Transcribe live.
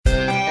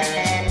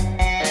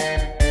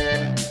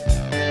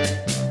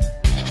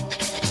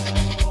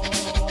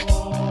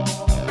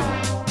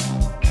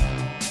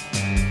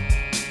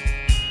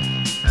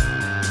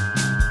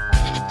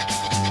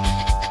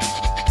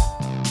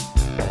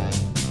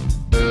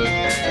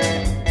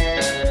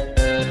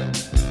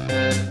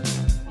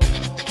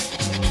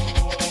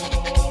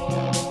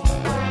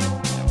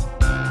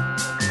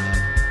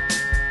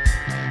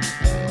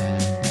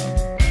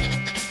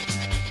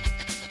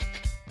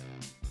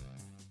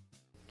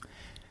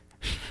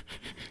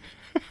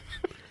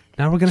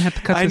Now we're going to have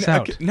to cut this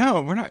out. Okay,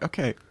 no, we're not.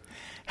 Okay.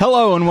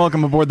 Hello and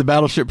welcome aboard the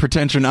Battleship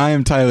Pretension. I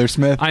am Tyler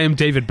Smith. I am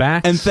David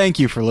Bax. And thank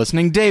you for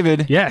listening.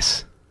 David.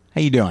 Yes.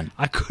 How you doing?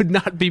 I could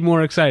not be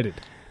more excited.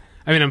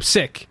 I mean, I'm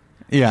sick.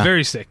 Yeah.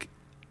 Very sick.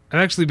 I've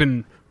actually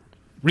been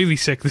really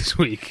sick this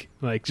week.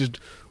 Like, just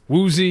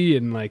woozy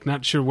and, like,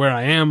 not sure where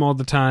I am all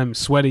the time.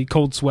 Sweaty,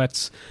 cold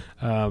sweats.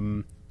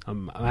 My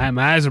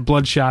eyes are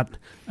bloodshot.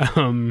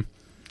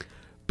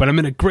 But I'm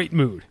in a great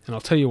mood, and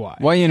I'll tell you why.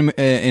 Why are you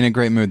in a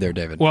great mood there,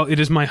 David? Well, it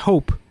is my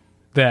hope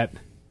that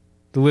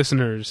the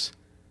listeners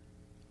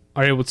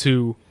are able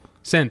to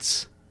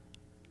sense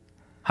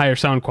higher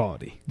sound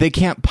quality. They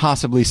can't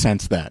possibly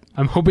sense that.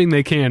 I'm hoping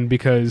they can,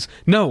 because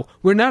no,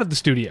 we're not at the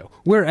studio.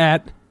 We're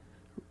at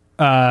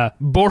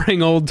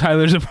boring old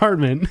Tyler's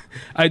apartment.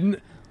 I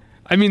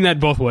mean that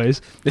both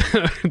ways.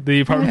 The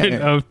apartment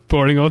of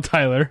boring old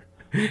Tyler.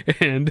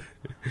 And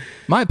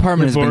my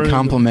apartment has been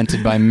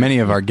complimented by many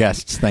of our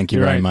guests. Thank you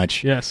very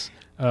much. Yes.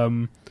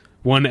 One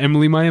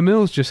Emily Maya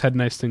Mills just had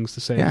nice things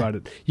to say about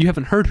it. You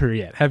haven't heard her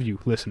yet, have you,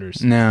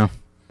 listeners? No,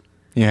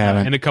 you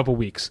haven't. In a couple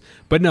weeks.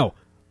 But no,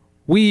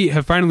 we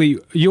have finally,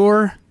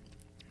 your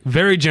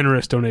very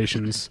generous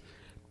donations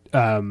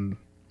have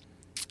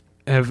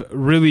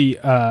really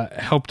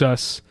helped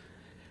us.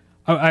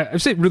 I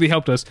say really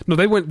helped us. No,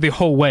 they went the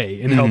whole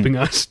way in helping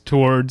us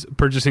towards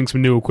purchasing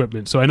some new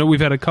equipment. So I know we've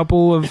had a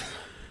couple of,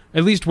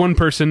 at least one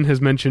person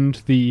has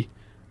mentioned the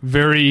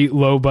very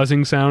low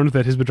buzzing sound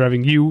that has been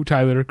driving you,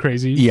 Tyler,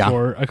 crazy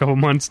for a couple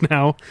months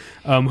now.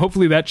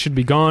 Hopefully that should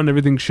be gone.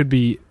 Everything should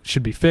be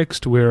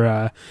fixed.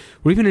 We're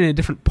even in a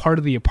different part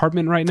of the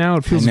apartment right now.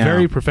 It feels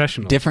very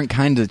professional. Different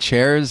kinds of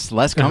chairs,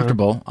 less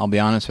comfortable. I'll be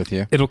honest with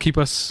you. It'll keep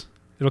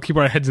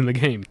our heads in the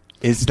game.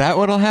 Is that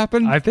what'll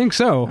happen? I think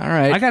so. All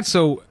right. I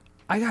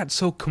got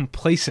so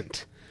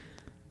complacent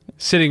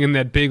sitting in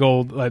that big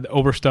old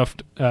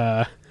overstuffed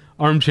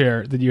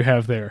armchair that you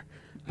have there.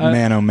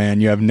 Man, oh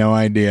man, you have no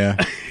idea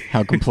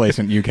how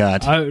complacent you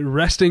got.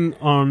 Resting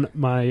on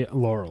my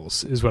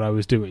laurels is what I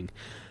was doing,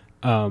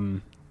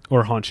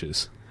 or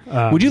haunches.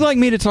 Would you like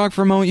me to talk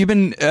for a moment?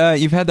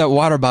 You've had that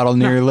water bottle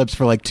near your lips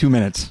for like 2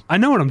 minutes. I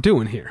know what I'm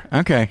doing here.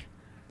 Okay.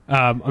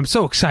 I'm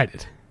so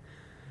excited.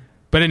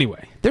 But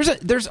anyway,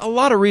 there's a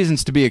lot of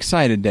reasons to be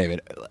excited,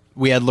 David.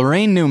 We had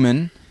Lorraine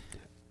Newman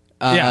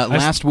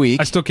last week.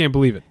 I still can't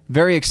believe it.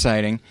 Very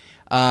exciting.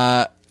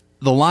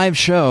 The live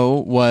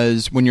show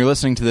was, when you're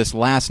listening to this,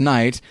 last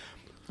night.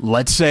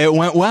 Let's say it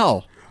went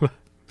well.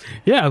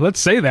 Yeah, let's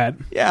say that.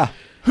 Yeah.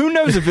 Who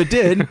knows if it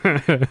did?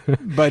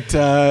 But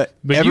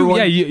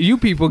everyone... you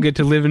people get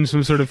to live in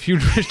some sort of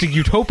futuristic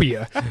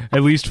utopia,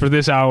 at least for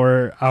this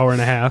hour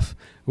and a half,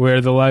 where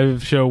the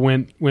live show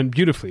went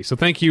beautifully. So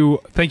thank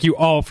you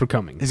all for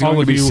coming. It's going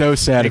to be so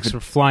sad. Thanks for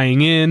flying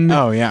in.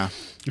 Oh, yeah.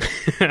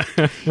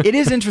 It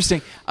is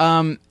interesting.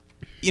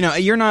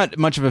 You're not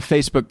much of a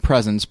Facebook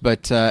presence,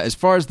 but as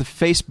far as the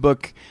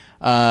Facebook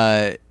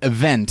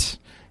event,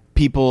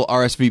 people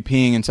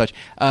RSVPing and such,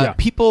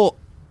 people,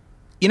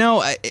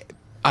 I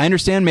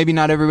understand maybe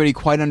not everybody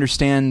quite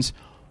understands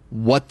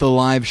what the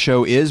live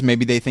show is.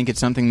 Maybe they think it's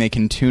something they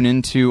can tune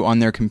into on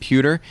their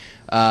computer.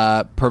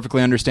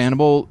 Perfectly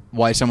understandable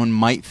why someone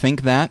might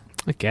think that.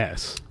 I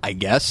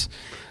guess.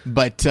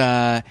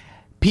 But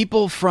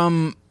people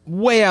from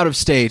way out of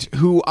state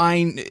who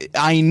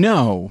I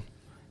know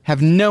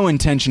have no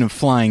intention of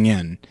flying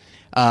in,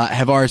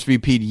 have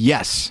RSVP'd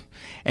yes,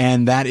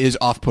 and that is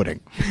off-putting.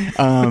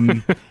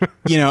 I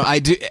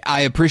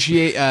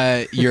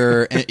appreciate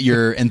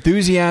your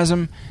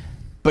enthusiasm,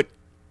 but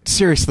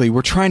seriously,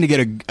 we're trying to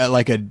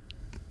get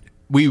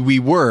we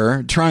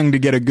were trying to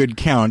get a good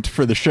count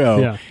for the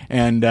show,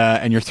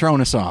 and you're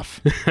throwing us off.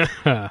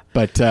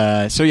 But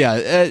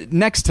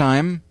next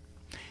time,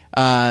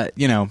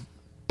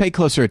 pay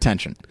closer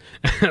attention.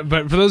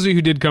 But for those of you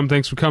who did come,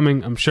 thanks for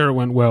coming. I'm sure it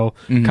went well.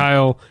 Mm-hmm.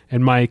 Kyle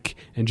and Mike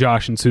and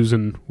Josh and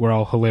Susan were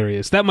all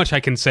hilarious. That much I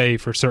can say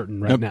for certain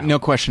now. No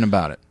question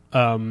about it.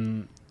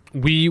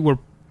 We were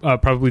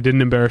probably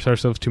didn't embarrass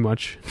ourselves too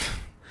much.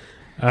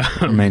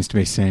 Remains to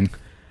be seen.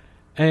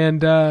 And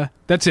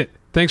that's it.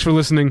 Thanks for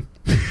listening.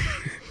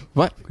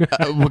 What?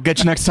 We'll get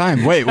you next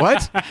time. Wait,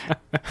 what?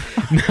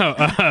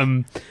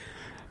 No.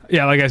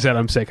 Yeah, like I said,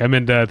 I'm sick. I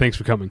meant thanks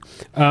for coming.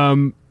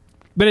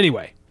 But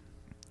anyway,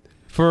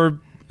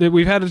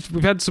 we've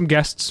had some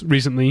guests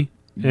recently.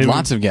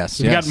 Lots of guests.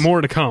 We've got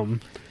more to come.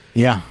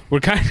 Yeah, we're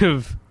kind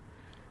of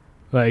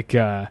like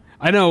I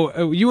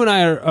know you and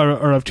I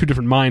are of two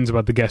different minds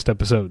about the guest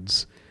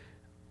episodes.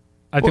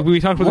 I think we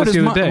talked about this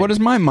the other day. What is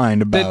my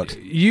mind about? That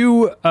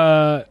you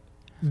feel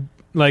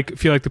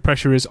like the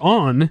pressure is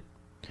on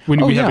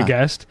when we have a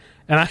guest,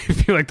 and I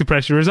feel like the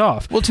pressure is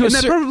off. Well,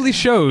 that probably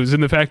shows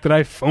in the fact that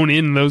I phone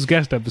in those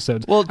guest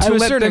episodes. Well, I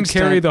let them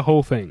carry the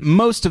whole thing.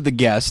 Most of the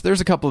guests,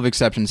 there's a couple of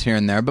exceptions here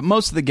and there, but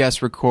most of the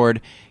guests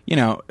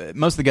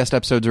most of the guest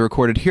episodes are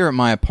recorded here at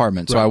my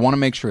apartment, so I want to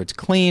make sure it's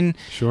clean.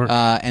 Sure.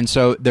 And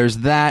so there's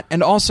that,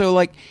 and also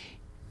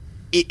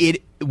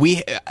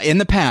we in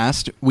the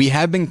past we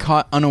have been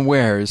caught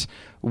unawares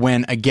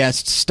when a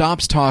guest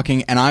stops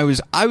talking, and I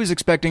was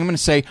expecting, I'm going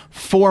to say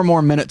 4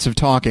 more minutes of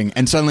talking,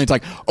 and suddenly it's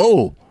like,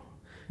 oh,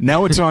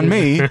 now it's on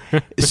me.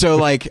 So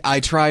like I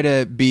try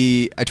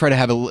to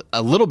have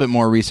a little bit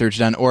more research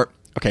done, or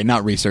okay,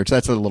 not research,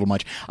 that's a little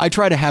much. I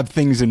try to have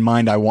things in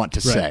mind I want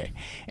to say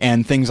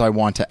and things I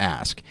want to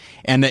ask.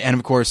 And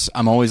of course,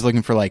 I'm always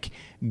looking for like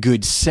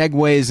good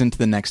segues into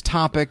the next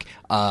topic.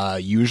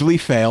 Usually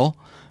fail.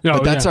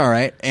 But that's all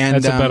right. And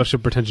that's a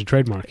Battleship Pretension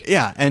trademark.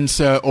 Yeah, and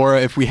so, or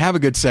if we have a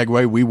good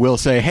segue, we will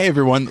say, "Hey,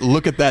 everyone,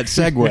 look at that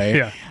segue."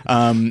 Yeah.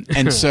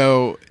 And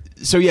so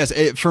yes,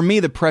 for me,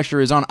 the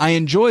pressure is on. I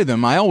enjoy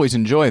them. I always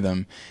enjoy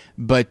them,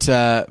 but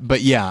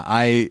yeah,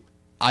 I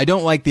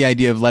don't like the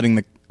idea of letting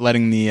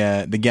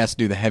the guests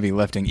do the heavy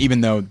lifting,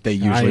 even though they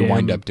usually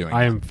wind up doing.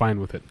 I am fine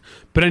with it.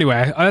 But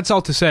anyway, that's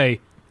all to say.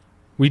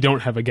 We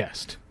don't have a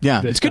guest.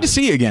 Yeah, it's good to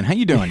see you again. How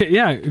you doing?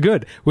 Yeah,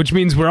 good. Which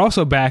means we're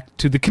also back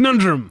to the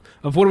conundrum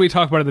of what do we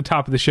talk about at the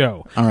top of the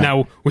show. All right.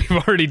 Now, we've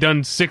already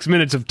done 6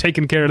 minutes of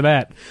taking care of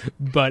that,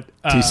 but...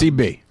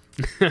 TCB.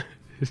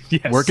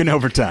 Yes. Working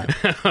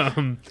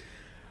overtime.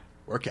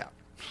 Workout.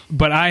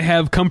 But I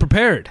have come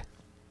prepared.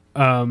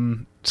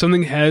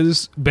 Something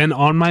has been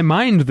on my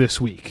mind this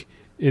week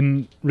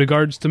in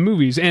regards to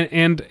movies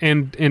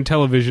and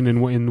television in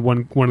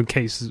one of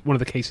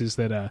the cases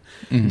that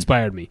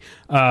inspired me.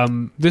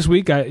 This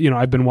week,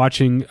 I've been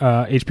watching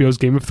HBO's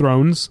Game of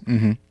Thrones,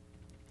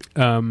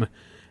 and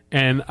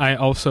I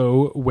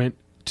also went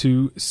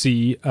to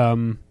see.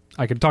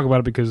 I can talk about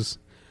it because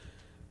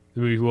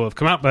the movie will have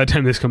come out by the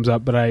time this comes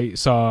up. But I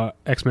saw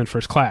X-Men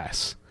First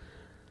Class.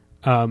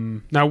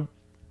 Now,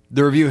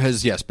 the review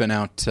has been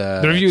out.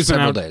 The review has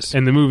been out, days,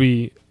 and the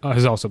movie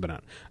has also been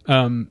out.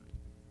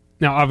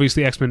 Now,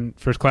 obviously, X-Men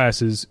First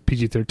Class is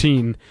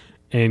PG-13,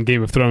 and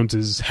Game of Thrones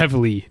is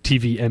heavily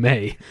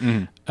TVMA.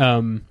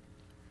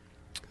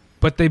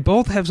 But they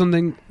both have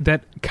something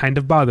that kind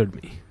of bothered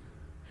me.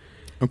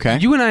 Okay.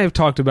 You and I have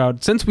talked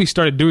about, since we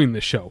started doing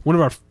this show,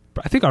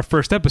 I think our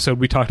first episode,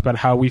 we talked about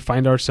how we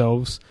find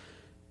ourselves,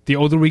 the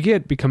older we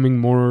get, becoming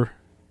more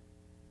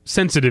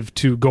sensitive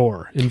to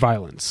gore and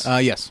violence.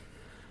 Yes.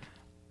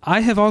 I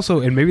have also,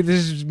 and maybe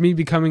this is me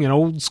becoming an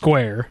old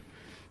square,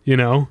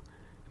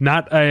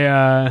 not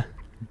a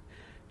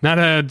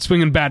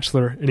swinging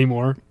bachelor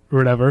anymore or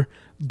whatever,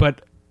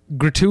 but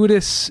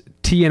gratuitous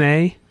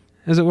TNA,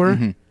 as it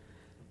were,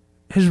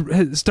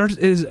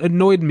 has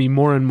annoyed me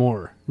more and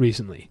more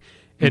recently.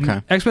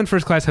 And X-Men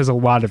First Class has a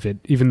lot of it,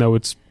 even though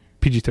it's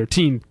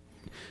PG-13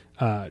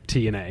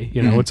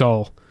 TNA. It's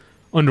all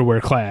underwear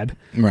clad,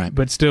 right?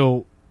 But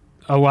still,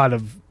 a lot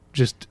of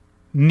just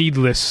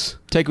needless.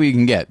 Take what you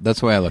can get.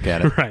 That's the way I look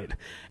at it, right?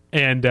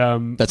 And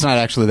that's not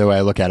actually the way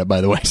I look at it,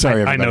 by the way.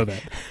 Sorry, everybody. I know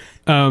that.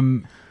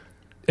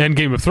 And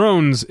Game of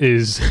Thrones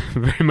is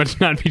very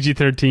much not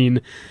PG-13.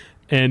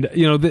 And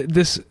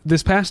this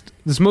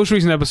most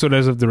recent episode,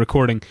 as of the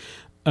recording,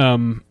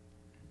 had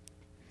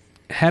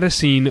a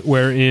scene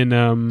wherein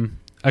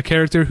a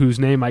character whose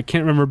name I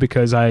can't remember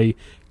because I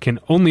can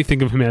only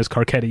think of him as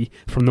Carcetti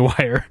from The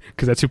Wire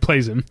because that's who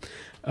plays him.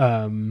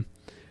 Yeah.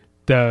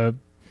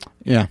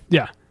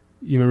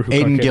 You remember who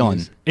Aidan Carcetti Gillen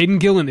is? Aidan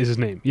Gillen is his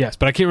name. Yes,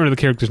 but I can't remember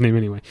the character's name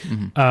anyway.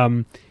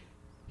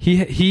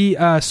 He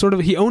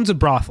owns a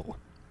brothel,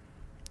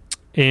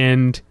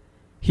 and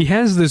he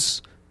has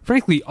this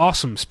frankly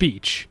awesome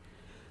speech,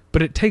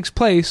 but it takes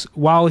place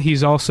while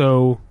he's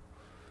also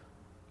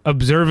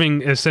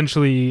observing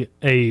essentially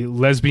a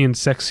lesbian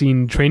sex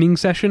scene training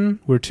session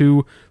where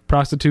 2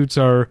 prostitutes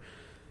are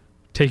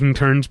taking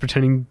turns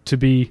pretending to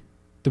be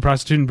the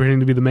prostitute and pretending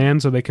to be the man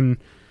so they can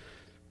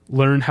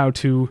learn how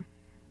to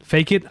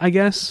fake it, I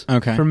guess,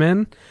 for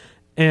men.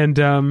 And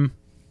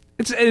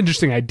it's an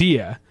interesting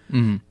idea,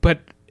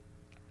 but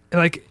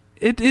like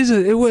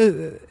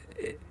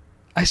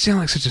I sound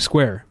like such a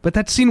square, but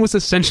that scene was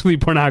essentially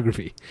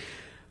pornography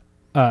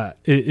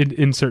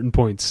in certain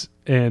points.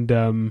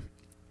 And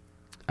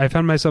I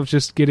found myself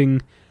just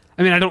getting,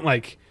 I mean, I don't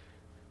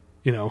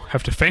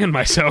have to fan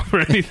myself or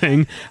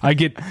anything. I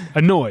get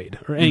annoyed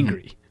or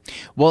angry.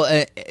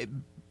 Well,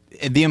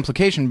 the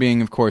implication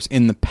being, of course,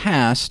 in the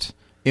past,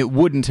 it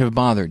wouldn't have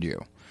bothered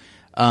you.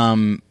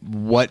 Why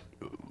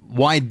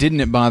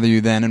didn't it bother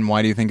you then, and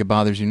why do you think it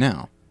bothers you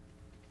now?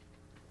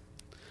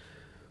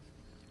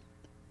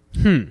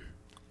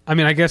 I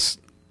mean,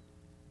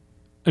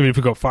 if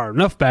we go far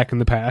enough back in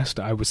the past,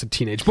 I was a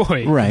teenage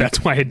boy. Right.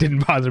 That's why it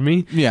didn't bother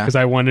me. Yeah. Because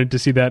I wanted to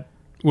see that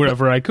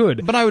wherever I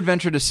could. But I would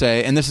venture to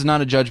say, and this is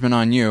not a judgment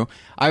on you,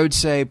 I would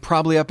say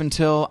probably up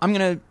until,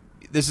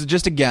 this is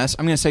just a guess,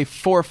 I'm going to say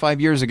 4 or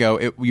 5 years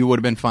ago, you would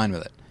have been fine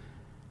with it.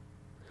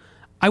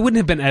 I wouldn't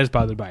have been as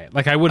bothered by it.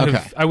 Like I would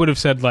have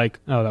said like,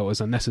 oh, that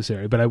was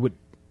unnecessary, but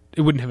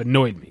it wouldn't have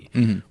annoyed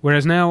me.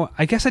 Whereas now,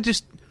 I guess I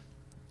just,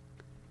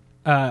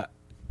 the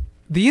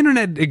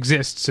internet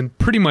exists and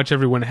pretty much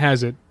everyone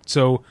has it.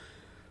 So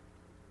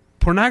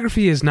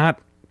pornography is not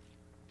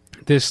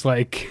this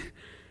like,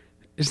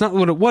 it's not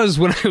what it was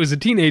when I was a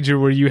teenager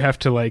where you have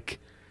to like,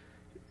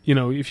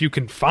 if you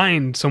can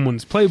find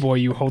someone's Playboy,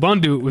 you hold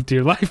on to it with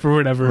dear life or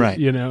whatever, right.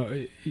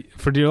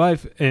 For dear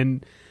life.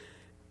 And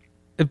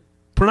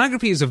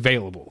pornography is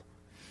available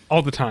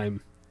all the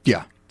time.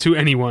 Yeah. To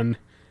anyone,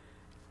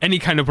 any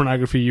kind of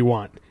pornography you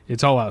want.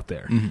 It's all out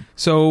there. Mm-hmm.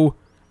 So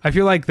I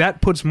feel like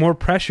that puts more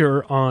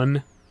pressure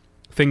on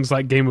things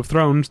like Game of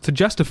Thrones to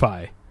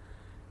justify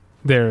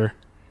their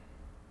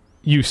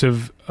use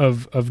of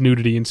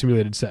nudity and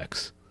simulated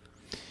sex.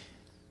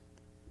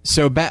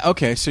 So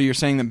so you're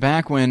saying that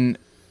back when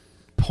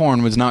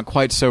porn was not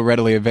quite so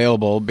readily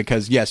available,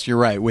 because yes, you're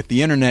right. With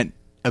the internet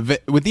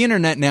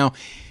now,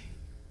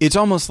 it's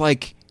almost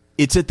like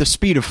it's at the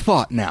speed of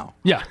thought now.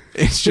 Yeah,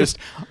 it's just.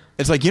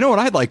 It's like, you know what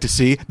I'd like to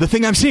see? The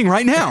thing I'm seeing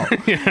right now.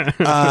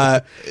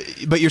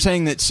 But you're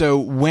saying that so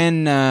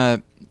when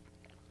it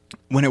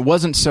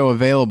wasn't so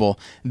available,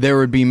 there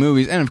would be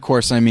movies, and of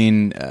course, I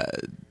mean,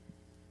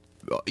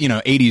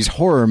 80s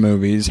horror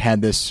movies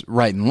had this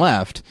right and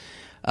left,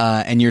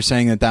 and you're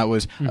saying that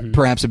was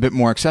perhaps a bit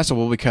more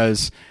accessible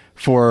because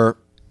for,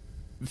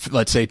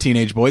 let's say,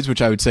 teenage boys,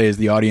 which I would say is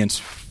the audience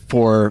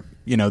for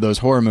those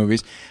horror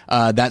movies,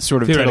 that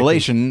sort of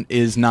titillation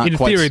is not in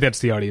quite... In theory, that's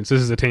the audience.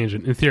 This is a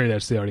tangent. In theory,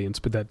 that's the audience,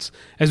 but that's,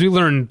 as we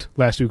learned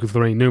last week with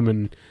Lorraine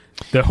Newman,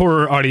 the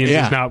horror audience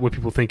is not what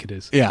people think it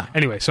is. Yeah.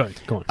 Anyway, sorry,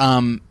 go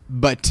on.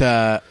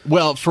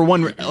 Well, for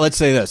one, let's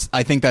say this.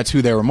 I think that's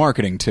who they were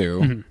marketing to.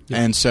 Mm-hmm. Yeah.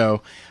 And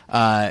so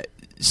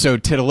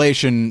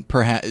titillation,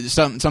 perhaps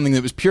something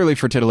that was purely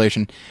for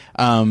titillation,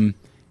 a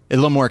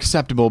little more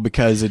acceptable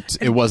because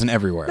it wasn't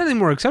everywhere. Nothing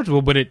more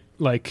acceptable, but it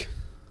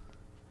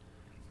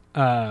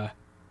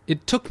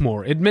took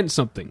more. It meant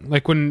something.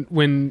 Like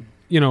when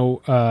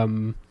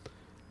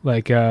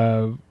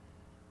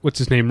what's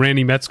his name,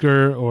 Randy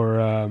Metzger or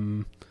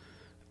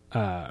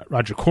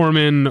Roger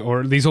Corman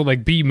or these old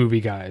like B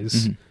movie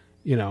guys.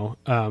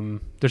 Mm-hmm.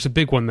 There's a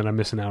big one that I'm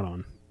missing out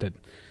on. That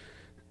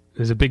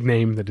there's a big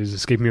name that is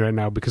escaping me right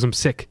now because I'm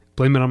sick.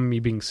 Blame it on me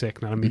being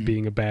sick, not on me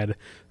being a bad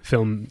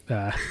film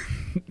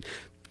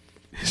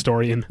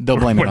historian. They'll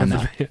blame it on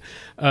that.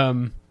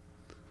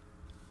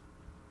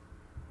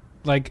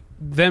 Like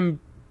them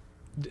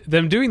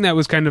doing that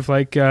was kind of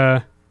like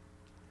it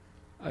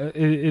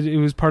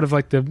was part of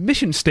like the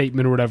mission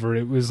statement or whatever.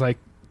 It was like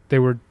they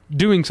were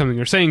doing something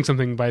or saying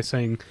something by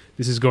saying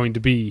this is going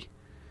to be,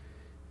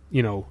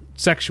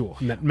 sexual,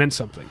 and that meant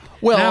something.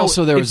 Well, now,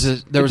 also it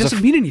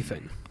doesn't mean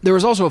anything. There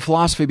was also a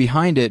philosophy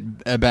behind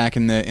it back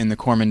in the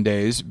Corman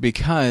days,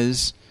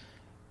 because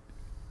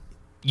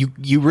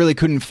you really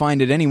couldn't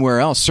find it anywhere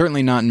else.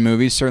 Certainly not in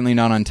movies. Certainly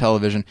not on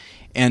television.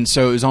 And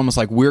so it was almost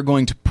like we're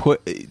going to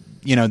put.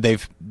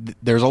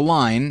 There's a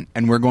line,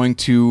 and we're going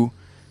to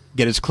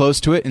get as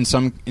close to it. In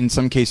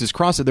some cases,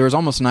 cross it. There was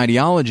almost an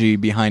ideology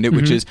behind it,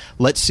 which is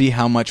let's see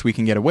how much we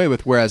can get away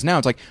with. Whereas now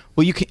it's like,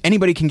 well,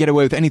 anybody can get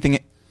away with anything.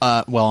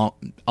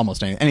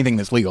 Almost anything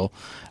that's legal.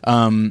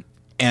 And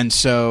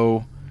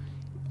so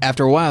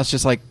after a while, it's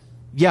just like,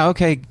 yeah,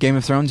 okay, Game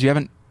of Thrones. You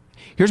haven't.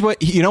 Here's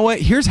what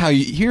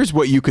Here's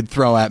what you could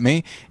throw at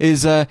me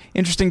is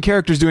interesting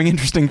characters doing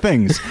interesting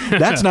things.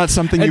 That's not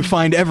something you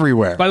find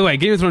everywhere. By the way,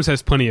 Game of Thrones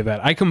has plenty of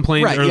that. I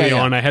complained early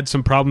on. I had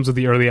some problems with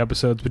the early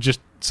episodes, but just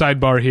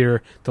sidebar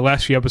here: the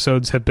last few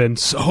episodes have been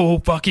so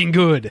fucking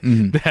good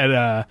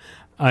that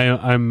I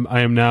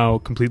am now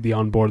completely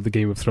on board the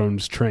Game of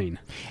Thrones train.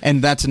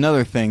 And that's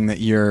another thing that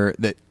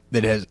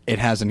it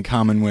has in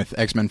common with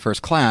X-Men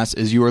First Class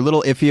is you were a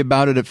little iffy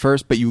about it at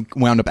first, but you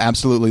wound up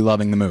absolutely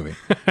loving the movie.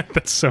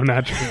 That's so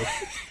not true.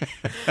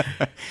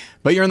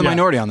 But you're in the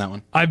minority on that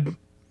one.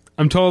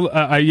 I'm told.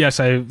 Yes,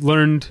 I've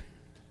learned.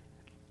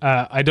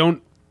 I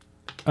don't.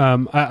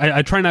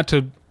 I try not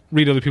to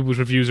read other people's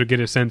reviews or get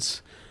a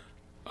sense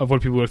of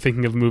what people are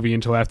thinking of the movie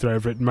until after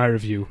I've written my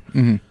review.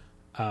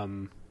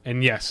 Mm-hmm.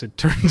 And yes, it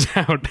turns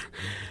out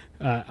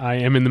I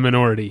am in the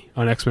minority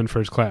on X-Men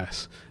First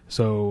Class.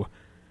 So.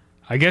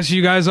 I guess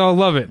you guys all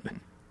love it.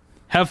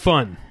 Have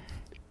fun.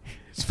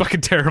 It's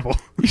fucking terrible.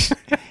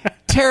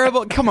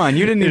 Terrible? Come on,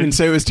 you didn't even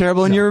say it was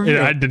terrible in your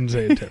review. I didn't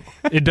say it terrible.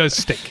 It does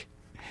stink.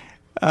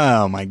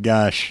 Oh my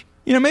gosh.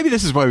 Maybe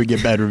this is why we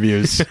get bad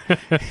reviews.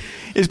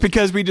 It's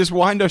because we just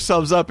wind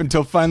ourselves up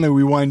until finally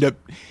we wind up,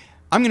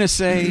 I'm going to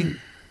say,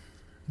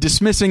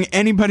 dismissing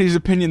anybody's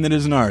opinion that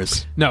isn't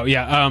ours. No,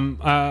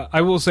 yeah.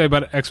 I will say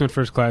about X-Men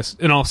First Class,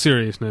 in all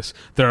seriousness,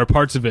 there are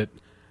parts of it,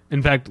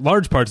 in fact,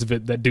 large parts of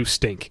it, that do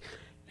stink.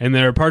 And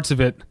there are parts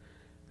of it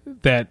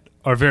that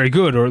are very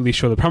good, or at least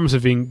show the promise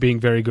of being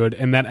very good,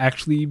 and that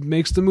actually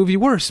makes the movie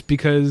worse,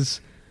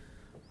 because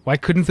why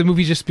couldn't the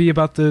movie just be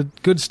about the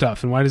good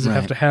stuff, and why does it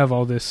have to have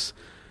all this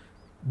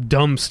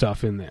dumb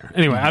stuff in there?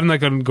 Anyway, I'm not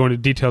going to go into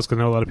details, because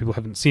I know a lot of people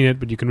haven't seen it,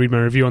 but you can read my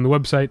review on the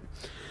website.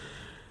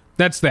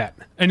 That's that.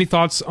 Any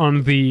thoughts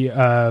on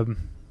the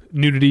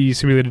nudity,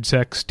 simulated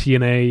sex,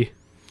 TNA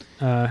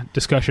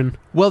discussion?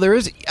 Well, there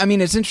is... I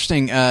mean, it's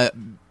interesting...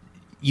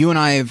 you and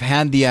I have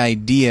had the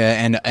idea,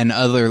 and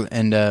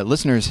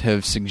listeners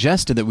have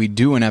suggested that we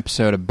do an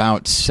episode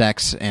about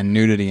sex and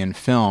nudity in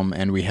film,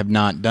 and we have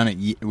not done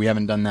it. We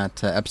haven't done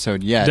that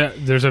episode yet.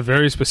 There's a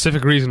very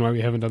specific reason why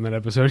we haven't done that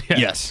episode yet.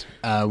 Yes,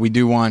 we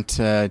do want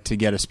to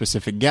get a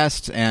specific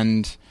guest,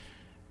 and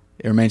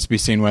it remains to be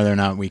seen whether or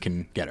not we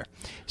can get her.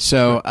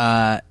 So,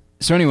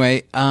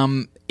 anyway,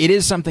 it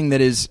is something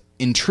that is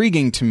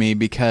intriguing to me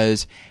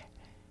because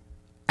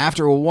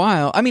after a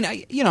while, I mean,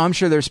 I'm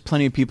sure there's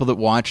plenty of people that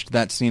watched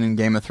that scene in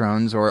Game of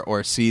Thrones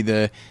or see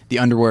the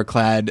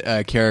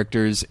underwear-clad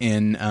characters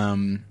in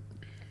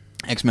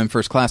X-Men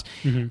First Class,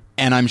 and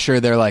I'm sure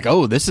they're like,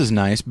 oh, this is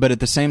nice, but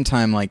at the same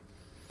time, like,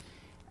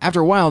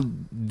 after a while,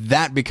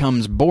 that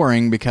becomes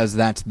boring because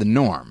that's the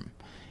norm.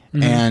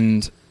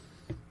 And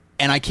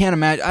I can't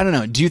imagine, I don't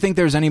know, do you think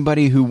there's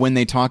anybody who, when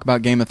they talk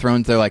about Game of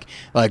Thrones, they're like,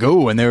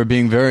 oh, and they were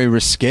being very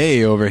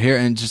risque over here,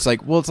 and just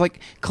like, well, it's like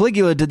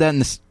Caligula did that in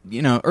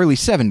the early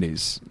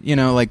 70s,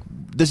 like,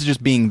 this is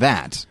just being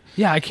that.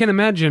 Yeah, I can't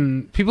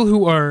imagine people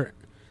who are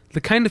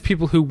the kind of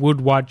people who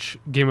would watch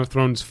Game of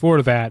Thrones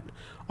for that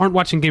aren't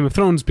watching Game of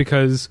Thrones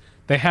because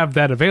they have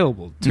that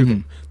available to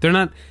them. They're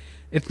not,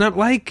 it's not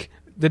like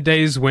the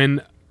days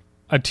when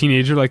a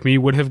teenager like me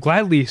would have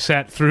gladly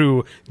sat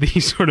through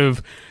these sort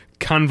of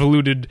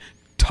convoluted,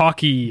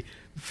 talky,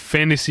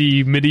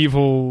 fantasy,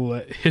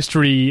 medieval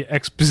history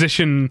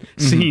exposition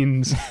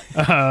scenes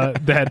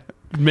that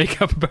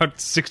make up about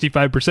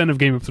 65% of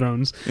Game of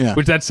Thrones,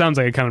 which that sounds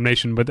like a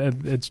condemnation, but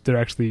they're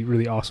actually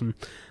really awesome,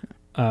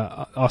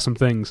 awesome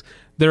things.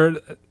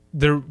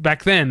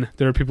 Back then,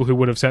 there are people who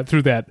would have sat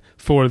through that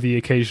for the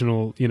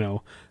occasional,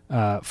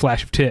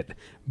 flash of tit,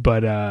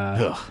 but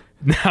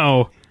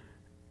now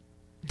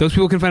those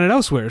people can find it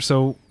elsewhere,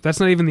 so that's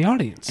not even the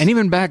audience. And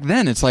even back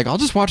then, it's like, I'll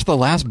just watch The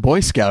Last Boy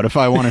Scout if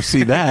I want to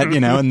see that,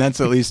 and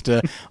that's at least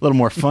a little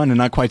more fun and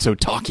not quite so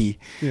talky.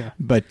 Yeah.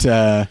 But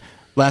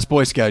Last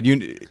Boy Scout,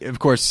 of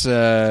course,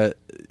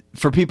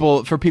 for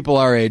people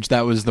our age,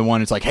 that was the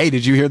one. It's like, hey,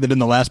 did you hear that in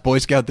The Last Boy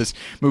Scout, this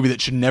movie that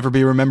should never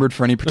be remembered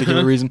for any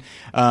particular reason?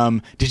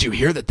 Did you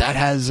hear that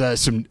has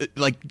some,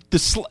 like, the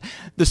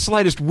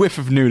slightest whiff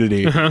of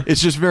nudity?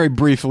 It's just very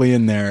briefly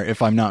in there,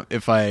 if I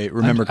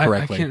remember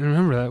correctly. I can't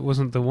remember. That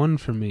wasn't the one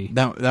for me.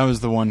 That was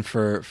the one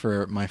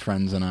for my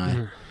friends and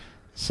I.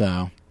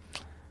 So,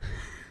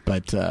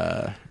 but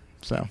I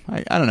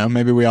don't know.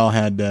 Maybe we all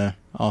had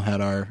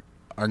our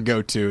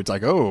go-to. It's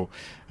like, what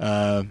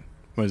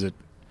is it?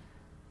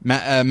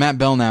 Matt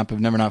Belknap of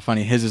Never Not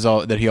Funny. His is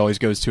all that he always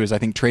goes to is, I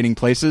think, Trading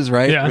Places,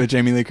 right? Yeah. With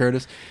Jamie Lee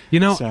Curtis.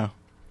 So.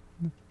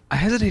 I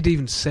hesitate to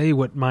even say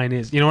what mine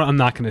is. You know what? I'm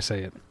not going to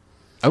say it.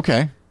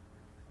 Okay.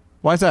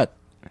 Why is that?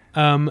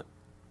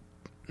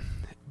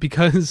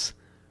 Because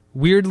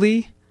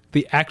weirdly,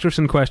 the actress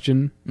in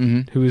question,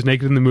 who is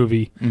naked in the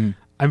movie,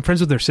 I'm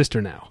friends with their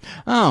sister now.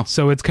 Oh.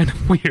 So it's kind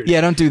of weird.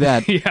 Yeah, don't do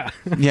that. Yeah.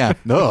 Yeah.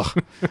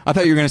 Ugh. I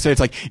thought you were going to say it's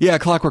like, yeah,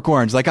 Clockwork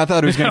Orange. Like, I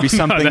thought it was going to be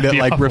something that,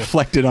 like, awful.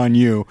 Reflected on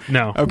you.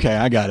 No. Okay,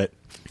 I got it.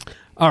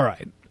 All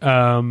right.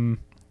 So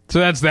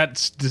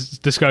that's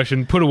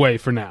discussion put away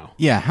for now.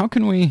 Yeah, how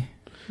can we...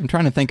 I'm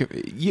trying to think of...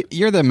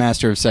 You're the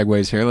master of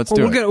segues here. Let's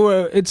do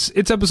it. It's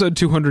episode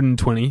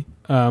 220.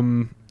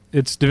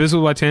 It's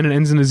divisible by 10 and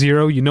ends in a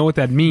 0. You know what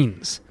that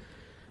means.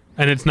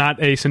 And it's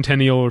not a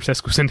centennial or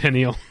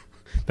sesquicentennial.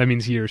 That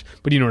means years,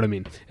 but you know what I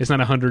mean. It's not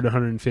 100,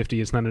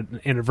 150. It's not an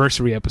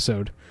anniversary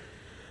episode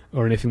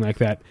or anything like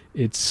that.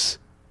 It's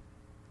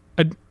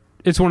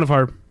one of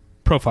our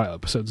profile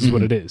episodes is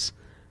what it is.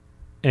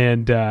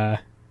 And, these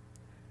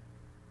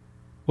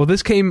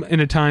movies came in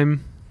a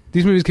time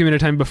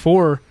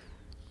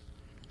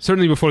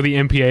certainly before the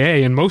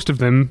MPAA, and most of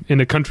them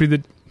in a country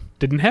that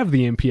didn't have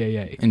the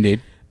MPAA.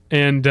 Indeed.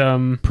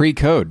 And,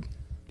 pre-code.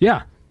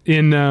 Yeah.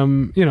 In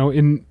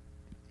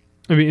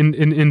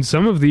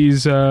some of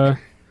these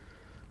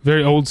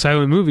very old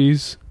silent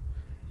movies,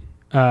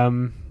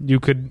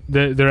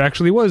 there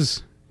actually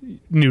was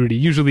nudity,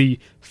 usually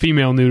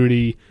female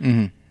nudity.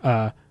 I'm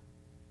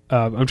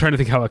trying to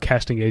think how a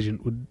casting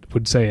agent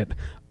would say it.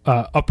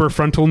 Upper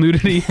frontal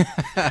nudity,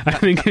 I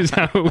think, is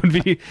how it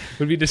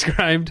would be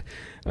described.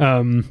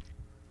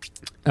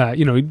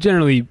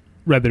 Generally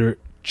rather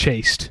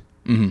chaste,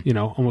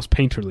 almost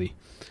painterly.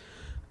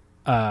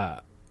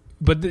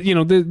 But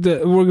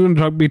we're going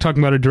to be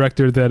talking about a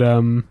director that,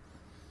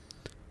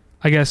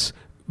 I guess,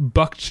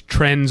 bucked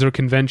trends or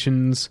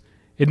conventions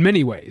in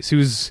many ways. He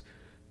was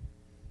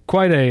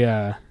quite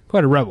a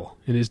rebel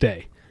in his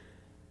day.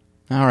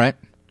 All right,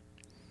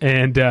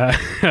 and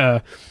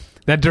that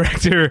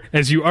director,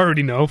 as you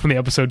already know from the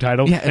episode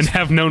title, and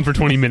have known for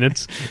 20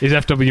 minutes, is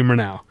F.W.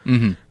 Murnau.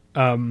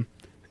 And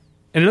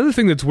another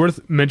thing that's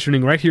worth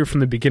mentioning right here from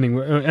the beginning,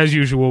 as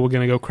usual, we're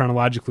going to go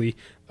chronologically,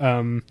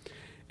 and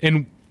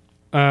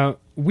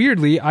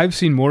weirdly, I've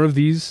seen more of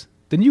these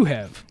than you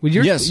have.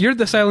 You're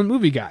the silent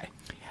movie guy.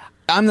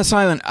 I'm the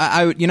silent...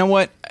 you know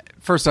what?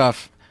 First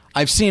off,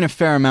 I've seen a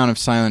fair amount of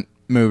silent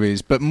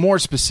movies, but more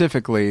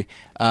specifically,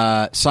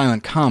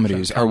 silent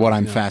comedies are what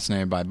I'm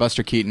fascinated by.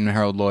 Buster Keaton,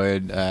 Harold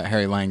Lloyd,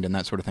 Harry Langdon,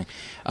 that sort of thing.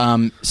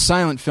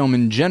 Silent film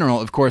in general,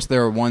 of course,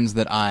 there are ones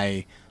that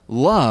I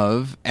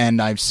love,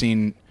 and I've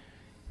seen...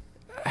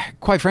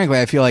 Quite frankly,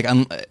 I feel like,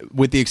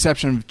 with the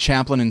exception of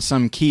Chaplin and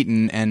some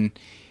Keaton and...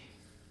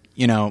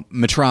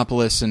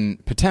 Metropolis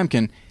and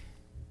Potemkin,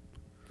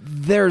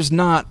 there's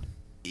not...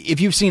 If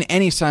you've seen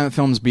any silent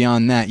films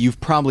beyond that, you've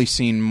probably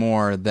seen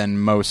more than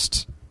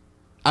most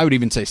I would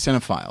even say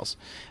cinephiles.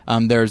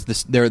 There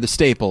are the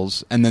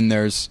staples, and then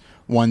there's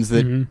ones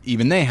that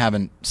even they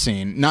haven't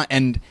seen.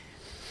 And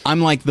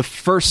I'm like the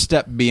first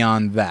step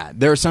beyond that.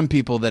 There are some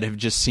people that have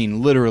just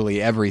seen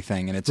literally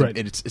everything, and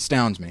it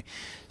astounds me.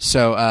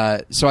 So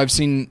I've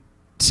seen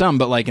some,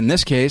 but like in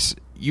this case,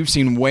 you've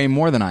seen way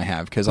more than I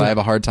have because I have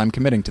a hard time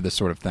committing to this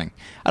sort of thing.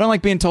 I don't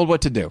like being told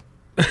what to do.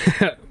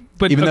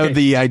 But even though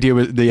the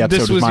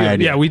episode was my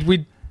idea. Yeah,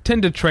 we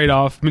tend to trade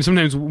off. I mean,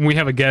 sometimes when we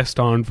have a guest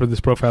on for this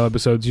profile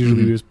episodes,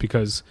 usually it's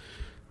because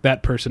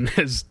that person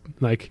has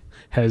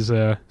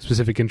a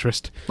specific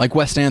interest. Like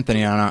Wes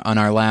Anthony on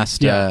our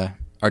last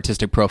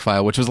artistic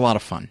profile, which was a lot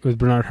of fun. With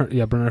Bernard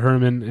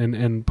Herrmann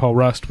and Paul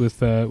Rust with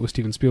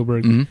Steven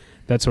Spielberg,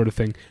 that sort of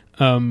thing.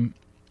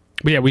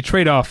 But yeah, we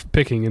trade off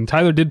picking, and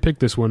Tyler did pick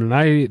this one, and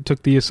I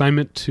took the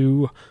assignment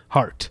to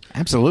heart.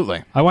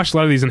 Absolutely. I watched a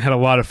lot of these and had a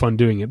lot of fun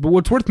doing it. But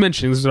what's worth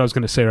mentioning, this is what I was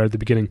going to say right at the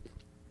beginning,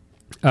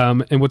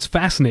 and what's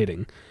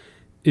fascinating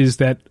is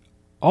that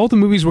all the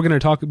movies we're going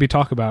to be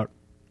talking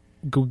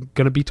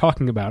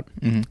about,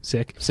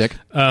 sick,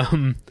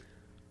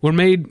 were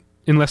made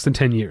in less than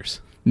 10 years.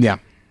 Yeah.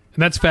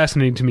 And that's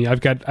fascinating to me.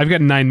 I've got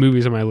 9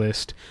 movies on my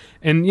list,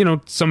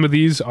 and some of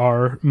these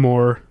are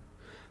more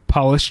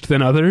polished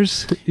than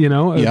others.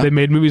 They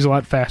made movies a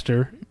lot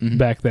faster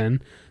back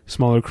then.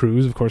 Smaller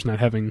crews, of course. Not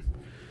having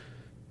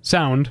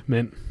sound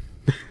meant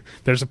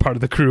there's a part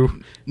of the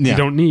crew you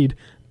don't need.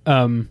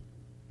 But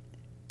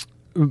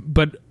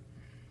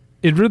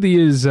it really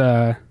is.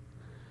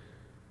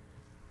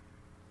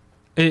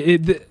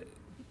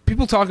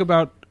 People talk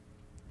about,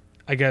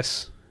 I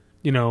guess,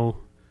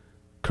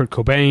 Kurt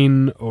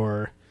Cobain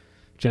or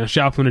Janis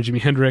Joplin or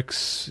Jimi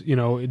Hendrix,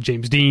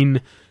 James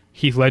Dean,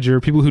 Heath Ledger,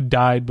 people who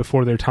died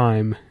before their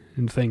time,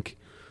 and think,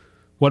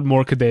 what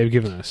more could they have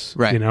given us?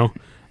 Right.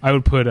 I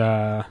would put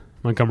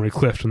Montgomery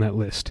Clift on that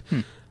list.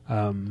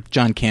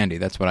 John Candy,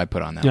 that's what I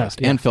put on that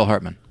list. And Phil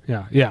Hartman.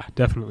 Yeah,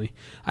 definitely.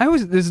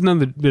 This is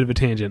another bit of a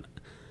tangent.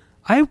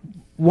 I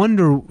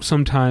wonder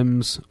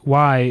sometimes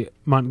why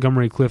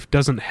Montgomery Clift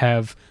doesn't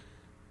have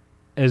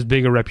as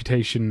big a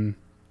reputation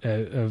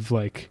of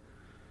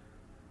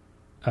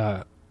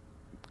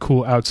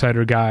cool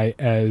outsider guy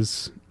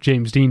as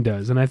James Dean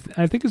does, and I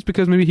think it's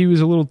because maybe he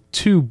was a little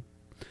too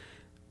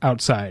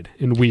outside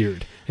and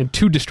weird and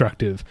too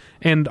destructive,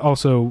 and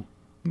also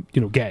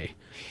gay.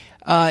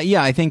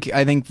 I think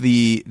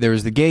there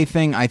was the gay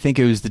thing. I think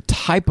it was the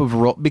type of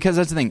role, because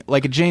that's the thing.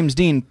 Like, James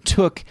Dean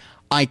took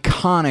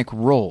iconic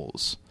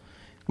roles.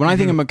 When I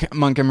think of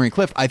Montgomery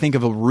Clift, I think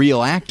of a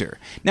real actor.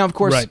 Now, of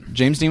course,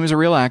 James Dean was a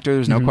real actor.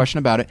 There's no question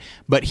about it.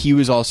 But he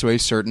was also a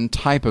certain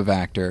type of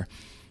actor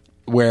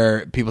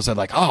where people said,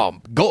 like,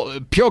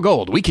 pure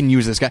gold, we can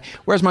use this guy.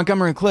 Whereas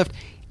Montgomery Clift,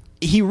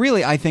 he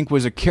really, I think,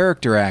 was a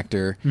character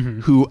actor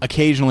who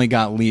occasionally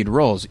got lead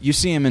roles. You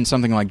see him in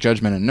something like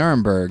Judgment at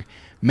Nuremberg.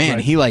 Man,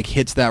 he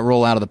hits that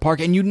role out of the park,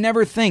 and you'd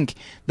never think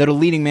that a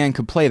leading man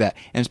could play that.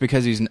 And it's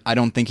because I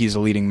don't think he's a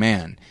leading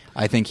man.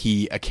 I think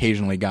he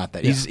occasionally got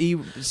that. Yeah.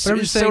 He's sort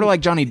of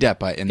like Johnny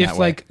Depp in that way. If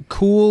like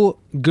cool,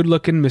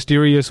 good-looking,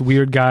 mysterious,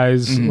 weird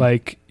guys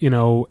like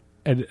Edgar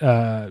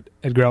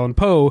Allan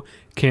Poe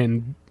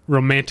can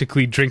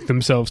romantically drink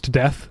themselves to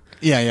death.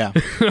 Yeah.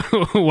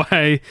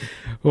 Why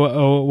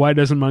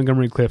doesn't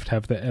Montgomery Clift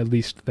have at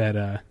least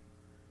that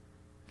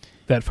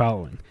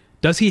following?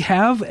 Does he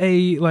have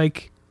a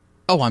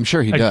Oh, I'm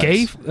sure he does.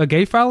 A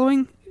gay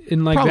following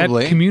in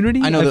Probably. That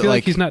community? I feel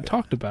like he's not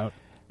talked about.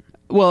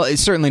 Well,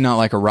 it's certainly not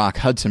like a Rock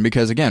Hudson,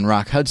 because again,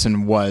 Rock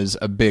Hudson was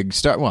a big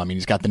star. Well, I mean,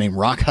 he's got the name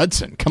Rock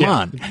Hudson. Come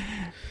on.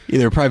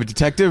 Either a private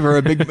detective or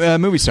a big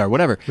movie star,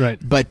 whatever. Right.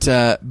 But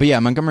yeah,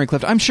 Montgomery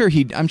Clift. I'm sure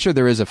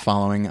there is a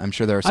following. I'm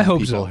sure there are some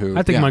people who.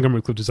 I think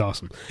Montgomery Clift is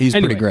awesome. He's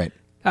pretty great.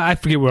 I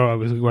forget where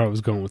I was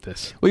going with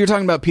this. Well, you're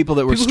talking about people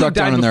that were struck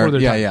down in their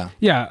time.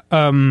 Yeah.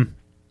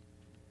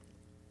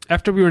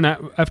 F.W.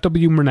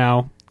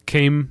 Murnau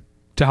came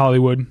to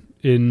Hollywood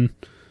in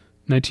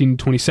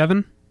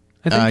 1927,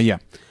 I think. Yeah.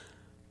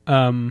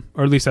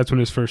 Or at least that's when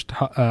his first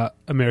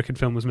American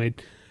film was made.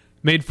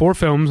 Made 4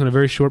 films in a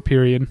very short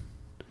period.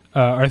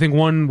 I think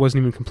one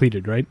wasn't even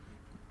completed, right?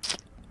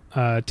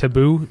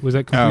 Taboo, was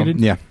that completed?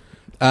 Yeah.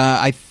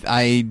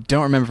 I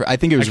don't remember. I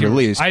think it was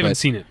released. I haven't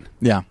seen it.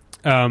 Yeah.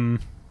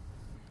 And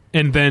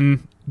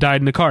then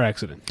died in a car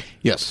accident.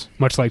 Yes.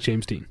 Much like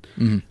James Dean.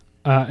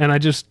 And I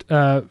just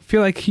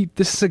feel like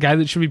this is a guy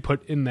that should be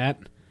put in that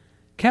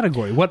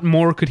category. What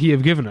more could he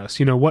have given us?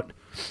 What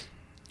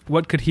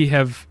could he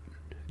have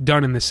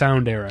done in the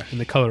sound era, in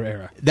the color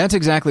era? That's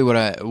exactly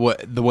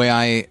the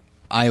way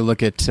I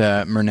look at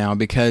Murnau,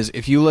 because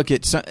if you look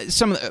at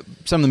some of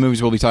the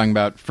movies we'll be talking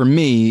about, for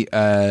me,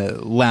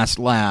 Last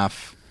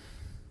Laugh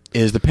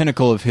is the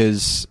pinnacle of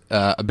his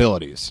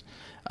abilities.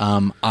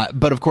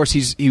 But of course,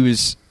 he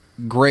was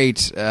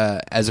great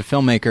as a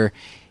filmmaker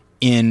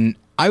in.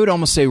 I would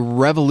almost say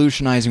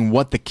revolutionizing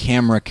what the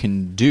camera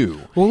can do.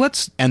 Well,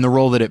 and the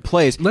role that it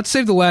plays. Let's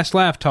save the last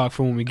laugh talk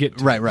for when we get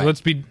to right. Let's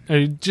be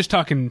just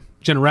talking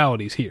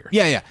generalities here.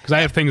 Yeah. Because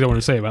I have things I want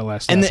to say about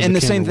last laugh. And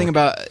the same thing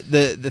about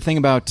the thing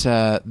about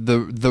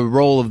the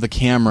role of the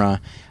camera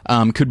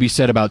could be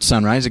said about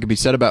Sunrise. It could be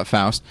said about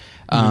Faust.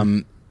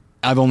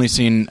 I've only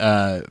seen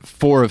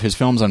 4 of his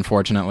films,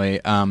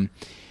 unfortunately.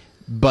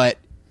 But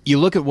you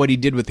look at what he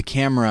did with the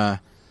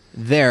camera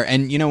there,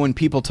 and when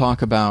people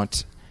talk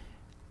about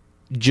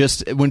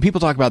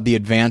the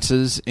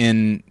advances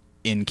in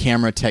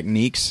camera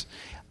techniques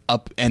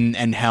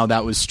and how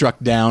that was struck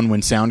down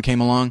when sound came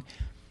along,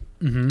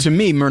 to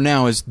me,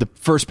 Murnau is the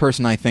first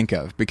person I think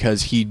of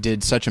because he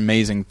did such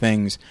amazing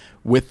things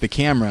with the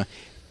camera.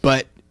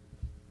 But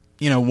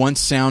once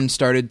sound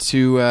started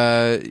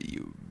to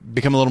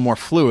become a little more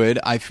fluid,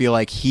 I feel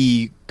like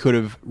he could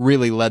have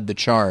really led the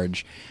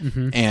charge,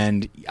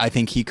 and I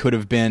think he could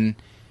have been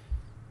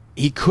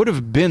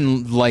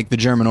like the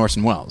German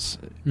Orson Welles.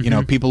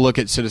 People look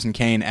at Citizen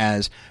Kane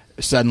as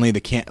suddenly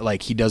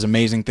he does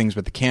amazing things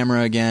with the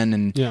camera again,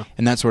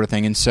 and that sort of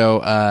thing. And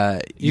so,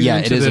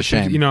 it is a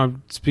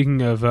shame.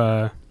 Speaking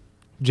of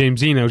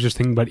James Dean, I was just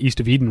thinking about East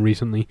of Eden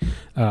recently.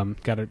 My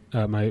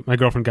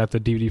girlfriend got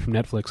the DVD from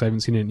Netflix. I haven't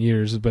seen it in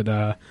years, but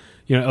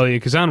Elia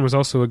Kazan was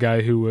also a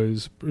guy who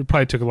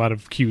probably took a lot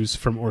of cues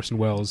from Orson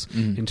Welles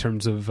in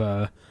terms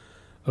of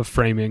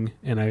framing,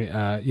 and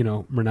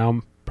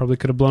Murnau probably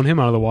could have blown him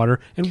out of the water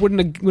and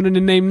wouldn't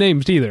have named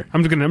names either.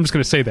 I'm just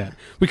gonna say that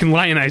we can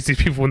lionize these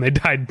people when they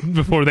died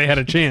before they had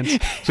a chance,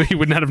 so he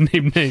would not have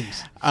named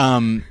names.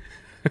 I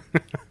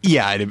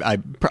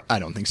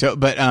don't think so,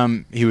 but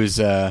he was.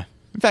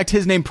 In fact,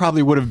 his name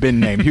probably would have been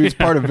named. He was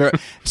part of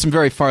some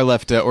very far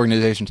left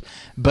organizations,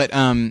 but.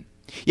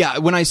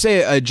 When I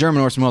say a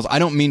German Orson Welles, I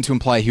don't mean to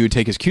imply he would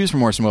take his cues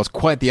from Orson Welles.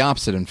 Quite the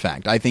opposite, in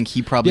fact. I think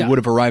he probably would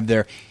have arrived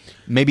there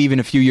maybe even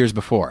a few years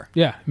before.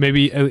 Yeah,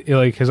 maybe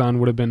Elia Kazan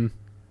would have been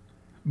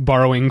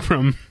borrowing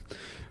from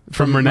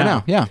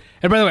Murnau. Yeah.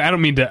 And by the way, I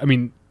don't mean to... I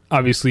mean,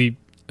 obviously,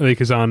 Elia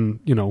Kazan,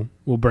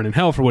 will burn in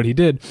hell for what he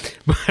did.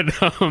 But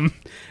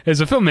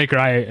as a filmmaker,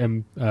 I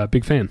am a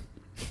big fan.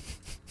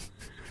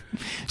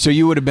 So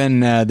you would have been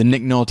the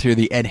Nick Nolte or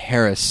the Ed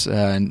Harris,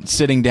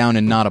 sitting down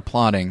and not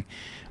applauding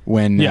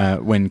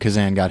when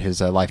Kazan got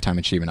his Lifetime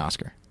Achievement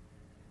Oscar.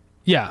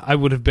 Yeah, I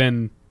would have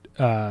been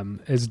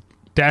as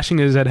dashing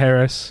as Ed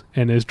Harris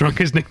and as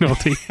drunk as Nick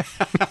Nolte.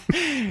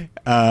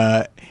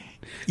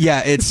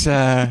 It's...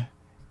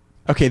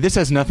 okay, this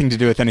has nothing to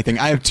do with anything.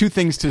 I have 2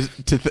 things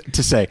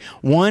to say.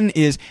 One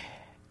is,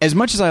 as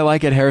much as I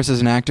like Ed Harris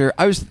as an actor,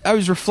 I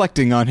was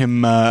reflecting on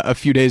him a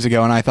few days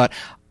ago, and I thought,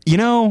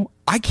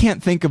 I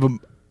can't think of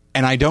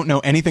and I don't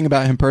know anything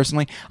about him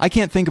personally, I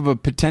can't think of a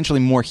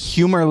potentially more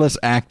humorless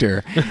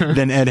actor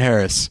than Ed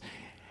Harris.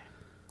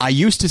 I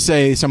used to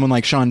say someone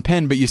like Sean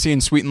Penn, but you see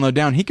in Sweet and Low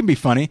Down, he can be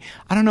funny.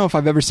 I don't know if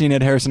I've ever seen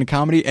Ed Harris in a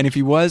comedy, and if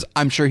he was,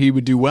 I'm sure he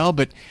would do well,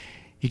 but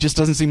he just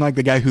doesn't seem like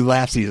the guy who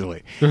laughs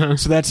easily.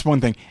 So that's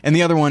one thing. And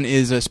the other one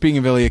is, speaking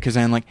of Elia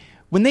Kazan,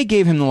 when they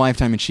gave him the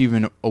Lifetime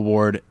Achievement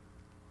Award,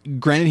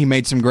 granted he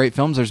made some great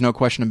films, there's no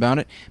question about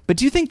it, but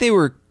do you think they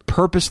were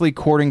purposely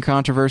courting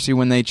controversy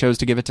when they chose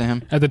to give it to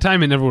him? At the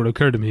time, it never would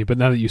occur to me, but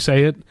now that you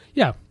say it,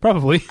 yeah,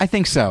 probably. I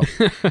think so.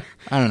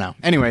 I don't know.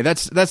 Anyway,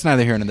 that's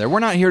neither here nor there.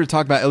 We're not here to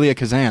talk about Elia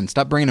Kazan.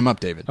 Stop bringing him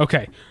up, David.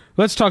 Okay,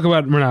 let's talk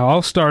about Murnau.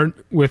 I'll start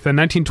with a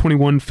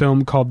 1921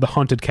 film called The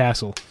Haunted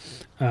Castle.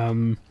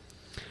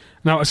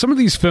 Now, some of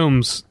these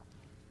films,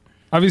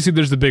 obviously,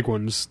 there's the big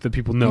ones that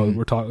people know. That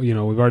we're talking.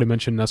 We've already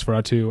mentioned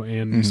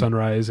Nosferatu and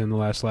Sunrise and The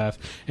Last Laugh,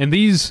 and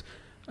these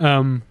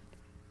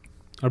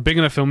are big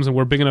enough films, and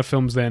were big enough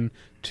films then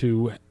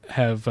to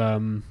have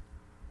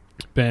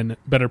been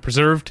better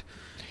preserved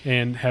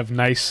and have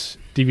nice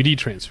DVD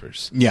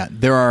transfers. Yeah,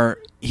 there are.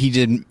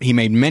 He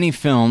made many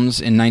films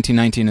in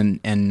 1919 and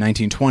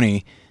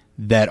 1920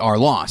 that are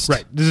lost.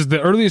 Right. This is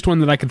the earliest one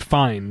that I could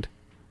find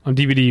on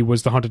DVD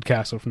was The Haunted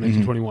Castle from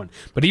 1921.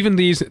 But even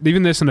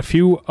this and a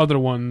few other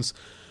ones,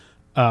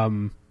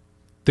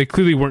 they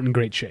clearly weren't in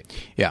great shape.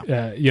 Yeah.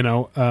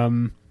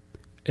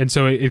 And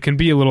so it can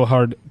be a little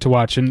hard to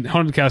watch. And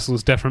Haunted Castle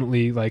is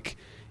definitely,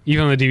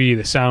 even on the DVD,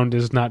 the sound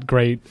is not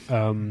great,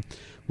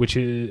 which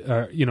is,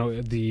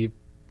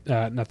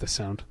 not the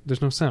sound.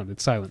 There's no sound.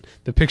 It's silent.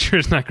 The picture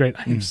is not great.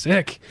 I'm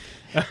sick.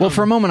 Well,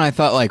 for a moment I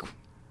thought,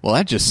 well,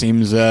 that just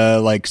seems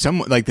like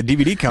the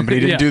DVD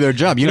company didn't do their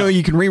job.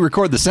 You can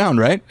re-record the sound,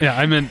 right? Yeah,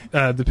 I meant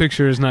the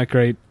picture is not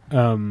great.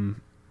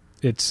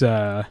 It's,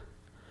 very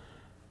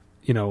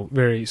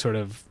sort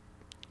of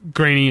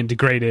grainy and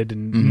degraded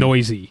and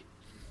noisy.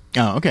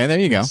 Oh, okay. There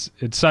you go.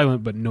 It's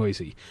silent but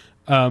noisy,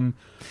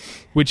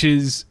 which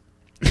is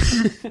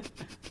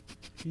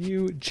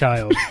you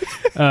child.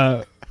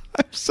 I'm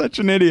such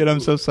an idiot. I'm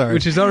so sorry.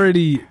 Which is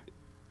already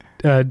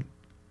with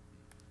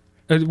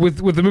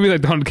the movie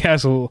like The Haunted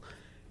Castle,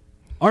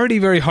 already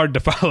very hard to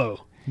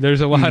follow.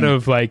 There's a lot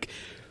of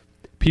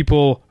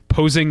people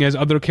posing as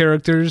other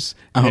characters.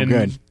 Oh,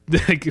 and,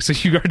 good. So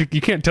you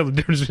can't tell the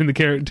difference between the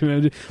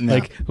character.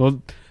 No.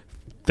 Well,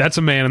 that's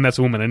a man and that's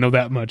a woman. I know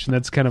that much, and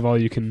that's kind of all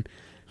you can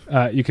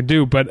you could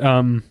do. But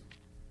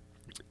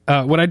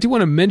what I do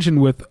want to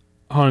mention with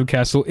Haunted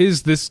Castle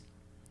is this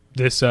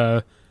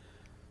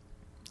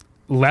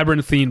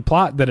labyrinthine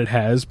plot that it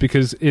has,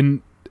 because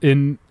in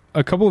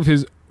a couple of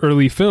his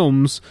early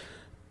films,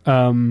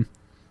 even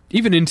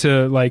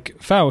into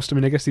like Faust, I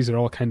mean, I guess these are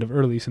all kind of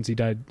early since he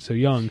died so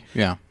young.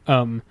 Yeah.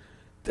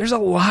 There's a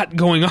lot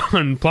going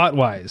on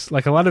plot-wise.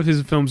 Like, a lot of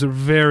his films are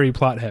very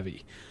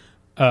plot-heavy.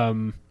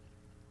 And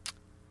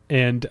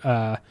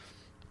that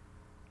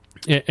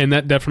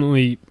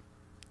definitely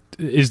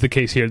is the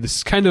case here. This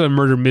is kind of a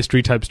murder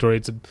mystery type story.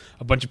 It's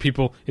a bunch of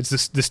people. It's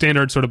the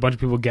standard sort of bunch of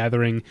people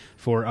gathering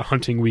for a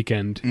hunting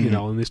weekend, you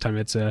know. And this time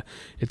it's a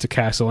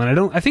castle.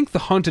 And I think the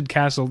Haunted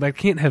Castle, that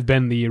can't have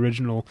been the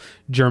original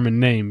German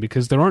name,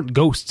 because there aren't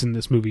ghosts in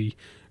this movie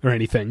or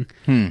anything.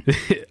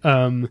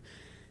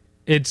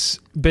 It's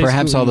basically,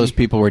 perhaps all those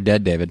people were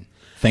dead, David.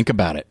 Think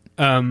about it.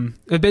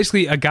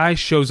 Basically, a guy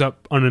shows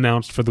up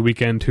unannounced for the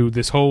weekend who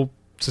this whole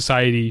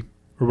society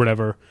or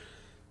whatever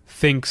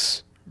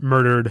thinks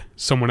murdered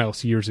someone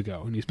else years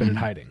ago, and he's been in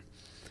hiding.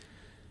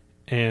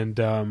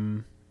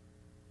 And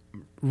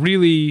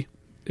really,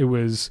 it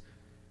was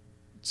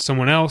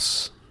someone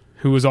else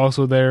who was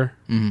also there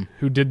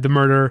who did the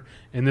murder,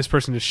 and this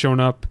person has shown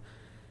up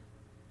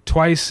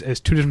twice as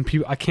two different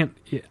people.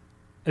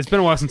 It's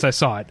been a while since I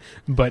saw it,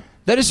 but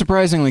that is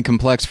surprisingly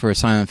complex for a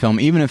silent film.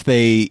 Even if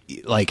they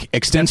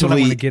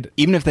extensively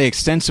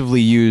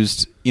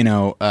used,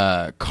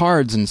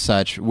 cards and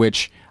such,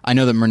 which I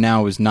know that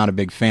Murnau was not a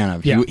big fan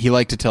of. Yeah. He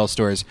liked to tell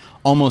stories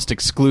almost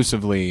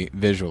exclusively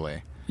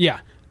visually. Yeah,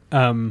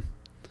 and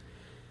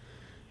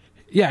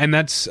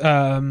that's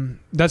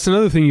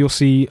another thing you'll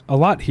see a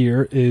lot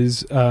here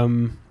is, so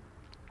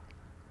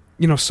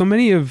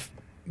many of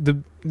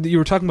you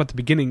were talking about at the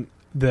beginning,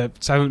 the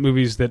silent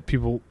movies that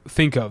people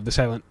think of, the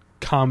silent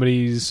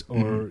comedies,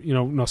 or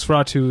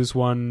Nosferatu is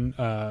one,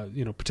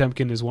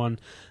 Potemkin is one.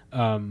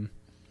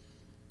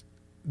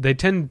 They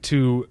tend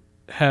to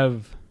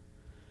have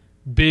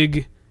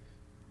big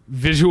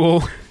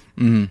visual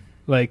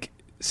like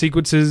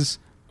sequences,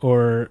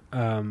 or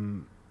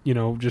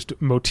just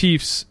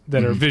motifs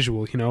that are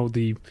visual.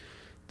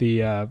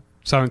 The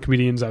silent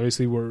comedians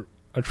obviously were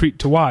a treat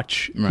to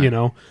watch.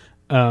 Right.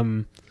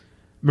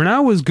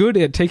 Murnau was good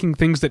at taking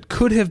things that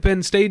could have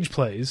been stage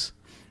plays,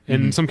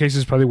 and in some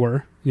cases probably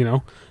were.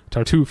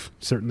 Tartuffe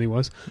certainly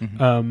was,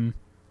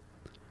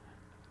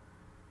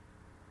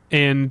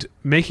 and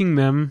making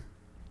them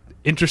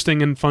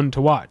interesting and fun to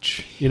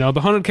watch.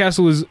 The Haunted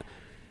Castle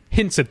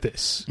hints at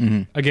this.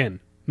 Again,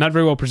 not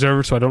very well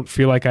preserved, so I don't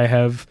feel like I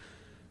have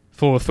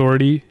full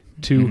authority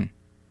to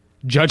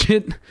judge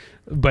it,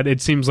 but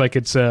it seems like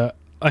it's a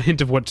hint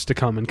of what's to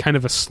come, and kind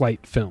of a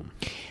slight film.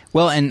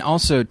 Well, and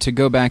also to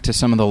go back to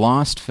some of the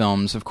lost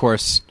films, of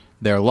course,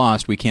 they're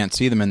lost. We can't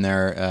see them in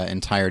their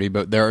entirety,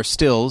 but there are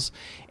stills,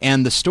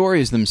 and the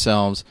stories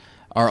themselves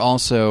are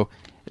also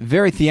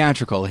very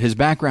theatrical. His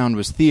background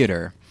was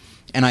theater,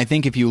 and I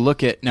think if you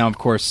look at, now, of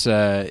course,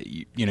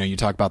 you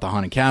talk about the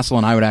Haunted Castle,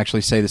 and I would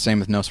actually say the same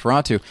with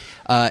Nosferatu.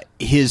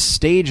 His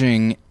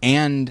staging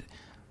and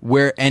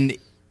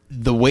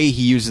the way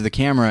he uses the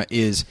camera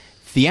is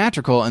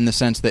theatrical, in the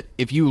sense that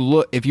if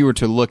you were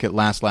to look at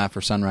Last Laugh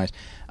or Sunrise,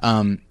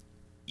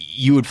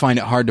 you would find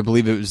it hard to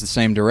believe it was the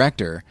same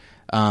director,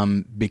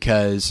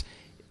 because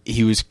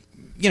he was,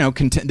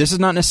 this is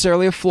not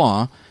necessarily a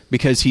flaw,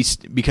 because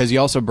he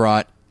also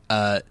brought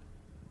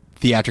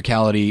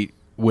theatricality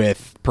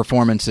with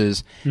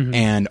performances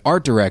and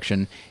art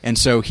direction, and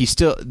so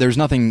there's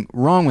nothing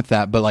wrong with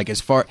that. But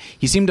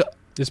he seemed to,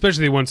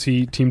 especially once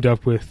he teamed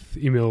up with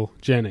Emil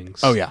Jannings.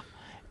 Oh yeah.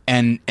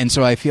 And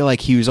so I feel like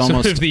he was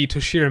almost sort of the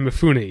Toshiro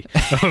Mifune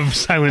of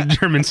silent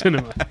German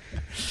cinema.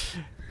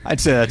 I'd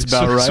say that's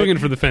about right. Swinging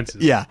for the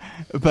fences. Yeah,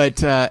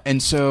 but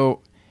and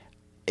so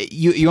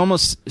you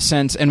almost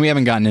sense, and we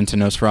haven't gotten into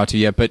Nosferatu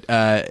yet, but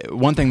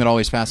one thing that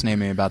always fascinated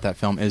me about that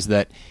film is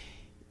that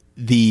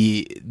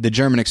the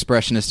German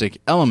expressionistic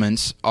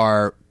elements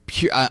are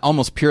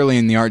almost purely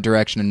in the art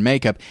direction and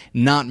makeup,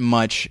 not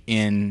much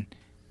in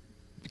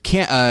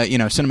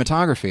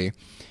cinematography,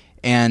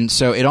 and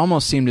so it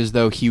almost seemed as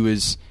though he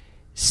was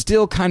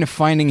still kind of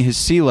finding his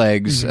sea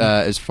legs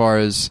as far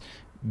as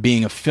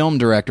being a film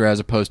director, as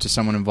opposed to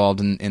someone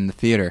involved in the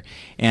theater.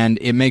 And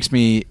it makes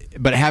me,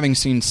 but having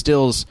seen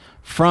stills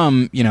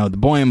from, The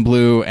Boy in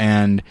Blue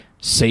and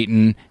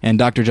Satan and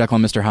Dr. Jekyll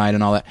and Mr. Hyde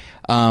and all that,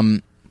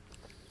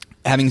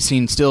 having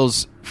seen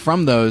stills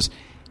from those,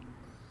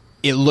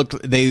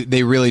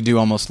 they really do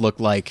almost look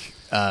like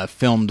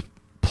filmed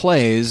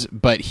plays,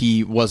 but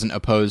he wasn't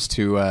opposed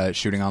to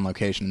shooting on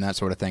location and that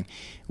sort of thing,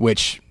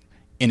 which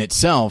in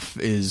itself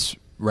is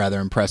rather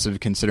impressive,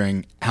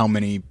 considering how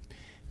many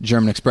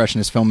German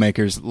expressionist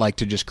filmmakers like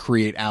to just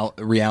create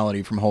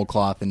reality from whole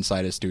cloth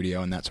inside a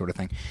studio and that sort of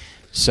thing.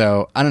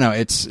 So I don't know.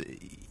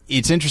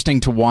 It's interesting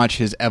to watch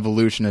his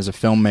evolution as a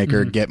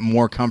filmmaker get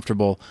more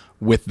comfortable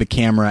with the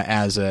camera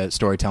as a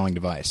storytelling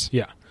device.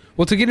 Yeah.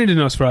 Well, to get into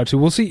Nosferatu,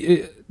 we'll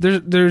see.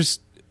 There's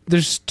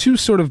two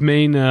sort of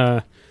main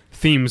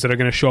themes that are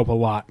going to show up a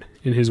lot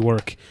in his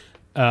work,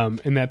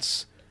 and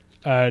that's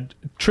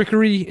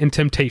trickery and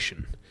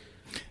temptation.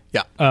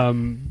 Yeah.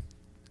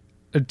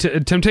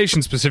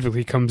 Temptation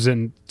specifically comes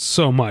in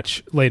so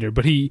much later,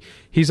 but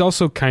he's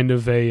also kind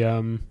of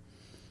a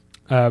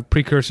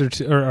precursor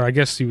to, or I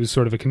guess he was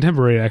sort of a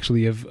contemporary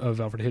actually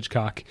of Alfred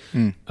Hitchcock.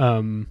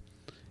 In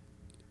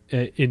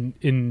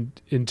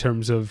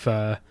terms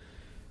of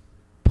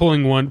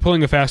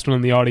pulling a fast one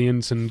on the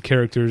audience and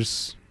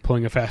characters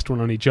pulling a fast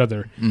one on each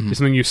other. It's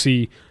something you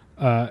see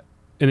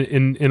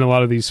in a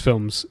lot of these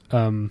films.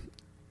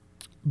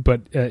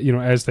 But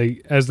as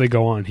they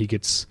go on, he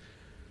gets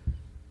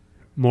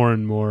more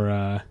and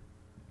more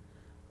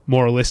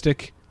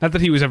moralistic. Not that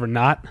he was ever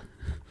not,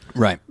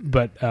 right?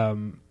 But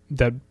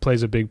that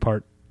plays a big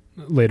part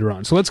later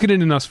on. So let's get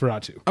into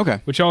Nosferatu,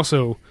 okay? Which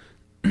also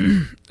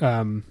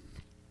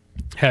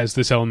has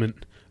this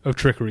element of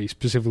trickery,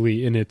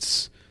 specifically in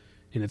its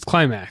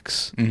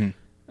climax.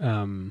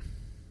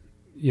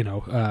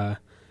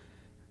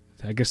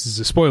 I guess this is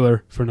a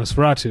spoiler for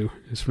Nosferatu.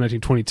 It's from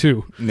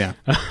 1922. Yeah.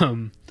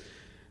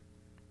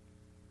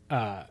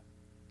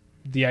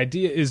 The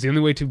idea is the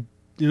only way to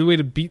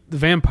beat the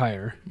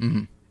vampire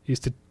is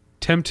to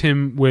tempt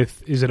him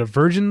with, is it a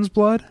virgin's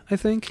blood? I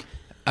think.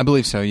 I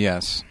believe so.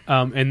 Yes.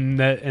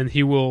 And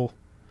he will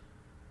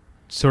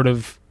sort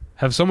of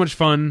have so much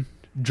fun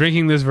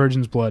drinking this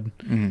virgin's blood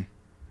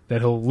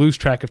that he'll lose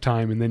track of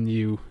time, and then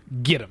you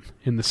get him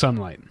in the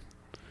sunlight.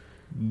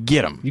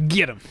 Get him. You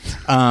get him.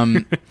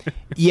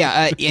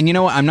 Yeah, and you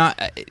know what? I'm not.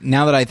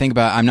 Now that I think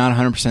about it, I'm not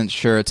 100%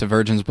 sure it's a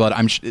virgin's blood.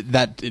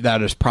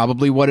 That is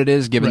probably what it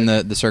is, given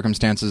the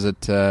circumstances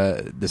that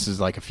this is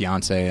like a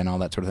fiance and all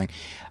that sort of thing.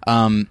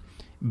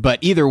 But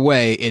either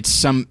way, it's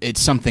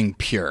something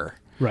pure,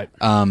 right?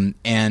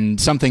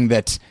 And something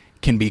that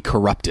can be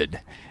corrupted,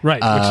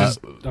 right? Which is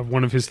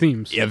one of his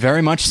themes. Yeah,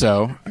 very much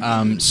so.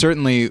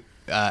 Certainly,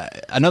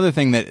 another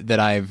thing that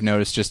I've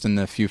noticed just in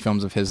the few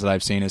films of his that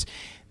I've seen is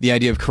the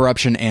idea of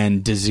corruption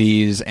and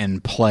disease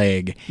and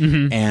plague,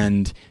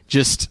 and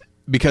just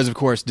because, of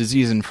course,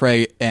 disease and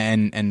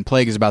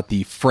plague is about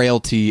the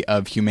frailty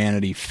of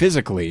humanity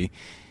physically,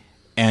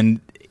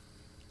 and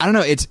I don't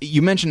know.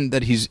 You mentioned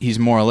that he's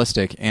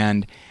moralistic,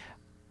 and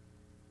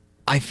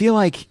I feel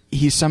like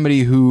he's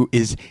somebody who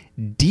is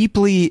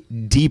deeply,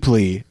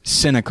 deeply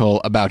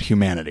cynical about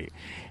humanity,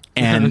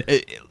 and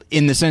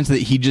in the sense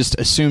that he just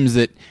assumes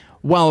that,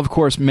 while of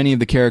course many of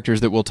the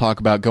characters that we'll talk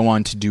about go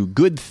on to do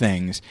good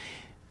things,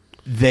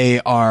 they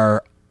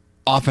are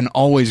often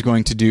always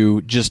going to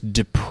do just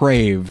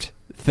depraved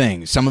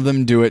things. Some of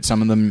them do it,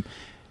 some of them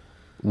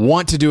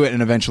want to do it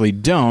and eventually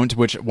don't,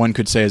 which one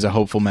could say is a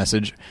hopeful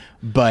message.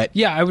 But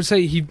yeah, I would say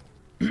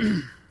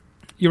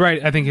you're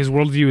right. I think his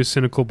worldview is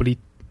cynical, but he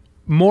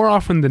more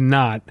often than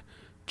not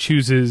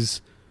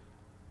chooses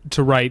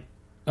to write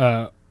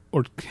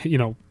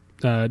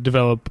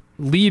develop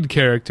lead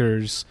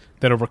characters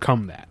that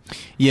overcome that.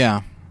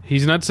 Yeah.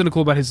 He's not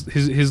cynical about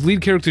his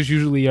lead characters.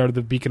 Usually are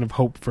the beacon of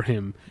hope for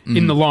him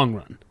in the long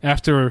run,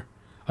 after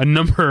a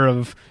number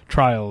of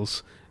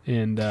trials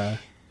and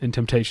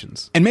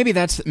temptations. And maybe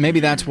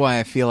that's why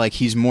I feel like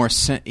he as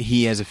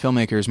a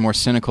filmmaker is more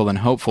cynical than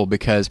hopeful,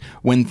 because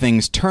when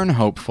things turn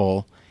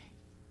hopeful,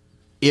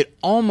 it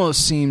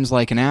almost seems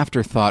like an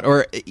afterthought,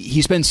 or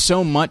he spends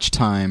so much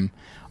time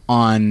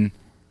on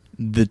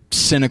the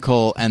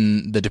cynical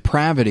and the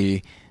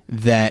depravity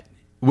that,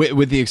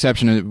 with the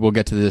exception of, we'll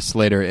get to this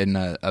later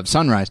of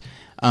Sunrise,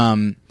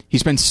 he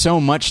spends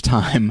so much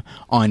time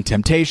on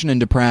temptation and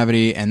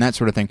depravity and that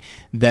sort of thing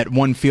that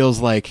one feels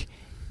like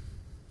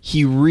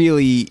he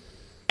really,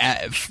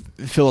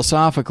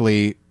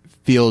 philosophically,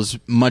 feels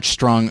much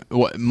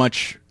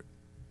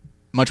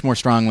more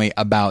strongly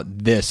about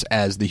this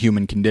as the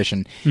human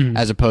condition,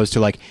 as opposed to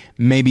like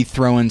maybe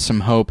throw in some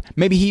hope.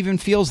 Maybe he even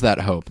feels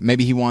that hope.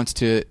 Maybe he wants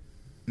to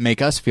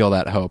make us feel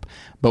that hope.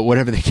 But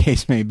whatever the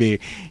case may be,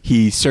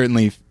 he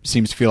certainly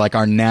seems to feel like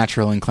our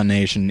natural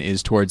inclination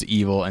is towards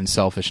evil and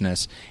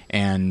selfishness,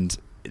 and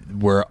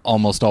we're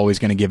almost always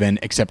going to give in,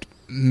 except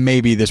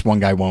maybe this one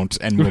guy won't,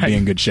 and we'll be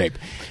in good shape.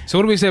 So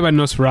what do we say about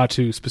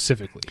Nosferatu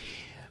specifically?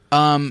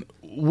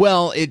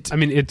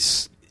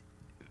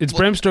 It's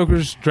Bram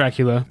Stoker's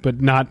Dracula,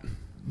 but not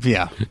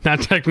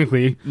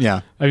technically.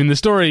 Yeah. I mean, the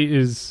story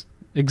is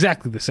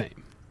exactly the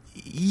same.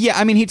 Yeah,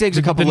 I mean, he takes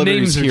a couple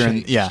liberties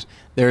here.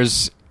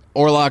 There's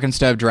Orlok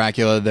instead of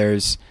Dracula.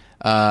 There's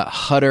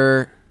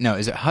Hutter. No,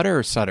 is it Hutter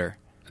or Sutter?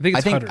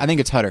 I think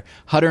it's Hutter.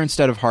 Hutter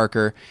instead of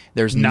Harker.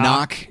 There's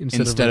Knock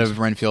instead of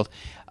Renfield.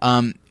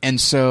 And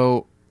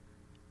so,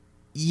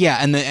 yeah,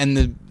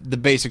 and the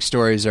basic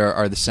stories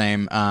are the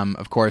same.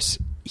 Of course,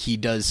 he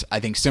does, I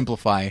think,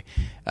 simplify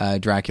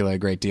Dracula a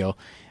great deal.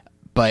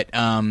 But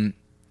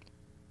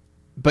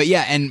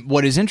yeah, and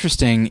what is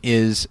interesting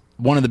is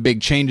one of the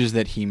big changes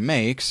that he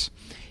makes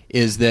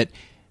is that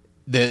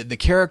the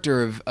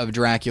character of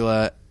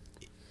Dracula,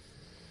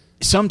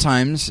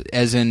 sometimes,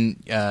 as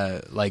in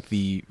like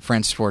the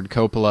Francis Ford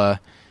Coppola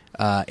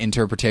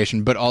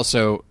interpretation, but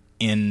also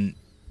in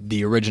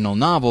the original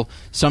novel,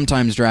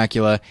 sometimes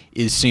Dracula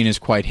is seen as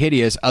quite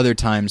hideous, other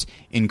times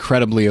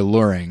incredibly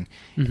alluring,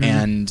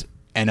 and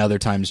other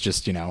times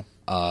just,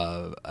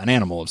 an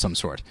animal of some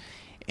sort.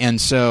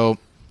 And so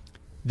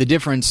the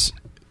difference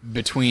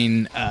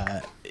between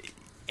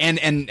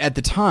and at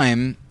the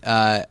time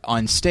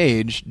on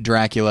stage,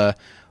 Dracula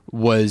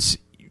was,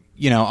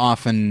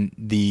 often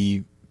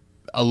the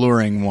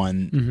alluring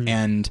one,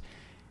 and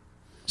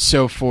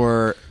so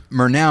for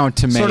Murnau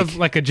to make sort of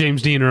like a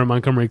James Dean or a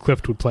Montgomery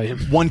Clift would play him.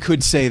 One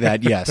could say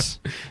that, yes.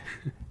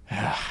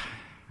 I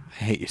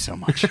hate you so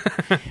much.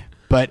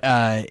 But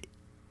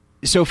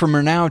so for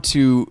Murnau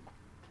to,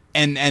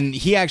 and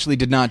he actually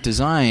did not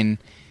design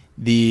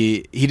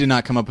he did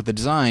not come up with the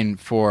design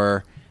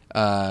for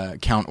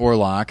Count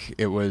Orlok.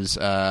 It was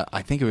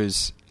I think it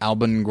was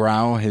Alban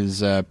Grau,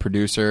 his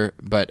producer.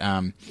 But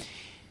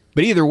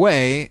either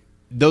way,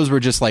 those were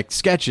just like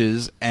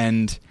sketches,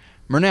 and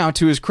Murnau,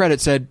 to his credit,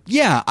 said,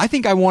 "Yeah, I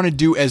think I want to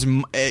do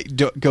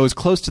go as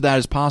close to that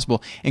as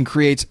possible," and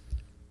creates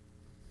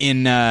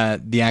in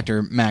the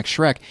actor Max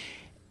Schreck,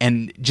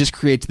 and just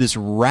creates this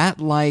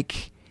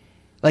rat-like,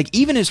 like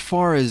even as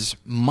far as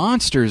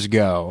monsters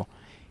go,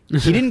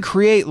 he didn't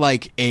create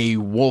like a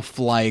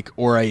wolf-like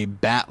or a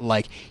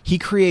bat-like. He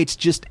creates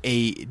just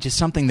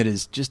something that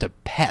is just a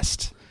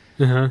pest,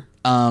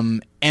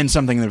 and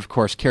something that of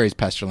course carries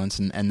pestilence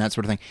and that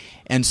sort of thing.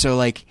 And so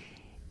like,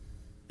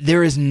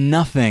 there is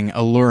nothing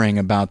alluring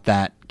about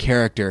that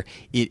character.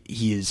 He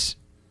is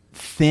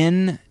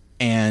thin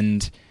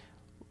and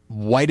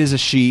white as a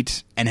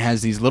sheet and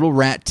has these little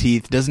rat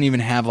teeth, doesn't even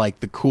have like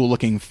the cool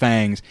looking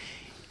fangs,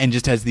 and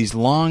just has these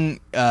long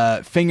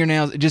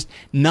fingernails. Just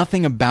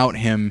nothing about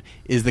him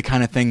is the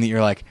kind of thing that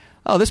you're like,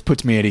 oh, this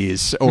puts me at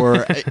ease,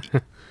 or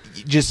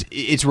just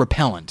it's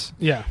repellent.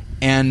 Yeah.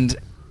 And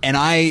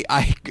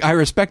I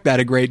respect that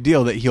a great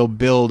deal, that he'll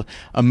build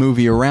a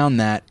movie around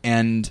that.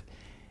 And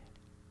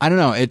I don't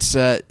know, it's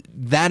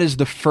that is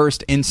the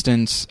first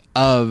instance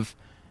of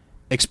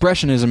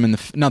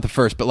expressionism not the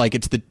first, but like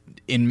it's the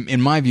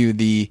in my view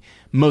the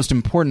most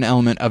important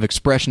element of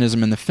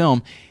expressionism in the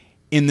film,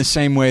 in the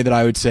same way that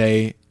I would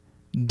say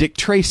Dick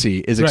Tracy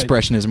is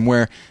expressionism,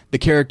 where the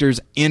character's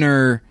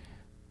inner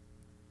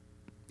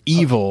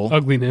evil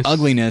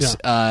ugliness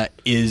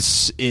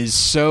is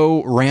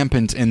so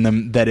rampant in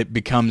them that it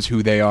becomes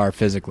who they are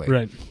physically.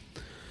 Right.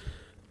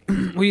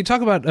 Well, you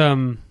talk about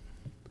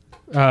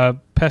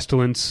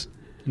pestilence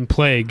and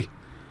plague,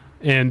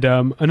 and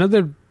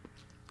another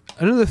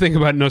thing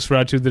about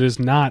Nosferatu that is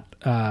not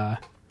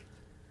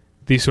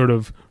the sort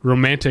of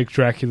romantic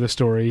Dracula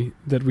story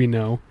that we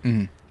know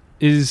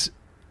is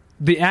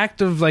the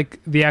act of like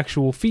the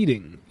actual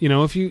feeding.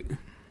 If you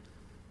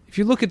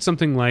look at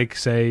something like,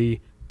 say,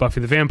 Buffy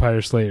the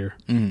Vampire Slayer,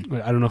 I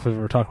don't know if I've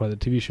ever talked about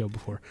the TV show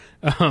before,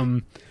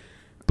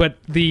 but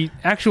the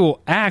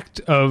actual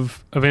act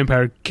of a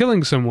vampire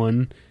killing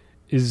someone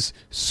is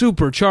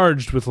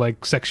supercharged with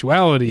like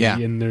sexuality,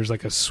 and there's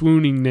like a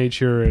swooning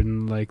nature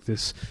and like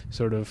this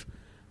sort of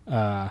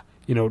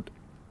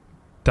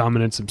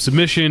dominance and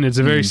submission. It's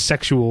a very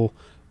sexual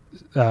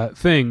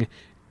thing.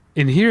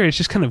 In here, it's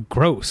just kind of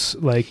gross.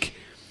 Like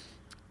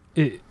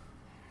he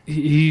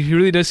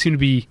really does seem to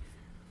be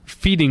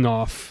feeding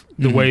off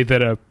the way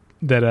that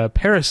a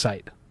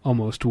parasite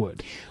almost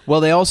would. Well,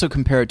 they also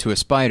compare it to a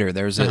spider.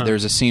 There's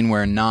a scene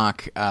where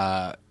Knock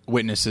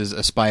witnesses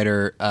a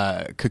spider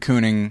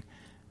cocooning.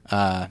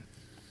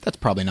 That's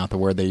probably not the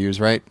word they use,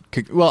 right?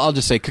 Well, I'll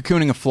just say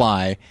cocooning a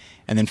fly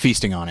and then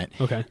feasting on it.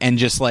 Okay. And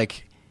just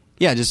like,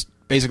 just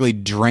basically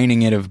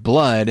draining it of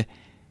blood.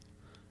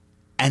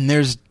 And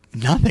there's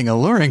nothing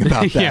alluring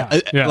about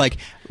that. Like,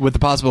 with the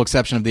possible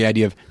exception of the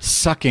idea of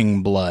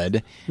sucking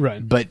blood.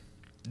 Right. But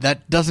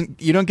that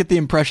you don't get the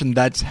impression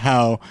that's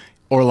how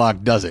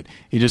Orlok does it.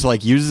 He just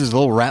like uses his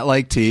little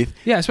rat-like teeth.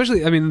 Yeah,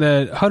 especially,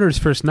 the Hutter's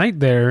first night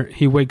there,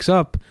 he wakes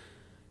up,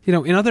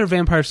 in other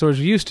vampire stories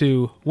we're used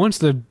to, once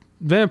the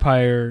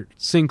vampire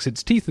sinks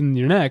its teeth in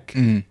your neck,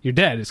 you're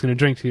dead. It's going to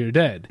drink till you're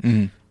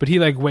dead. But he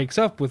like wakes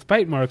up with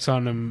bite marks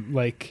on him,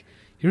 like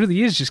he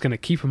really is just going to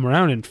keep him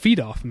around and feed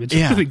off him. It's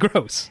really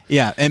gross.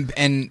 Yeah,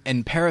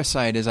 and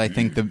parasite is, I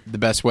think, the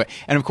best way.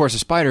 And of course, a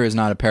spider is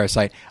not a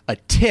parasite. A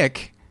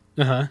tick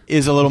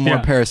is a little more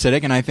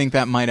parasitic, and I think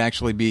that might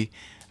actually be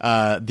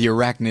the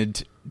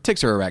arachnid.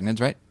 Ticks are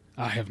arachnids, right?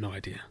 I have no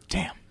idea.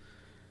 Damn.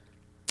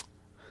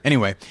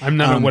 Anyway, I'm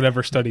none of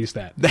whatever studies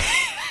that.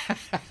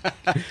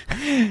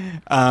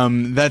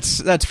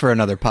 That's for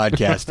another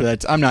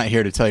podcast. I'm not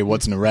here to tell you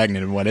what's an arachnid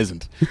and what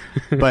isn't.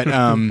 But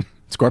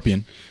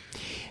scorpion.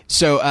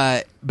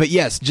 So, but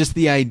yes, just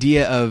the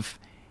idea of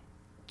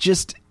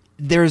just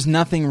there's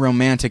nothing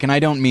romantic, and I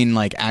don't mean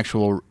like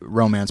actual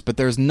romance, but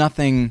there's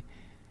nothing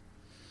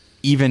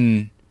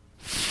even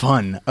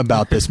fun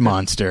about this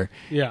monster.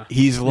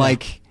 He's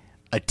like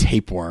a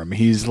tapeworm.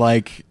 He's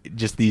like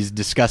just these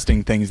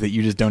disgusting things that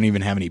you just don't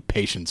even have any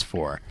patience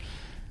for.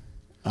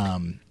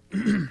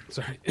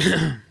 Sorry.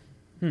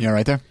 You all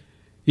right there?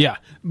 Yeah,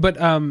 but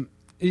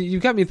you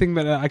got me thinking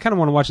about I kind of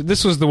want to watch it.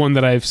 This was the one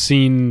that I've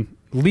seen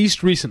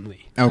least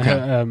recently. Okay.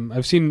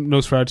 I've seen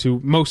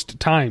Nosferatu most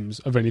times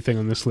of anything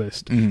on this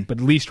list, but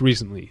least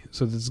recently.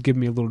 So this is giving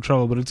me a little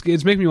trouble, but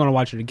it's making me want to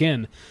watch it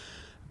again.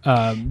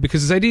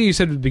 Because this idea you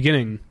said at the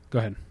beginning... Go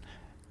ahead.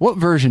 What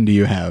version do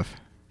you have?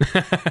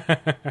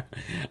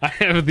 I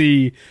have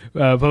the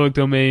public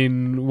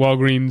domain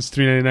Walgreens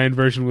 $3.99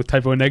 version with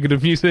typo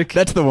negative music.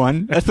 That's the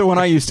one. That's the one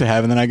I used to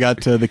have, and then I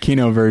got the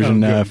Kino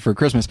version for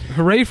Christmas.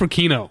 Hooray for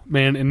Kino,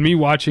 man! And me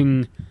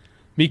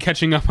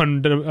catching up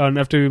on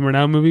FW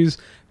Murnau movies.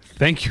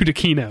 Thank you to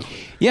Kino.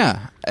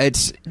 Yeah,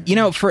 it's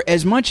for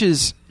as much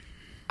as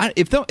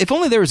if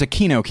only there was a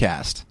Kino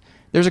cast.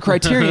 There's a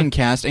Criterion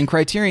cast, and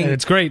Criterion. And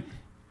it's great.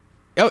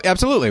 Oh,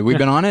 absolutely. We've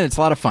been on it. It's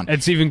a lot of fun.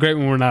 It's even great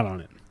when we're not on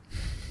it.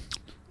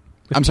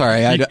 I'm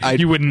sorry.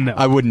 You wouldn't know.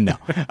 I wouldn't know.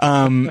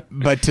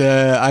 But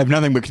I have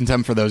nothing but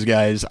contempt for those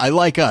guys. I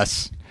like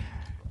us.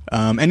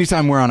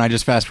 Anytime we're on, I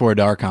just fast forward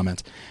to our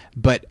comments.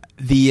 But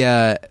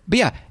yeah,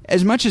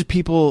 as much as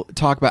people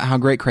talk about how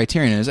great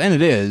Criterion is, and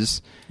it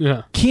is,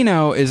 yeah.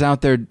 Kino is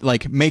out there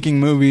like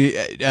making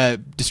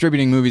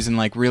distributing movies and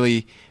like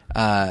really,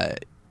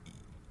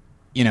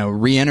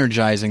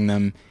 re-energizing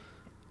them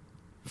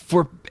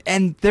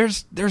and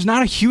there's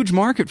not a huge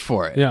market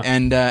for it. Yeah.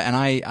 And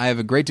I have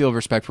a great deal of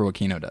respect for what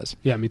Kino does.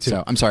 Yeah, me too.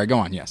 So I'm sorry, go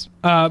on, yes.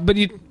 But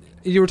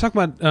you were talking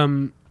about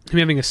him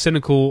having a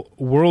cynical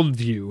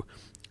worldview,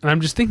 and I'm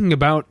just thinking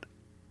about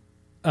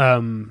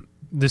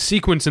the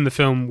sequence in the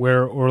film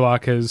where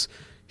Orlok has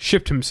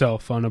shipped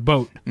himself on a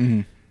boat,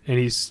 mm-hmm. and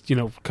he's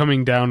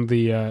coming down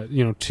the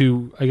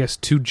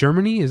to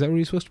Germany. Is that where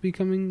he's supposed to be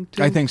coming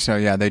to? I think so.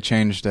 Yeah, they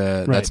changed.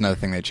 Right. That's another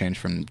thing they changed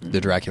from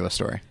the Dracula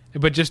story.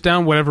 But just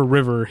down whatever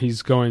river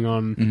he's going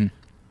on, mm-hmm.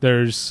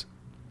 there's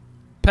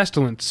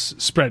pestilence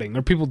spreading. There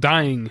are people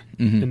dying,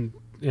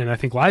 mm-hmm. and I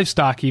think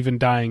livestock even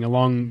dying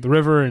along the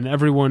river, and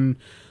everyone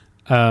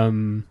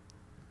on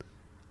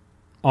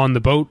the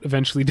boat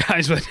eventually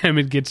dies by the time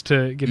it gets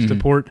to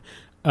port.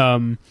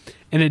 And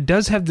it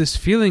does have this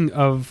feeling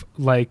of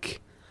like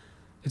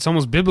it's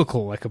almost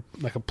biblical, like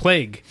a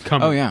plague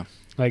coming. Oh yeah,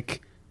 like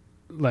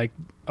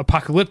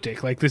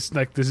apocalyptic, like this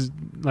is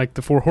like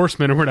the 4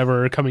 horsemen or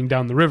whatever are coming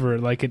down the river.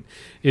 Like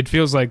it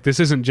feels like this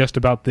isn't just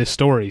about this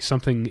story.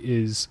 Something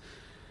is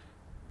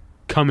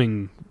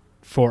coming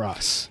for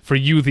us, for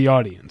you, the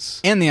audience.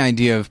 And the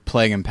idea of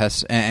plague and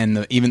pests,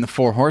 and even the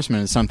 4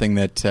 horsemen is something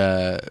that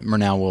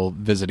Murnau will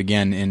visit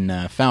again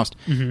in Faust.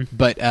 Mm-hmm.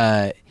 But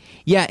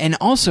yeah, and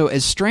also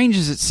as strange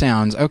as it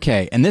sounds,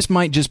 okay, and this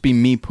might just be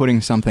me putting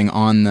something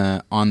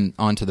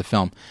onto the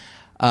film.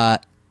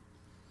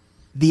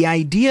 The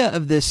idea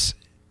of this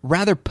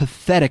rather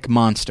pathetic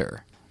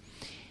monster.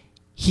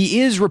 He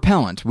is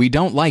repellent. We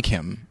don't like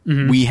him.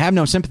 Mm-hmm. We have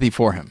no sympathy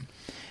for him.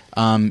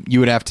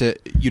 You'd have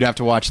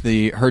to watch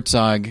the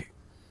Herzog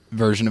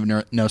version of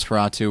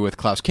Nosferatu with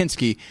Klaus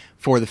Kinski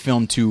for the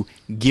film to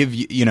give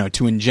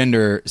to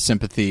engender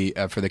sympathy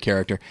for the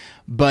character.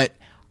 But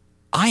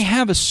I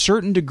have a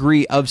certain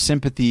degree of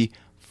sympathy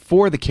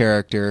for the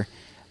character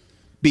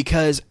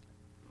because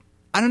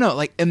I don't know.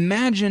 Like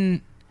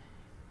imagine.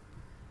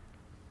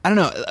 I don't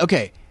know.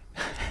 Okay.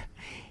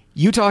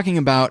 You talking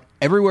about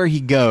everywhere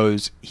he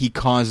goes, he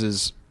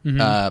causes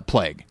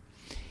plague.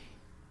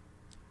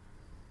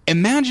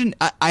 Imagine,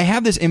 I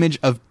have this image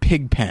of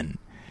Pigpen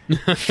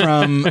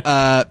from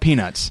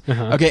Peanuts.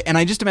 Uh-huh. Okay, and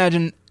I just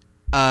imagine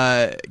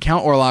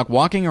Count Orlok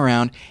walking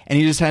around, and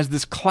he just has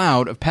this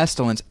cloud of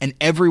pestilence, and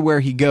everywhere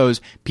he goes,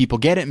 people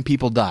get it and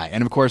people die.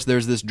 And of course,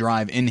 there's this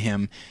drive in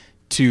him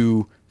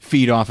to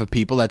feed off of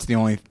people. That's the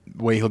only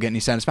way he'll get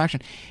any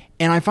satisfaction.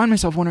 And I find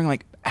myself wondering,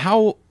 like,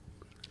 how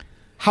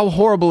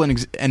horrible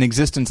an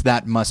existence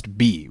that must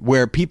be,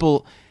 where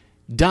people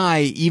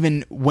die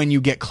even when you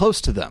get close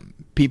to them.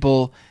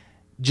 People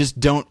just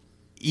don't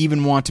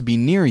even want to be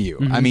near you.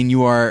 Mm-hmm. I mean,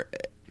 you are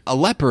a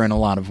leper in a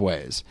lot of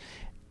ways.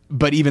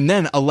 But even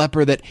then, a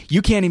leper that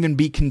you can't even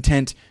be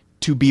content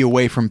to be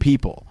away from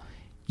people.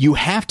 You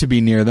have to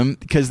be near them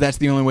because that's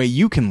the only way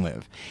you can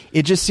live.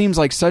 It just seems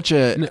like such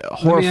a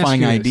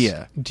horrifying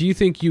idea. Do you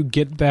think you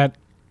get that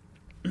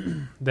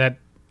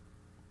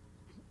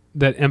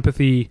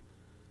empathy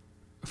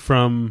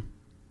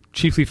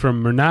chiefly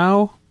from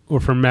Murnau or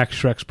from Max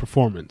Schreck's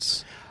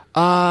performance?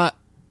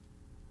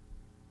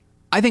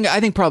 I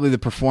think probably the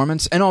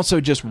performance, and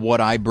also just what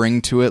I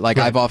bring to it. Like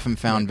right. I've often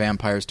found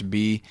vampires to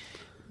be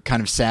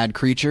kind of sad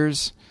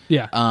creatures.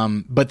 Yeah.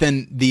 But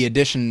then the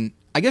addition,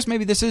 I guess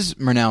maybe this is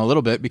Murnau a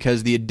little bit,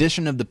 because the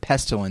addition of the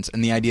pestilence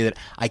and the idea that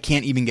I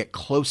can't even get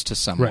close to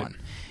someone.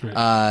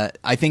 Right.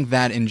 I think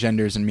that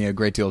engenders in me a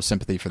great deal of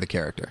sympathy for the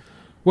character.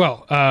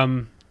 Well,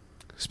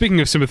 speaking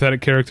of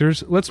sympathetic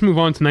characters, let's move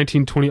on to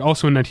 1920.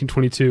 Also in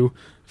 1922,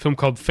 a film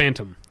called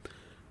Phantom,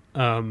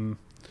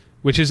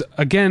 which is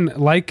again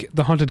like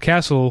The Haunted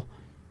Castle.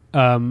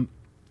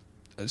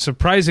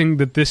 Surprising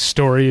that this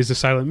story is a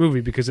silent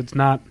movie because it's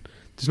not.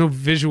 There's no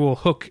visual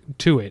hook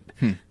to it.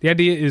 The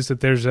idea is that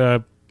there's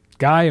a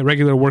guy, a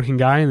regular working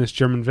guy in this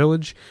German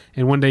village,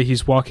 and one day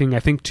he's walking, I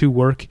think, to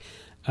work.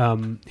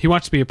 He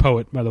wants to be a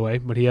poet, by the way,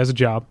 but he has a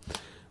job.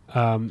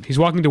 He's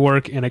walking to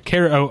work, and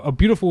a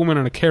beautiful woman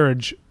on a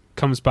carriage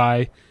comes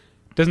by,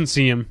 doesn't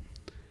see him,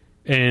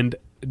 and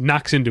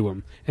knocks into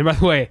him. And by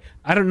the way,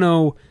 I don't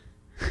know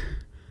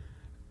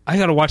I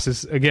got to watch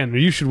this again, or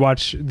you should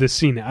watch this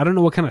scene. I don't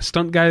know what kind of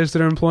stunt guys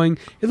they're employing.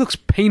 It looks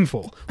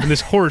painful when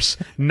this horse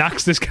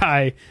knocks this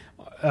guy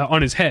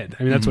on his head.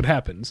 I mean, that's what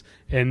happens.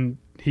 And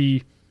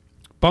he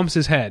bumps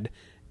his head.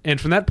 And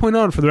from that point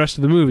on, for the rest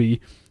of the movie,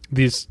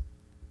 which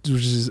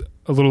is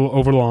a little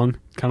overlong,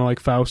 kind of like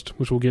Faust,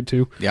 which we'll get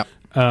to. Yep.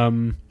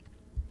 For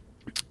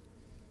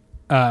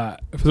the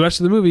rest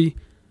of the movie,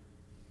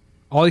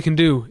 all he can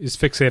do is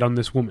fixate on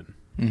this woman.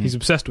 Mm-hmm. He's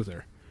obsessed with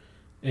her.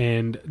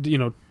 And,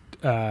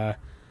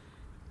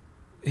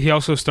 he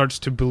also starts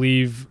to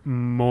believe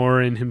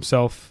more in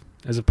himself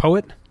as a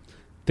poet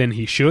than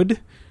he should.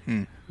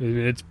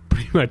 It's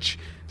pretty much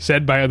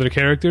said by other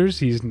characters.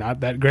 He's not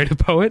that great a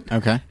poet.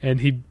 Okay.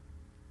 And he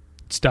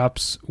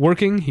stops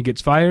working. He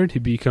gets fired. He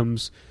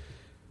becomes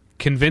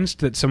convinced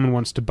that someone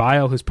wants to buy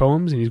all his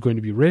poems and he's going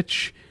to be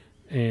rich.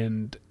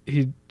 And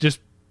he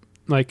just,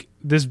 like,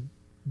 this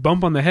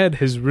bump on the head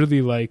has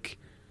really, like,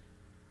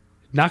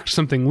 knocked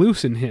something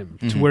loose in him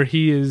to where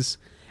he is...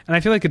 And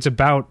I feel like it's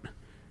about...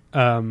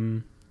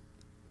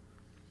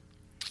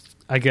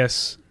 I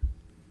guess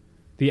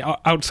the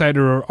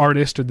outsider or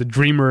artist or the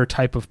dreamer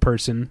type of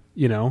person,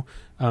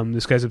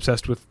 this guy's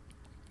obsessed with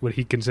what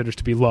he considers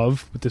to be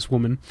love with this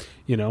woman,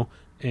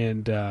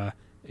 and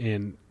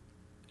in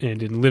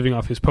living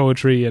off his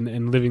poetry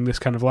and living this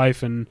kind of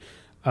life, and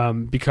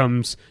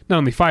becomes not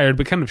only fired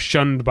but kind of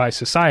shunned by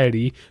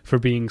society for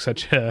being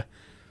such a,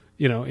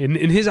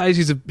 in his eyes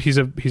he's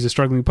a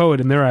struggling poet.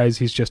 In their eyes,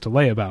 he's just a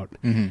layabout.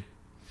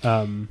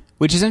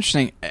 Which is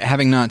interesting,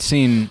 having not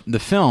seen the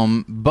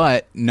film,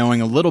 but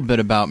knowing a little bit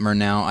about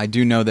Murnau, I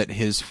do know that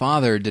his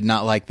father did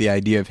not like the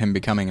idea of him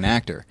becoming an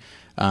actor.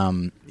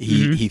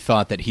 He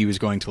thought that he was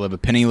going to live a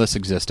penniless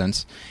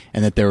existence,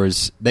 and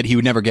that he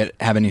would never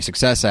have any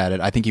success at it.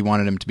 I think he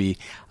wanted him to be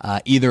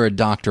either a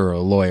doctor or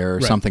a lawyer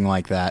or something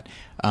like that.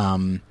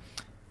 No,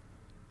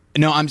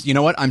 you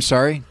know what? I'm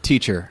sorry.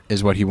 Teacher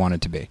is what he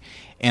wanted to be,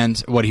 and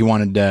what he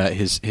wanted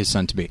his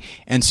son to be.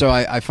 And so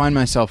I find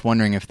myself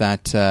wondering if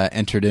that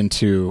entered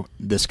into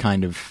this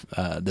kind of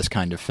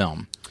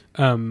film.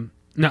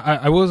 Now,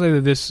 I will say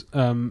that this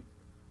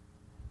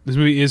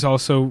movie is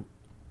also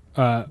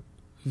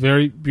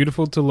very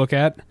beautiful to look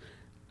at,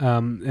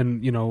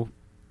 and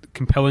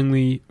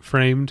compellingly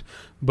framed,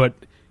 but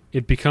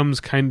it becomes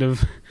kind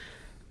of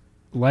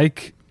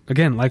like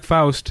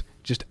Faust,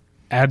 just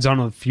adds on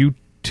a few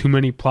too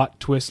many plot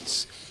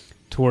twists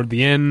toward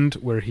the end,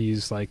 where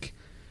he's like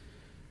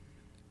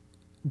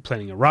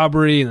planning a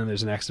robbery, and then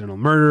there's an accidental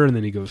murder, and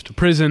then he goes to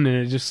prison, and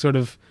it just sort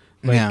of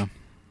it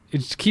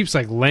just keeps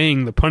like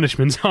laying the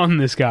punishments on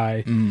this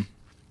guy.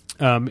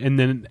 And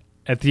then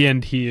at the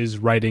end he is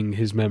writing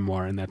his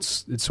memoir, and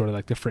it's sort of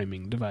like the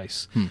framing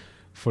device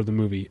for the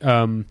movie.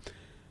 And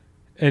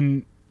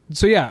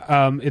so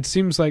it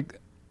seems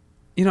like,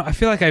 I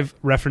feel like I've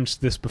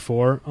referenced this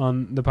before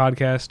on the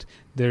podcast.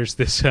 There's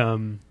this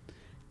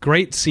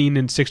great scene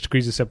in 6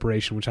 Degrees of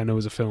Separation, which I know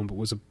is a film but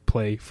was a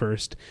play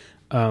first,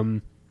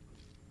 of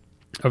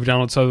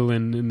Donald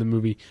Sutherland in the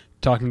movie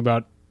talking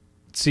about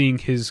seeing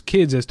his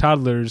kids as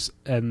toddlers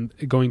and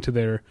going to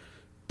their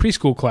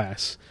preschool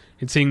class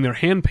and seeing their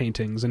hand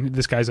paintings. And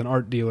this guy's an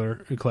art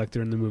dealer, a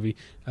collector in the movie,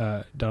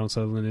 Donald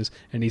Sutherland is,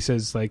 and he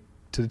says, like,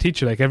 to the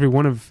teacher, like, every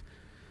one of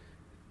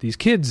these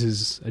kids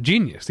is a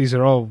genius. These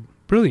are all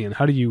brilliant.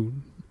 How do you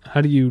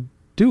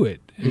do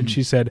it? And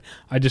she said,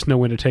 I just know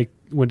when to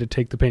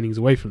take the paintings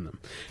away from them.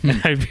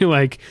 And I feel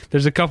like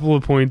there's a couple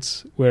of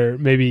points where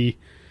maybe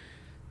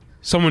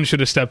someone should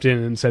have stepped in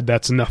and said,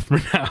 that's enough for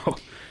now.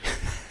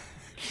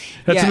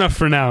 That's enough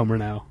for now,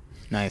 Murnau.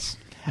 Nice.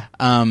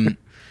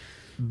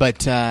 But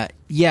that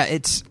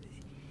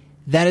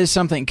is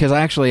something, because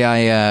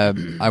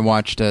I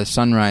watched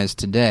Sunrise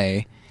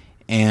today,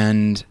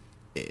 and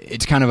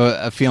it's kind of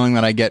a feeling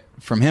that I get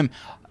from him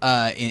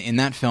in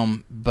that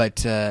film,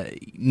 but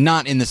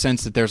not in the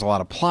sense that there's a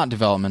lot of plot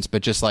developments,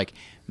 but just like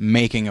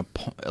making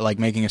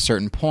a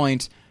certain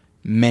point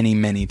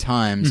many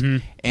times.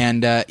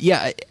 And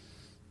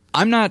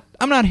I'm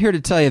not here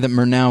to tell you that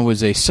Murnau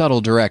was a subtle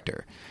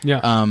director. He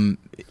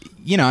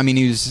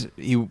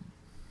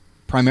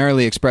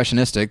primarily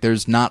expressionistic.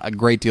 There's not a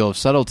great deal of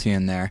subtlety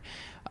in there,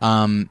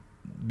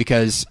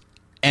 because,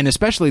 and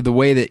especially the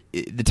way that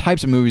the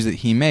types of movies that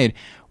he made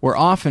were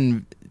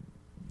often,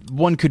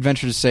 one could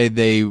venture to say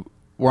they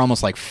were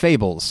almost like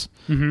fables,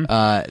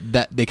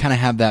 that they kind of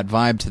have that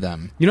vibe to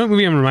them. You know what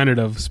movie I'm reminded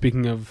of,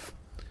 speaking of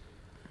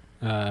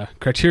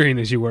Criterion,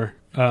 as you were?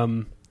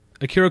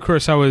 Akira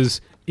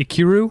Kurosawa's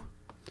Ikiru.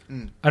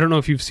 I don't know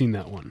if you've seen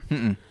that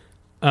one.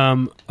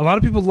 A lot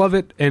of people love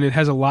it, and it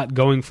has a lot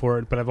going for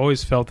it, but I've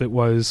always felt it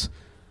was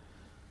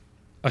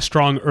a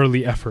strong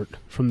early effort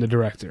from the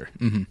director.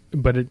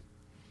 But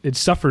it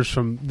suffers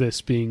from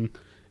this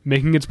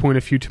making its point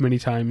a few too many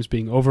times,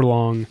 being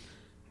overlong,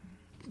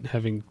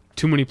 having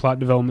too many plot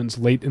developments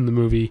late in the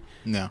movie,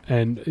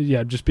 and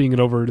just being an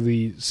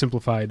overly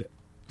simplified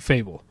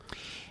fable.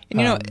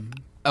 And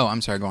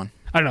I'm sorry, go on.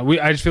 I don't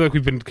know. I just feel like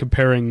we've been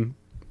comparing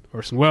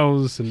Orson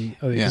Welles and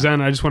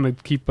Kazan. I just want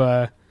to keep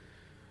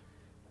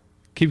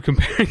keep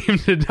comparing him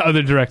to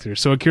other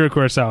directors. So Akira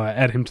Kurosawa,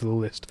 add him to the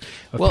list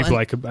of people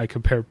I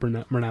compare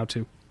Murnau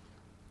to.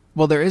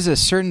 Well, there is a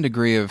certain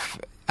degree of,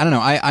 I don't know,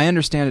 I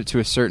understand it to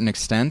a certain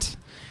extent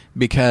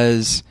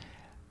because,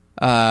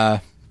 yeah,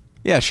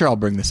 sure, I'll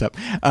bring this up.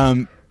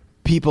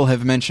 People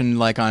have mentioned,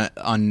 like,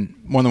 on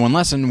More Than One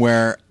Lesson,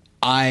 where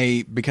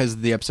because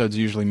the episode's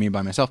usually me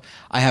by myself,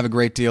 I have a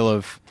great deal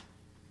of,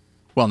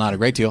 well, not a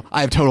great deal,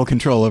 I have total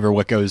control over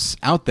what goes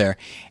out there.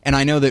 And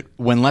I know that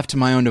when left to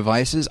my own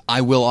devices,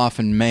 I will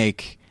often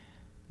make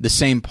the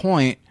same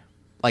point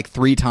like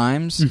 3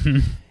 times. Mm-hmm.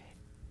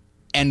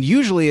 And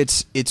usually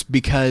it's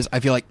because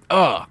I feel like,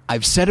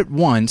 I've said it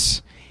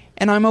once,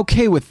 and I'm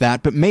okay with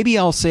that, but maybe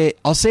I'll say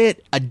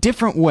it a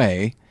different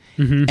way,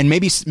 mm-hmm. and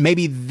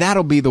maybe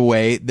that'll be the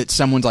way that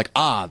someone's like,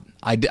 I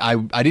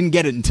didn't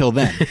get it until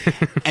then.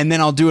 And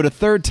then I'll do it a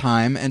third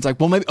time, and it's like,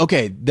 well, maybe,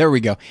 okay, there we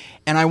go.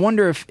 And I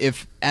wonder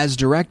if as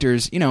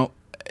directors,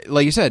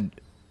 like you said,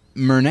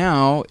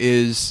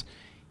 Murnau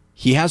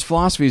he has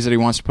philosophies that he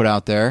wants to put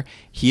out there.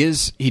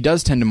 He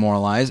does tend to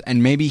moralize,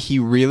 and maybe he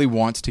really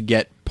wants to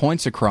get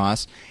points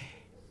across.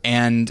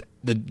 And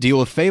the deal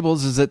with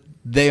Fables is that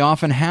they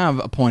often have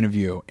a point of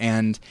view.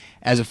 And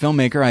as a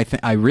filmmaker,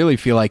 I really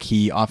feel like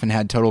he often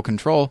had total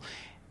control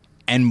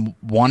and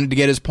wanted to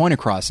get his point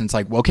across. And it's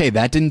like, well, okay,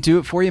 that didn't do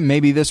it for you.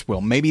 Maybe this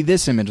will. Maybe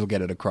this image will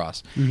get it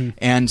across. Mm-hmm.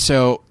 And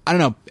so, I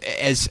don't know,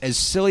 as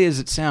silly as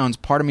it sounds,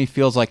 part of me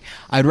feels like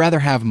I'd rather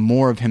have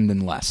more of him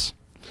than less.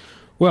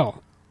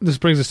 Well, this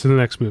brings us to the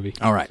next movie.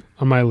 All right.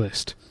 On my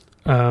list.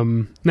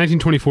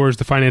 1924 is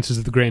The Finances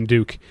of the Grand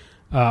Duke.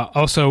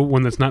 Also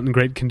one that's not in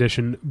great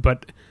condition,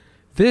 but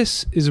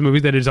this is a movie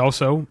that is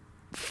also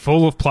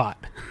full of plot.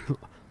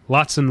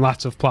 Lots and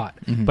lots of plot,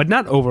 mm-hmm. but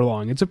not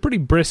overlong. It's a pretty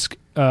brisk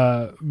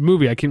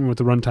movie. I can't remember what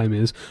the runtime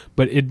is,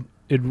 but it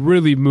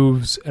really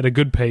moves at a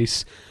good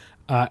pace.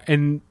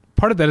 And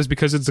part of that is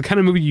because it's the kind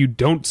of movie you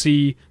don't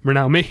see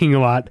Murnau making a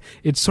lot.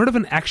 It's sort of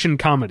an action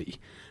comedy.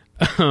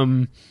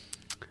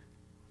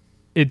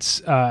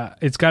 It's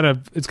got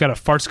a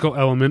farcical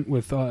element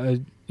with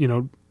it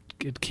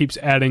keeps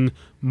adding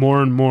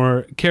more and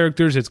more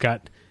characters. It's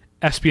got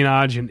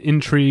espionage and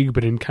intrigue,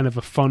 but in kind of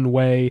a fun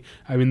way.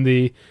 I mean,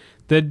 the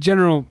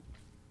general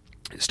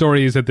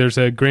story is that there's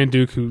a Grand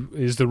Duke who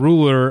is the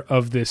ruler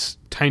of this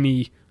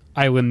tiny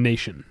island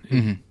nation.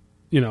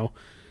 Mm-hmm.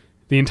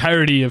 The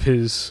entirety of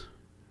his,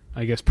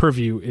 I guess,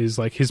 purview is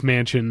like his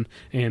mansion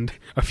and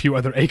a few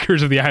other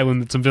acres of the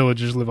island that some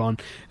villagers live on.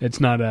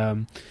 It's not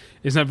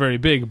very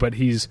big, but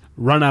he's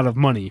run out of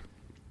money,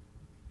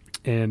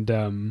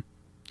 and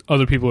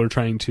other people are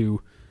trying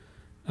to,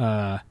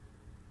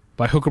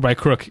 by hook or by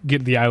crook,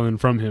 get the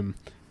island from him.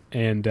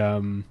 And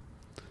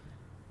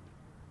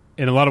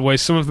in a lot of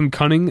ways, some of them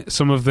cunning,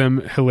 some of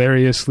them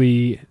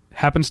hilariously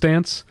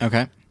happenstance.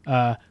 Okay.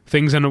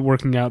 Things end up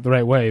working out the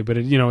right way, but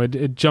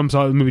it jumps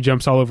all. The movie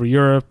jumps all over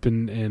Europe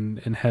and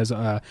has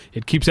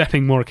it keeps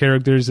adding more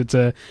characters. It's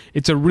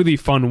a really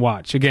fun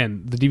watch.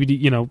 Again, the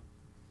DVD,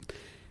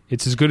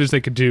 it's as good as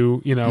they could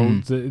do.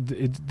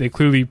 They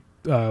clearly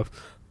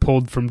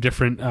pulled from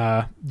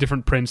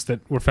different prints that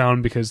were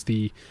found because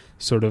the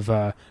sort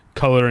of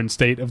color and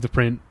state of the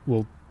print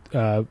will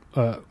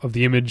of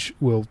the image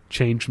will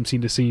change from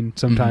scene to scene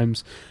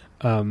sometimes.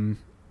 Mm-hmm.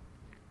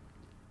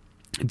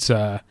 It's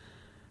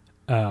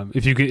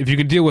if you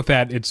can deal with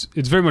that, it's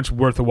very much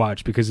worth a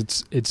watch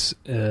because it's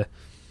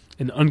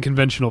an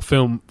unconventional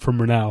film from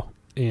Murnau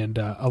and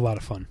a lot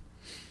of fun.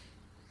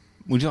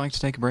 Would you like to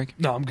take a break?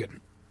 No, I'm good.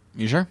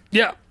 You sure?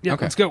 Yeah.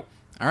 Okay. Let's go.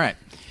 All right.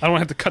 I don't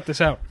have to cut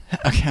this out.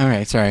 Okay. All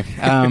right. Sorry.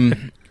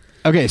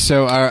 Okay.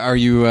 So are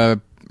you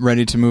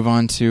ready to move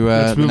on to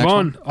let's move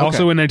on? Okay.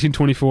 Also in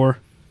 1924,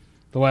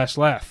 The Last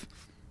Laugh.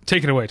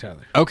 Take it away,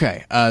 Tyler.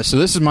 Okay. So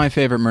this is my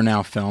favorite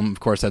Murnau film. Of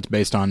course, that's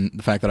based on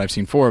the fact that I've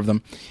seen 4 of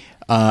them.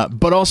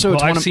 But also,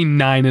 I've seen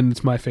 9, and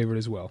it's my favorite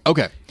as well.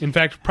 Okay. In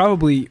fact,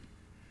 probably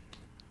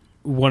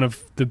one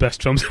of the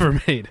best films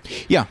ever made.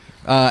 Yeah,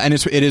 and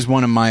it is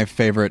one of my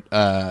favorites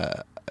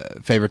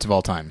of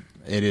all time.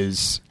 It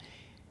is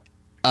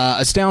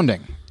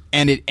astounding,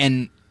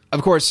 and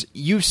of course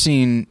you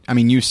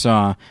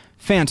saw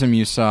Phantom,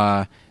 you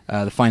saw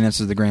The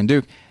Finances of the Grand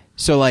Duke,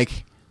 so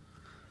like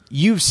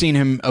you've seen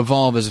him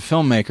evolve as a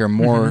filmmaker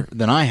more mm-hmm.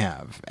 than I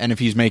have, and if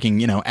he's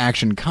making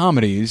action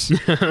comedies,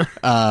 with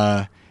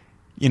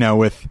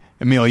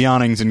Emil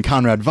Jannings and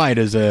Conrad Veidt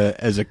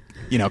as a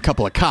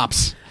couple of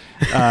cops.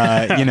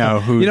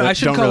 Who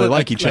don't really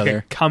like each other.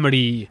 A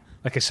comedy,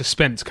 like a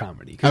suspense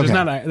comedy. Because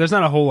there's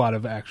not a whole lot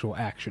of actual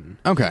action.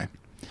 Okay.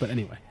 But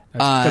anyway,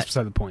 that's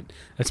beside the point.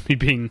 That's me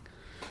being,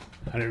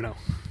 I don't know,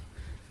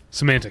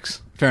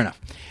 semantics. Fair enough.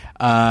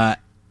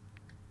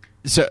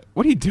 So,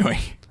 what are you doing?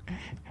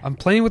 I'm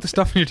playing with the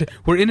stuff in your...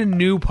 We're in a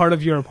new part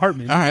of your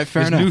apartment. All right,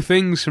 fair enough. There's new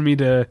things for me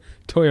to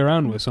toy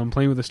around with, so I'm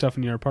playing with the stuff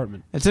in your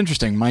apartment. It's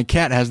interesting. My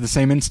cat has the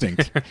same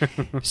instinct.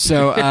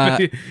 So,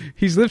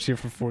 he's lived here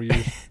for 4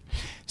 years.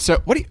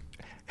 So, what do you...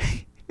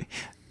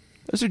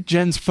 Those are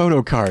Jen's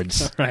photo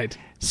cards. All right.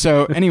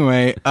 So,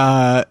 anyway,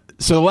 so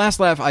The Last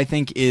Laugh, I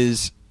think,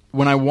 is...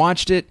 When I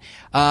watched it,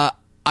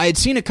 I had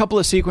seen a couple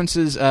of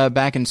sequences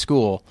back in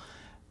school,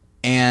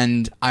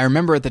 and I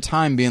remember at the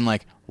time being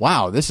like,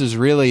 wow, this is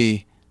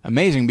really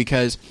amazing,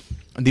 because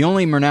the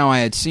only Murnau I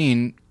had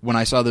seen when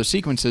I saw those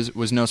sequences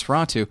was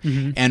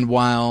Nosferatu, and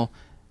while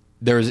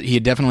he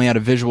had definitely had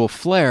a visual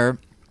flair.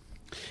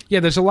 Yeah,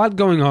 there's a lot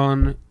going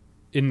on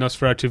in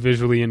Nosferatu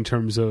visually in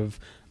terms of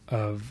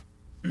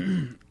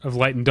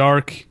light and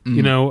dark,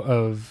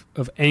 of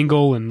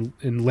angle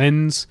and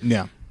lens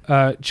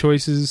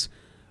choices.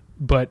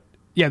 But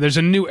yeah, there's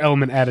a new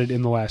element added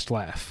in The Last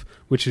Laugh,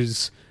 which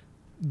is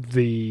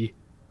the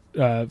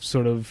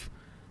sort of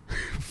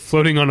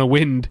floating on the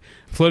wind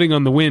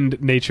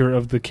nature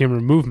of the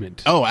camera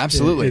movement. Oh,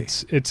 absolutely.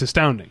 It's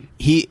astounding.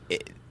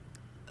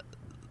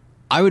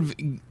 I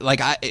would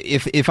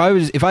if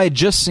I had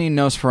just seen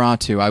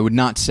Nosferatu, I would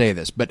not say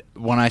this, but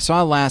when I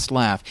saw Last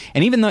Laugh,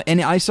 and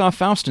I saw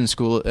Faust in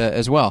school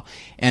as well,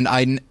 and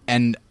I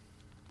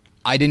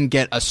didn't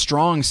get a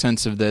strong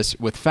sense of this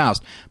with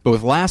Faust, but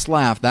with Last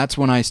Laugh, that's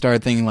when I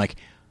started thinking, like,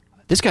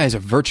 this guy is a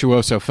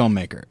virtuoso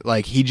filmmaker.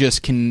 Like, he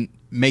just can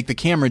make the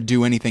camera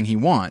do anything he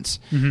wants,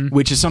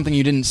 which is something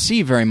you didn't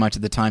see very much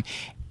at the time,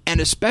 and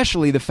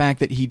especially the fact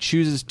that he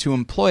chooses to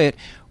employ it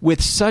with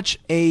such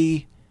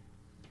a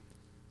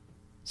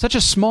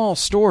small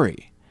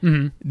story.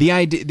 The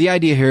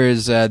idea here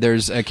is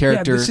there's a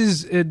character.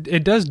 Yeah,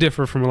 it does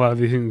differ from a lot of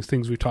the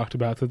things we talked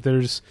about.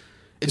 That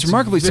it's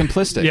remarkably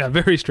simplistic. Yeah,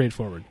 very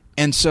straightforward.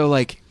 And so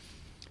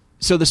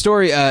the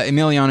story,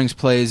 Emil Jannings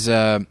plays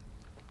a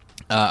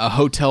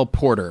hotel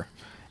porter,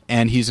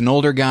 and he's an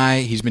older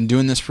guy. He's been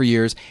doing this for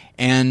years,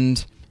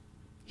 and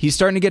he's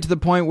starting to get to the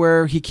point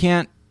where he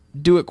can't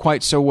do it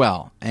quite so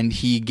well. And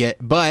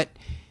but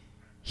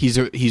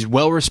he's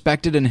well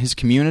respected in his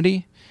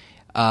community.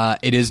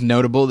 It is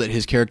notable that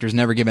his character is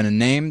never given a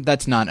name.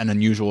 That's not an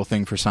unusual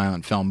thing for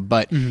silent film,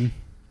 but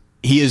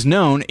he is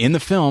known in the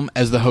film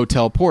as the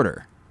hotel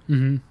porter.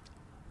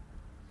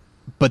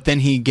 But then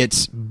he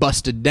gets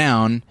busted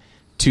down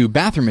to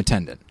bathroom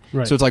attendant.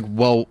 Right. So it's like,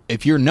 well,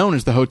 if you're known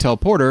as the hotel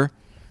porter,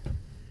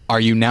 are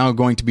you now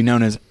going to be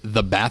known as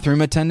the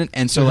bathroom attendant?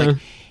 And so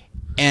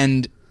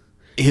and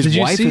his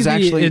wife is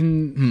actually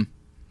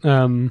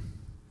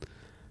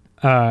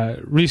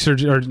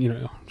research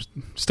or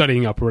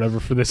studying up or whatever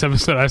for this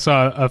episode, I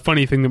saw a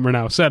funny thing that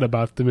Murnau said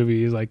about the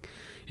movie. He's like,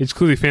 it's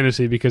clearly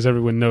fantasy because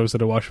everyone knows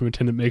that a washroom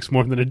attendant makes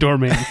more than a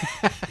doorman.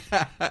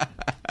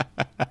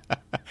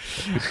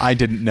 I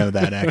didn't know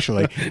that,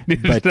 actually,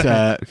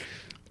 but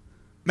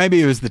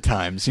maybe it was the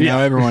times.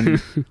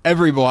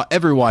 Every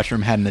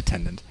washroom had an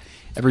attendant,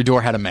 every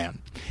door had a man,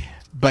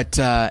 but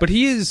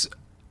he's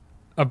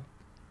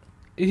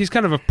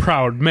kind of a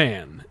proud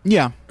man.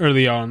 Yeah,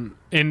 early on,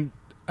 and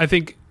I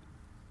think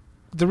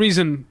the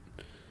reason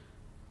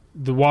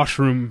the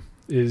washroom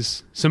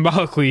is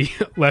symbolically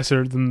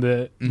lesser than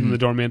the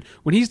doorman.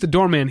 When he's the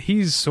doorman,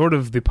 he's sort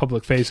of the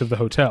public face of the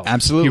hotel.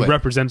 Absolutely. He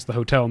represents the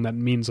hotel, and that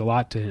means a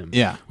lot to him.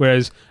 Yeah.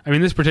 Whereas,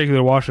 this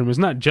particular washroom is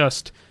not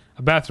just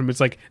a bathroom. It's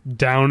like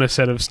down a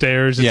set of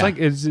stairs. It's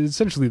it's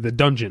essentially the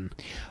dungeon.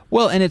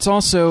 Well, and it's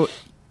also,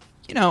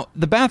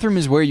 the bathroom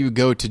is where you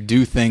go to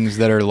do things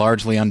that are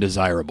largely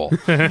undesirable.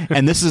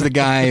 And this is the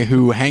guy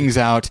who hangs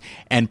out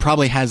and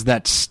probably has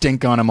that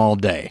stink on him all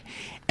day.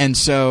 And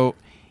so,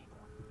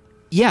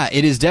 yeah,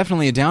 it is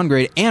definitely a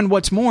downgrade. And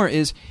what's more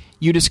is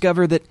you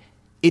discover that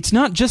it's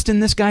not just in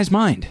this guy's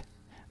mind.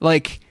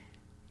 Like,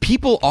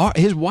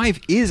 his wife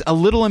is a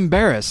little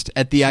embarrassed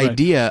at the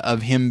idea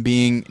of him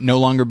no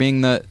longer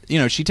being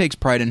she takes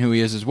pride in who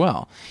he is as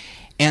well.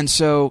 And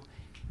so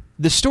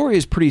the story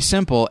is pretty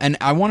simple. And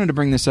I wanted to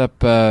bring this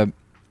up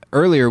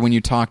earlier when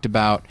you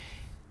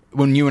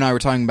and I were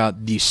talking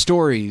about the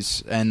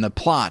stories and the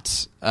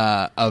plots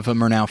of a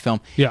Murnau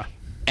film. Yeah.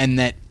 And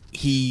that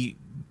he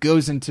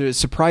goes into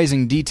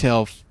surprising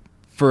detail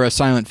for a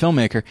silent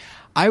filmmaker.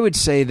 I would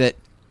say that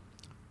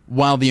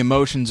while the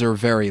emotions are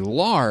very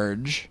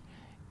large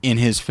in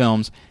his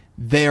films,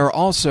 they are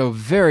also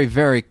very,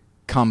 very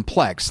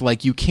complex.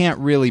 Like, you can't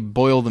really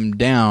boil them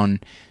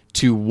down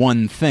to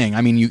one thing.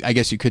 I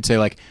guess you could say,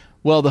 like,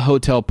 well, the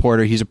hotel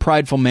porter, he's a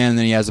prideful man, and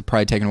then he has the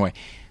pride taken away.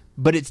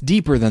 But it's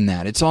deeper than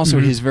that. It's also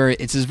his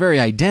very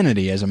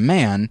identity as a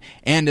man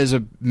and as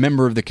a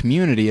member of the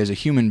community, as a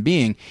human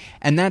being.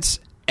 And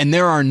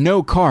there are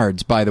no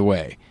cards, by the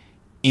way,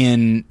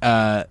 in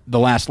The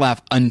Last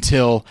Laugh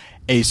until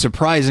a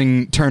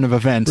surprising turn of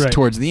events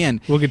towards the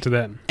end. We'll get to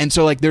that. And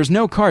so, there's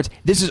no cards.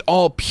 This is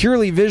all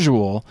purely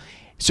visual.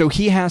 So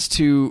he has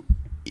to,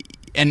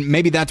 and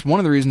maybe that's one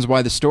of the reasons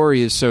why the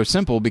story is so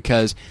simple,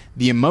 because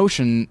the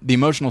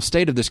emotional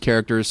state of this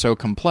character is so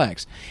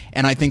complex.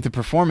 And I think the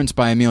performance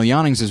by Emil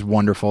Jannings is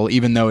wonderful,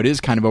 even though it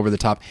is kind of over the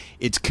top.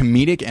 It's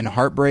comedic and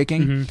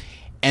heartbreaking.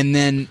 And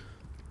then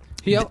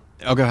go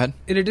ahead.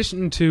 In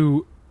addition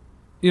to,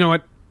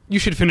 what? You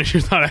should finish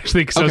your thought,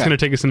 actually, because I was going to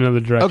take us in another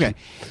direction.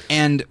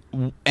 Okay.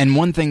 And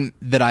one thing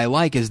that I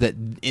like is that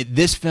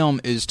this film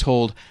is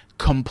told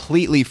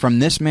completely from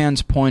this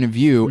man's point of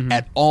view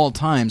at all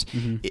times.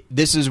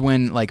 This is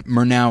when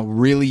Murnau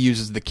really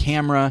uses the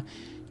camera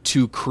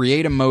to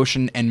create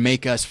emotion and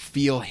make us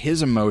feel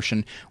his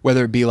emotion,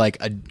 whether it be like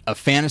a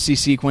fantasy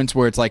sequence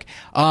where it's like,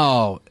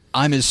 oh,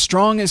 I'm as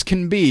strong as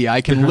can be.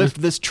 I can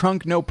lift this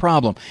trunk, no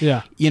problem.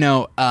 Yeah.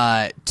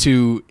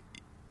 To,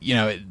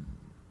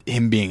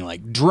 him being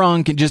like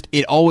drunk, and just,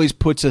 it always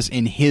puts us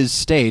in his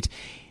state,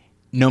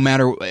 no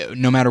matter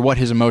what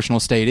his emotional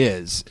state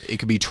is. It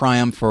could be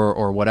triumph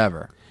or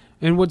whatever.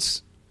 And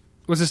what's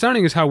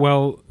astounding is how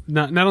well,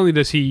 not only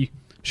does he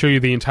show you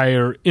the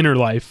entire inner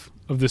life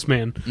of this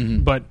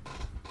man, but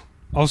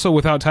also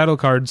without title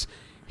cards,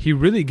 he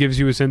really gives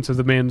you a sense of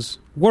the man's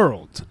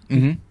world.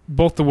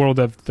 Both the world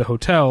of the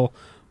hotel,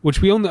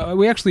 which we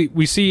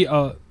see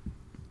at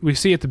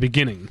the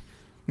beginning.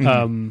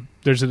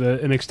 There's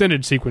an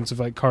extended sequence of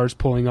like cars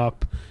pulling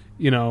up,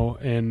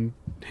 and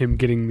him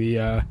getting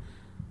the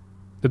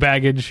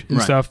baggage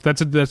and stuff.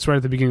 That's right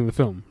at the beginning of the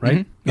film,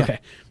 right? Yeah. Okay.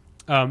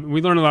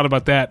 We learn a lot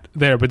about that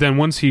there, but then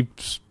once he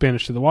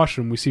vanished to the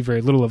washroom, we see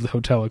very little of the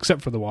hotel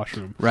except for the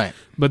washroom. Right.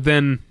 But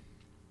then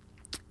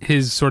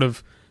his sort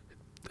of,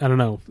 I don't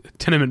know,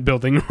 tenement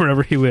building or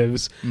wherever he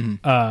lives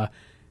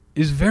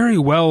is very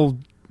well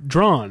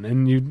drawn,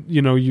 and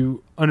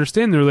you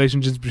understand the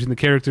relationships between the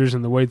characters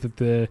and the way that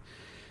the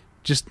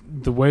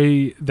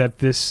way that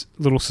this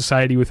little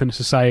society within a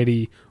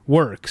society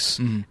works.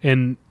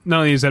 And not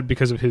only is that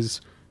because of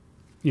his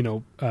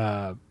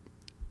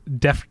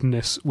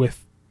deftness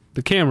with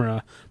the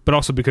camera, but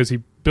also because he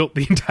built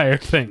the entire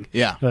thing.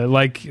 Yeah.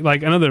 Like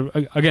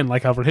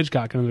Alfred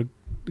Hitchcock, another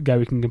guy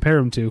we can compare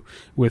him to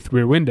with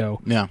Rear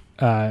Window. Yeah.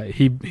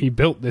 He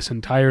built this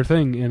entire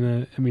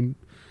thing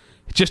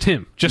just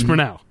him, just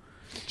Murnau.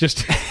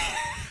 Just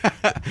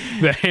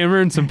the hammer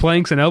and some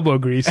planks and elbow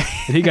grease,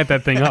 and he got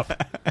that thing up.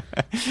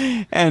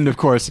 And of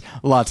course,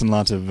 lots and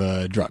lots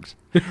of drugs.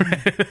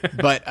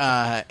 But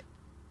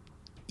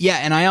yeah,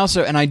 and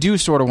I do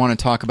sort of want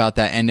to talk about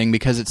that ending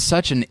because it's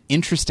such an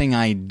interesting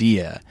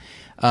idea.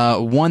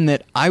 One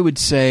that I would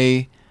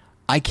say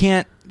I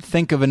can't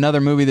think of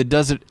another movie that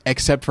does it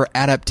except for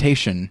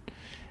adaptation,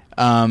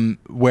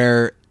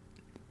 where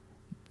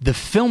the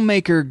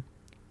filmmaker...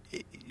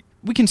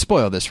 We can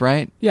spoil this,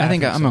 right? Yeah, I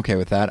think I'm okay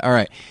with that. All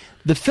right.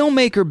 The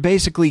filmmaker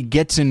basically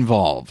gets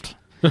involved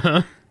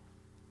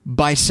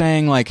by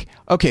saying, like,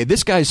 okay,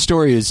 this guy's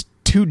story is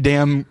too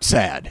damn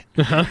sad.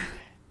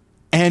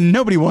 And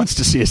nobody wants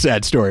to see a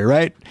sad story,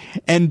 right?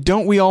 And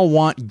don't we all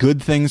want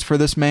good things for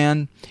this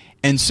man?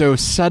 And so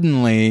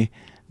suddenly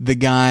the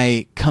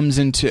guy comes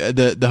into...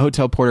 The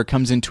hotel porter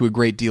comes into a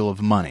great deal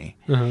of money.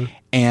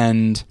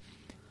 And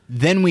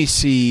then we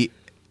see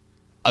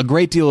a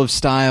great deal of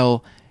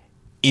style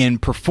in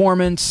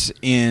performance,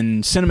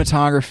 in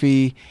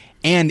cinematography,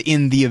 and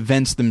in the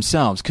events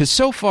themselves. Because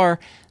so far,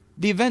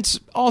 the events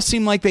all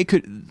seem like they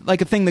could,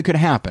 like a thing that could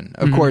happen.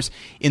 Of course,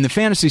 in the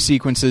fantasy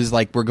sequences,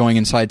 like we're going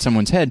inside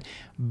someone's head,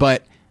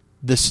 but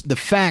the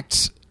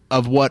facts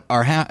of what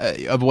are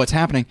of what's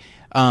happening,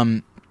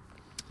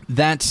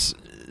 that's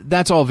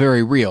all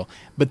very real.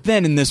 But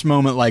then in this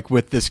moment, like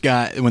with this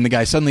guy, when the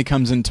guy suddenly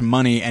comes into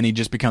money and he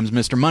just becomes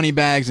Mr.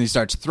 Moneybags and he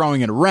starts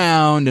throwing it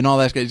around and all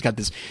that, he's got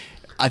this,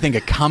 I think,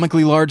 a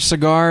comically large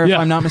cigar, if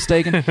I'm not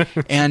mistaken.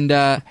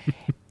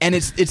 And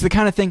it's the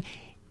kind of thing,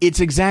 it's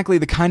exactly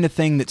the kind of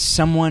thing that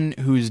someone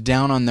who's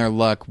down on their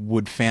luck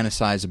would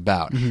fantasize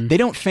about. They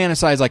don't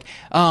fantasize like,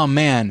 oh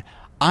man,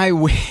 I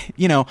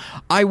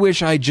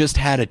wish I just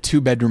had a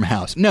 2-bedroom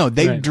house. No,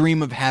 they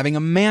dream of having a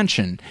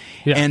mansion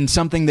and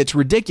something that's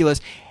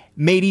ridiculous,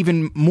 made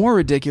even more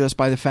ridiculous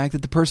by the fact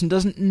that the person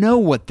doesn't know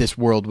what this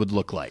world would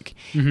look like.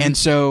 And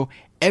so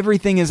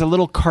everything is a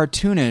little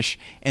cartoonish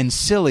and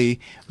silly,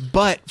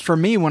 but for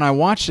me, when I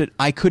watched it,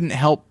 I couldn't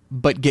help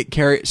but get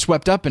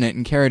swept up in it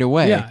and carried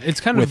away. Yeah, it's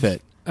kind with of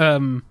it.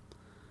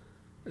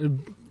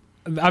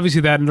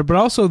 Obviously that, but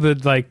also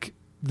the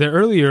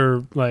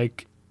earlier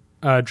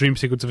dream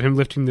sequence of him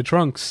lifting the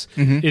trunks.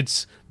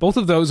 It's both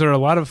of those are a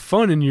lot of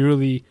fun, and you're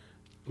really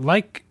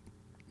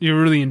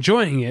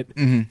enjoying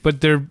it.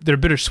 But they're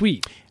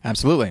bittersweet.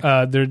 Absolutely.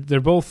 They're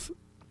both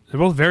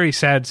very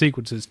sad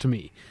sequences to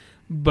me.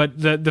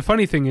 But the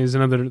funny thing is,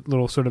 another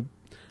little sort of,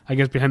 I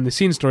guess, behind the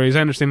scenes story is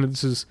I understand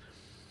that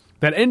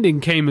that ending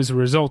came as a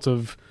result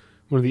of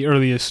one of the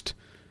earliest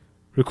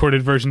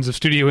recorded versions of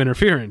studio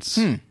interference.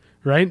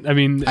 Right? I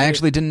mean, I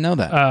actually didn't know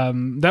that.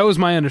 That was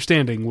my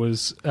understanding.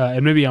 Was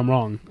and maybe I'm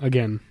wrong.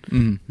 Again,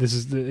 this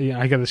is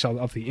I got this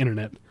off the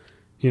internet.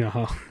 You know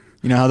how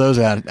those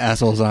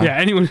assholes are. Yeah,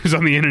 anyone who's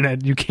on the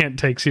internet you can't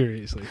take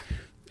seriously.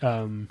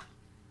 But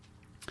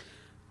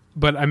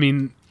I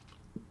mean,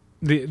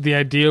 the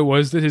idea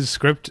was that his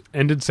script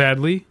ended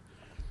sadly.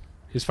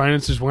 His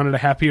financiers wanted a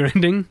happier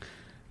ending,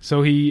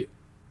 so he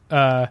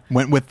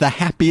went with the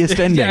happiest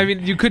ending. Yeah, I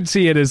mean, you could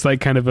see it as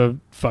like kind of a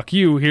fuck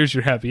you, here's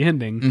your happy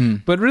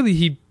ending. But really,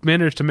 he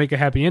managed to make a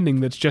happy ending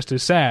that's just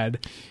as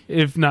sad,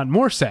 if not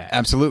more sad.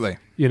 Absolutely.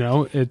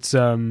 It's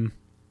and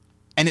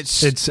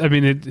it's. I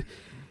mean,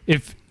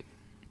 if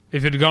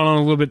it had gone on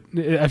a little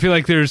bit, I feel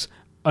like there's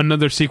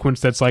another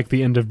sequence that's like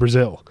the end of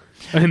Brazil.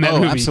 in that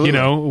movie,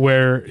 absolutely.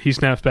 where he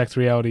snaps back to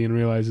reality and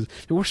realizes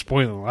we're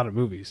spoiling a lot of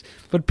movies,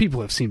 but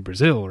people have seen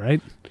Brazil,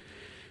 right?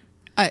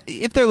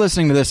 If they're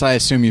listening to this, I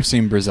assume you've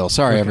seen Brazil.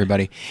 Sorry,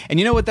 everybody. And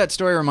you know what that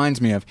story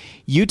reminds me of?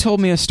 You told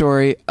me a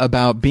story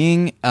about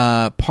being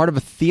part of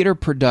a theater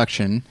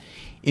production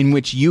in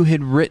which you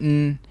had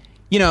written,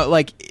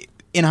 like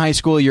in high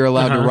school, you're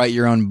allowed to write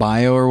your own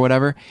bio or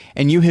whatever,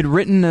 and you had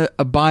written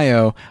a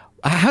bio.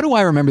 How do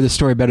I remember this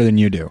story better than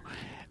you do?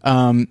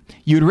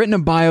 You had written a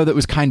bio that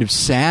was kind of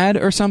sad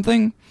or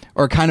something,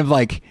 or kind of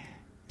like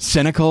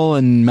cynical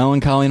and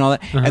melancholy and all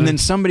that, and then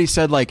somebody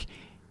said like,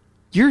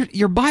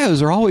 Your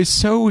bios are always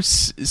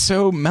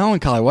so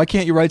melancholy. Why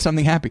can't you write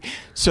something happy?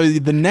 So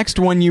the next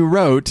one you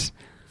wrote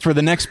for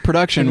the next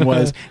production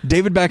was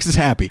David Bax is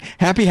happy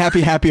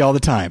all the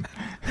time.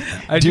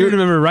 I do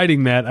remember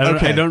writing that.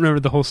 I don't remember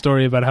the whole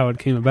story about how it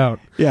came about.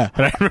 Yeah,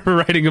 but I remember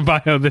writing a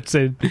bio that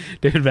said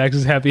David Bax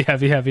is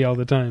happy all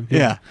the time.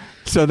 Yeah.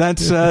 So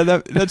that's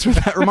that's what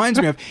that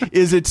reminds me of.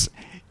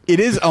 It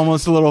is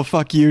almost a little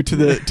fuck you to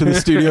the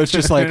studio. It's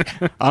just like,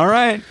 all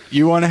right,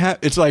 you want to have.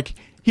 It's like.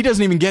 He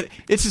doesn't even get...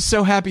 It's just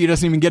so happy he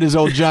doesn't even get his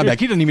old job back.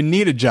 He doesn't even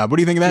need a job. What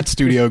do you think of that,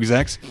 studio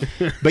execs?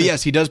 But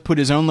yes, he does put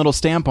his own little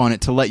stamp on it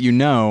to let you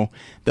know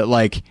that,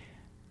 like,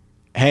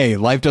 hey,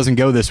 life doesn't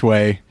go this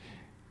way.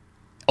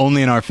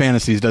 Only in our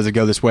fantasies does it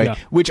go this way. Yeah.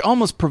 Which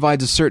almost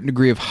provides a certain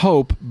degree of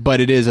hope,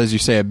 but it is, as you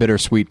say, a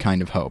bittersweet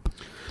kind of hope.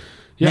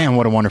 Yeah. Man,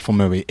 what a wonderful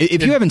movie.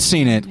 If you haven't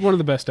seen it... One of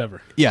the best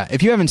ever. Yeah,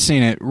 if you haven't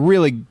seen it,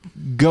 really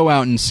go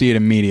out and see it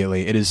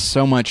immediately. It is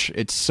so much...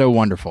 It's so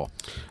wonderful.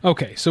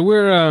 Okay, so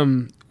we're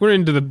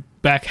into the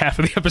back half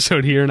of the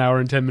episode here, an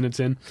hour and 10 minutes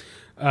in.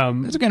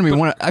 This is going to be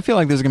one. I feel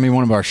like this is going to be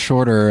one of our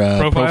shorter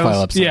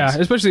profile episodes. Yeah,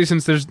 especially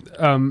since there's,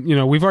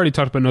 we've already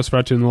talked about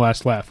Nosferatu and The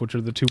Last Laugh, which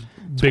are the two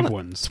big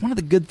ones. It's one of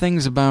the good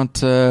things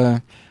about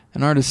an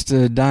artist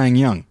dying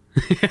young.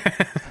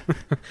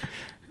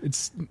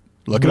 It's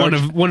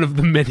one of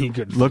the many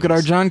good things. Look at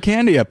our John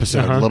Candy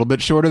episode, a little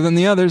bit shorter than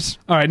the others.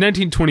 All right,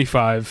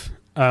 1925.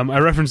 I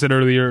referenced it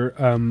earlier.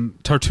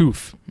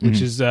 Tartuffe,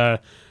 which is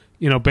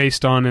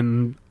based on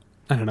an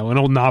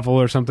old novel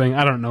or something.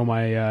 I don't know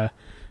my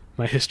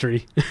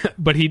history,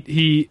 but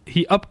he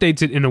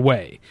updates it in a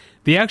way.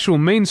 The actual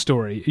main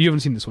story, you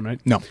haven't seen this one,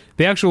 right? No.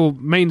 The actual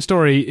main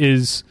story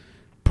is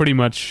pretty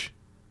much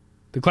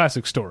the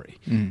classic story,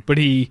 but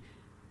he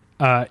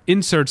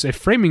inserts a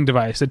framing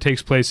device that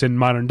takes place in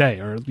modern day,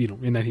 or in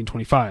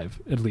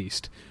 1925 at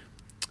least,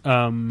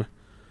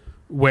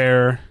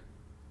 where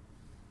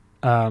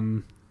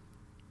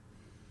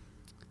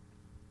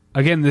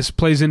again, this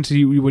plays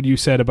into what you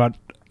said about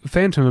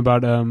Phantom,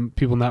 about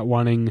people not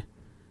wanting,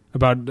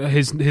 about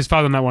his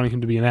father not wanting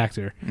him to be an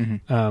actor.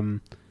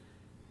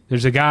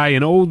 There's a guy,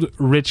 an old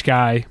rich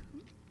guy,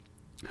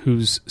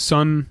 whose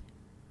son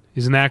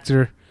is an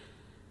actor,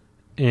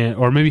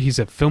 or maybe he's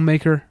a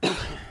filmmaker.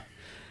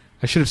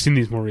 I should have seen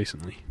these more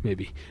recently,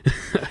 maybe.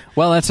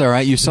 Well, that's all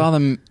right. You saw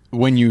them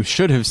when you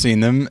should have seen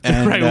them.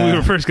 And, right, when we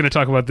were first going to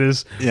talk about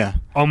this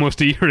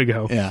almost a year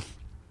ago. Yeah.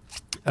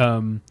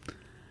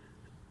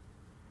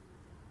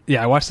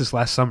 Yeah, I watched this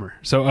last summer.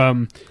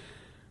 So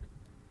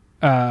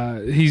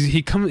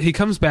he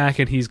comes back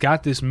and he's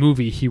got this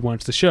movie he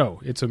wants to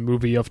show. It's a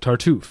movie of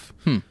Tartuffe.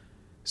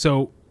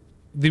 So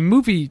the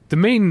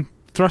main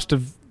thrust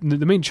of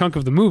the main chunk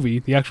of the movie,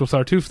 the actual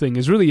Tartuffe thing,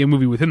 is really a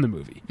movie within the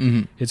movie.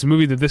 It's a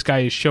movie that this guy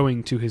is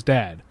showing to his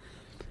dad.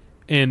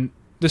 And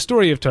the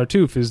story of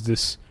Tartuffe is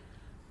this: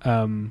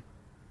 there's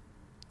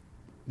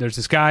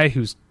this guy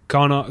who's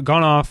gone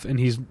off, and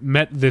he's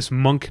met this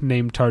monk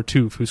named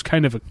Tartuffe, who's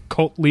kind of a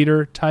cult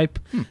leader type,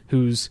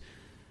 who's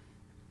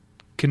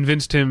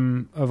convinced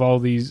him of all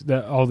these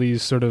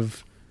sort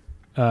of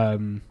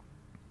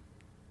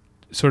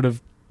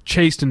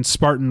chaste and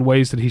Spartan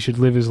ways that he should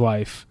live his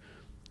life.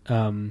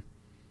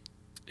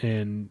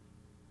 And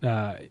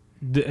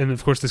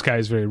of course this guy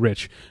is very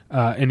rich,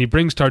 and he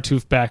brings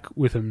Tartuffe back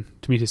with him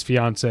to meet his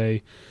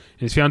fiancée.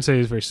 And his fiancée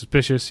is very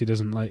suspicious. She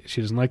doesn't like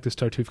this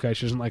Tartuffe guy.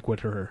 She doesn't like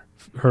what her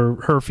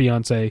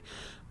fiancé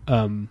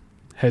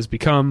has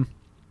become.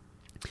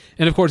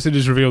 And of course it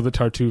is revealed that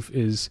Tartuffe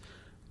is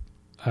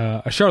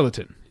a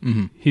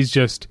charlatan. He's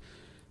just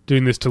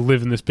doing this to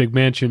live in this big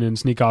mansion and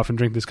sneak off and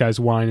drink this guy's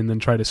wine and then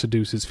try to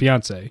seduce his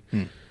fiancée.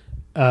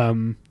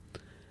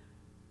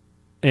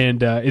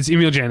 And it's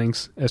Emil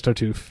Jannings as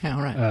Tartuffe. Yeah,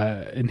 all right.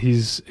 And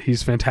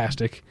he's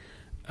fantastic.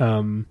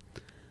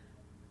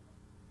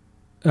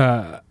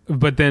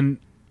 But then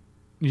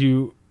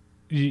you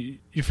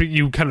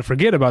kind of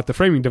forget about the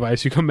framing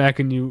device. You come back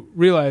and you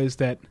realize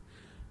that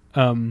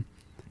the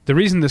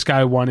reason this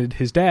guy wanted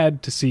his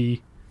dad to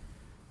see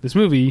this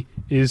movie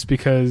is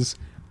because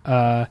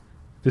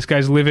this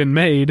guy's live-in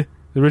maid,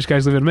 the rich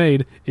guy's live-in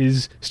maid,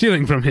 is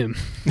stealing from him.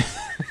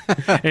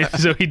 And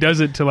so he does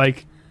it to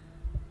like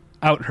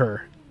out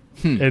her.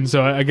 And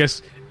so I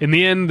guess in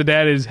the end, the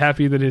dad is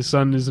happy that his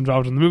son is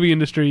involved in the movie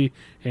industry,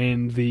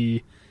 and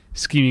the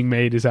scheming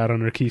maid is out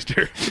on her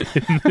keister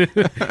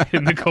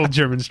in the cold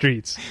German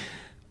streets.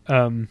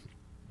 Yeah,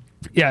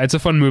 it's a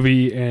fun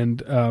movie,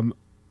 and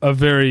a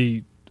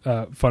very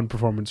fun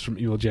performance from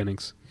Emil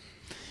Jennings.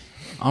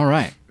 All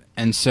right.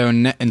 And so,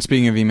 and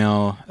speaking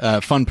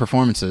of fun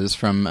performances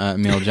from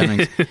Emil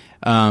Jennings,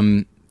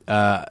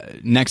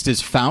 next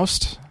is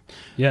Faust.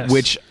 Yes.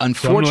 Which, unfortunately...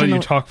 So I'm going to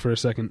let you talk for a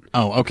second.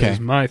 Oh, okay. Because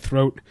my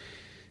throat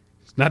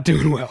is not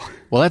doing well.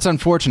 Well, that's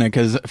unfortunate,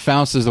 because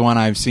Faust is the one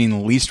I've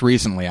seen least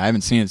recently. I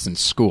haven't seen it since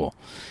school.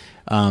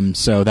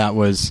 So that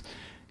was,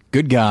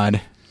 good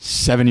God,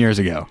 7 years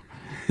ago.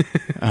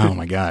 Oh,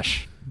 my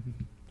gosh.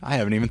 I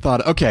haven't even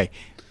thought... Okay,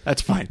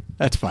 that's fine.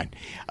 That's fine.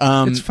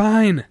 It's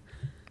fine.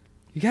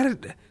 You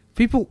gotta...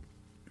 People...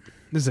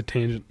 This is a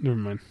tangent. Never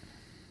mind.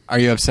 Are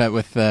you upset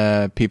with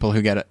people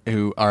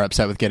who are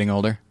upset with getting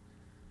older?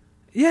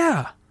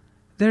 Yeah.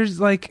 There's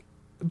like...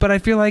 But I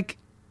feel like...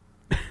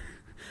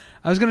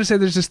 I was going to say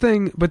there's this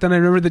thing, but then I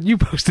remember that you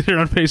posted it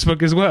on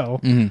Facebook as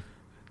well. Mm-hmm.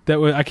 That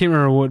was, I can't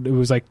remember what... It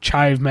was like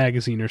Chive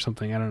Magazine or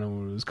something. I don't know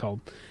what it was called.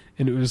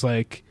 And it was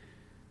like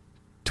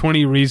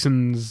 20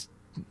 reasons...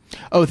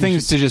 Oh,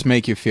 things to just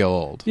make you feel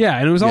old. Yeah,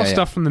 and it was all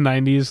stuff from the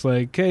 90s,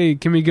 like, hey,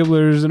 Kimmy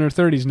Gibbler's in her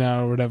 30s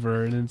now or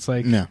whatever, and it's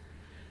like, no.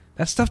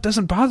 That stuff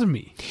doesn't bother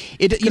me.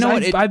 You know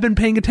what? I've been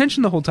paying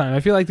attention the whole time. I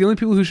feel like the only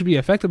people who should be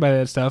affected by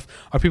that stuff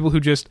are people who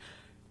just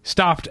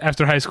stopped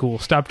after high school,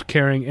 stopped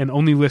caring, and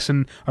only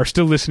are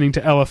still listening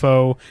to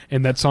LFO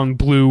and that song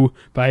Blue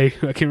by,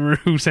 I can't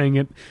remember who sang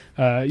it.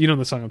 You know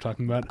the song I'm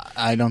talking about.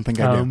 I don't think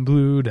I do.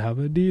 Blue,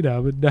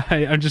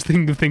 da-ba-dee-da-ba-die. I'm just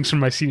thinking of things from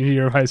my senior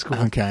year of high school.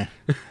 Okay.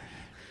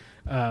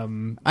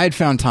 I had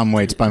found Tom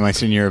Waits by my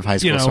senior year of high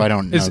school, so I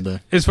don't know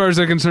As far as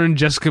they're concerned,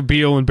 Jessica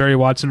Biel and Barry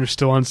Watson are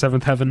still on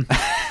Seventh Heaven.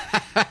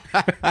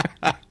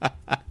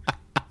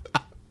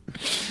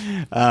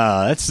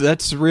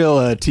 That's real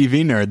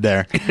TV nerd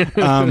there.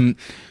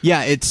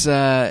 Yeah, it's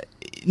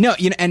no,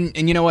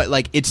 and you know what?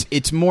 Like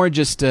it's more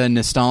just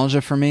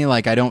nostalgia for me.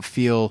 Like I don't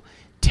feel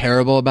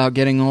terrible about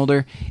getting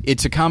older.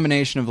 It's a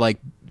combination of like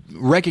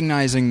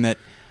recognizing that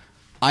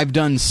I've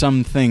done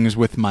some things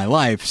with my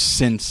life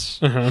since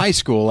high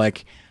school.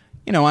 Like,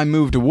 I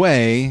moved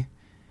away.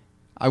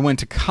 I went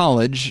to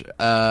college.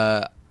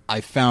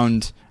 I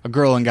found a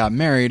girl and got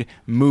married,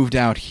 moved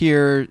out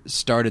here, we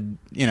started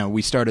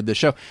the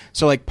show.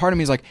 So, like, part of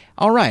me is like,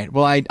 all right,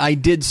 well, I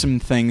did some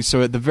things,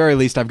 so at the very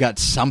least I've got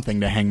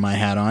something to hang my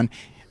hat on.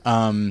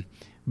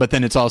 But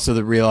then it's also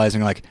the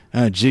realizing, like,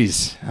 oh,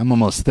 geez, I'm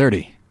almost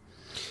 30.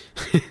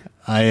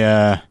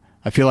 I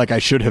feel like I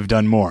should have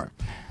done more.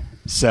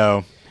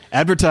 So...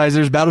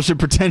 Advertisers, Battleship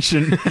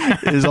Pretension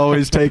is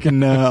always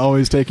taking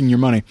your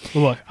money.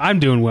 Well, look,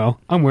 I'm doing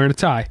well. I'm wearing a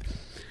tie.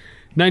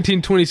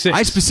 1926.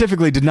 I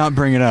specifically did not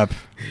bring it up.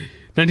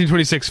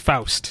 1926,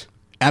 Faust.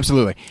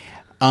 Absolutely.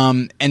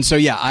 And so,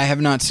 yeah, I have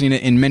not seen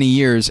it in many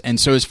years. And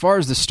so as far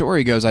as the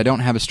story goes, I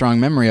don't have a strong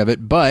memory of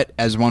it. But,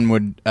 as one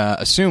would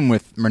assume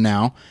with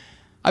Murnau,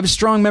 I have a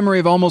strong memory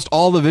of almost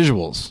all the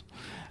visuals.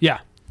 Yeah.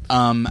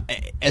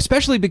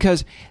 Especially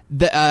because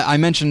I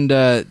mentioned...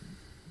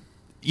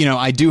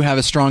 I do have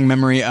a strong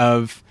memory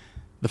of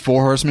the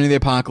Four Horsemen of the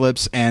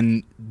Apocalypse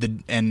and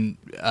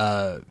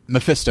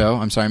Mephisto.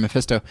 I'm sorry,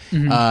 Mephisto.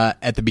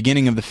 At the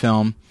beginning of the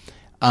film,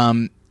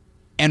 and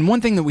one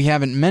thing that we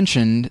haven't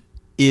mentioned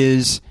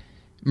is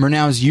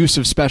Murnau's use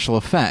of special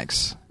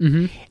effects.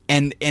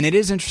 And it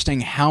is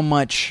interesting how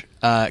much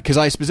because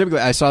I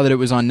saw that it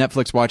was on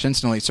Netflix Watch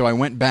Instantly, so I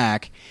went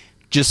back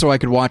just so I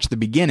could watch the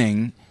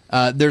beginning.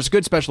 There's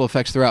good special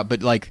effects throughout,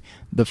 but like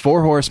the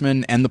Four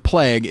Horsemen and the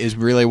Plague is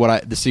really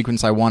the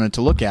sequence I wanted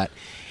to look at.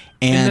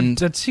 And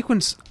that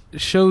sequence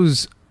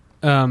shows,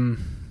 in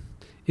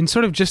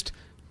sort of just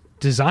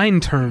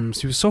design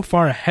terms, he was so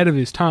far ahead of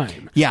his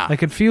time. Yeah.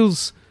 Like it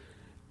feels,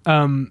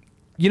 a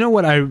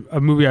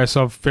movie I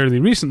saw fairly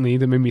recently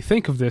that made me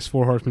think of this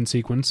Four Horsemen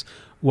sequence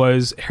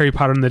was Harry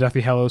Potter and the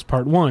Deathly Hallows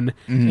Part 1.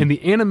 And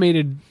the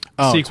animated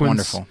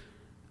sequence. It's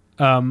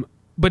wonderful.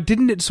 But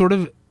didn't it sort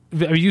of,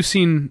 have you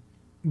seen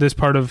this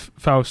part of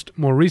Faust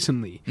more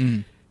recently?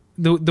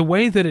 The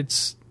way that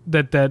it's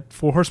that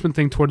Four Horsemen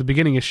thing toward the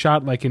beginning is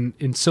shot like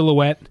in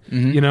silhouette,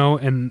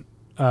 and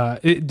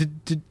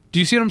do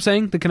you see what I'm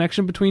saying? The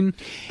connection between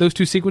those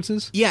two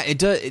sequences? Yeah, it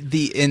does.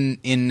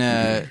 In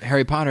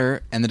Harry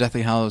Potter and the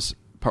Deathly Hallows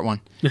Part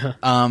 1.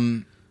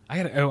 I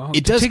gotta.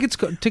 It does.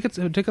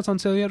 Tickets on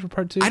sale yet for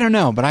Part 2? I don't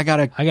know, but I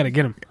gotta get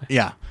them.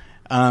 Yeah,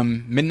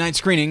 midnight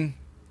screening,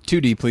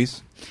 2D,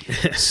 please.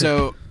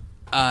 So,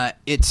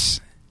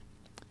 it's.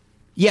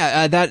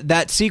 Yeah,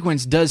 that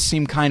sequence does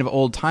seem kind of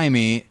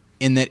old-timey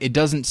in that it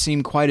doesn't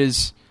seem quite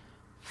as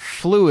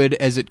fluid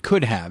as it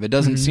could have. It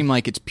doesn't seem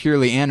like it's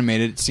purely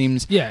animated. It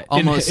seems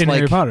almost in like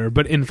Harry Potter,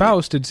 but in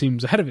Faust it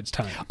seems ahead of its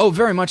time. Oh,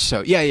 very much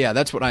so. Yeah.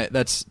 That's what I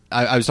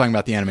was talking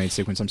about the animated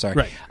sequence. I'm sorry.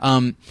 Right.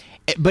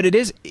 But it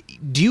is.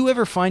 Do you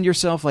ever find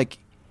yourself like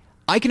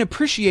I can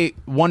appreciate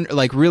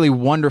really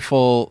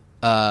wonderful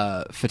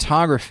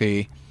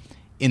photography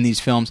in these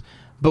films?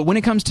 But when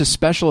it comes to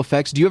special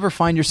effects, do you ever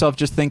find yourself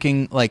just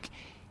thinking like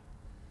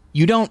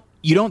you don't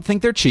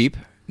think they're cheap,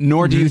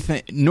 nor do you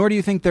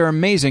think they're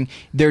amazing?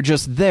 They're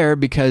just there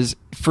because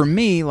for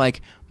me,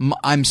 like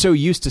I'm so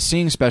used to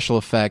seeing special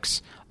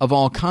effects of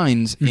all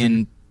kinds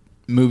in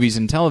movies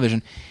and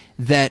television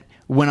that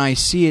when I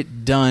see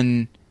it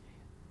done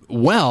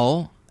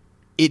well,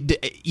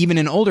 even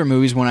in older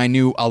movies when I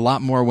knew a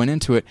lot more went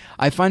into it,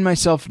 I find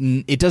myself,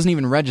 it doesn't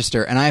even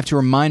register, and I have to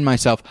remind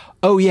myself,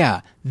 oh yeah,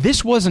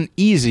 this wasn't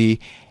easy,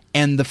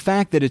 and the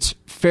fact that it's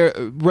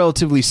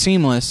relatively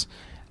seamless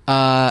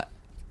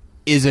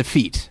is a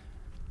feat.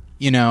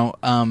 You know,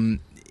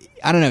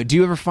 I don't know. Do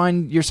you ever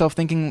find yourself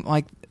thinking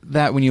like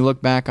that when you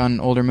look back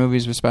on older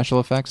movies with special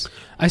effects?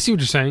 I see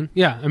what you're saying.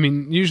 Yeah, I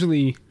mean,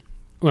 usually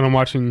when I'm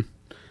watching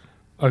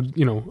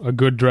a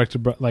good director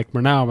like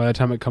Murnau, by the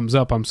time it comes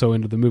up, I'm so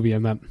into the movie,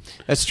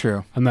 That's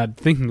true. I'm not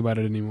thinking about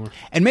it anymore.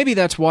 And maybe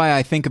that's why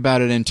I think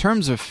about it in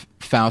terms of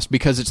Faust,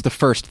 because it's the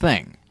first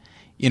thing.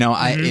 You know,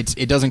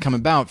 it doesn't come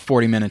about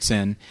 40 minutes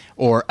in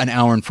or an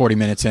hour and 40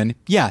 minutes in.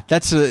 Yeah,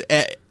 that's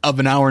of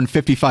an hour and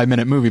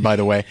 55-minute movie, by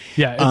the way.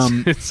 Yeah,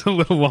 it's a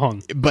little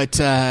long. But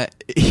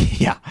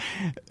yeah,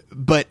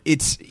 but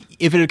if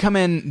it had come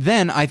in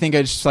then, I think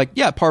I'd just like,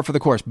 yeah, par for the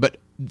course. But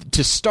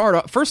to start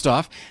off, first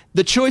off,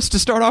 the choice to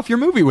start off your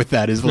movie with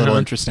that is a little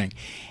interesting,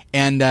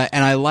 and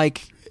I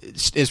like,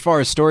 as far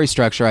as story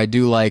structure, I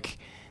do like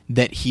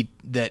that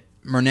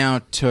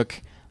Murnau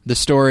took the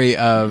story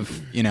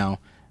of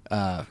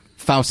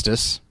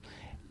Faustus,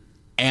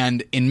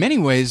 and in many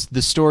ways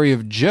the story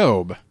of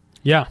Job,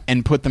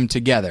 and put them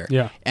together,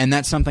 and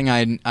that's something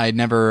I'd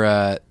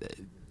never,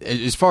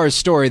 as far as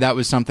story, that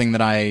was something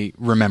that I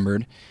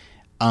remembered.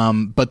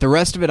 But the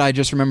rest of it, I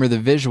just remember the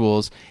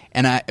visuals,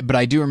 but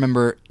I do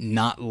remember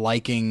not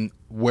liking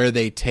where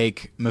they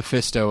take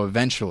Mephisto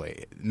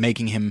eventually,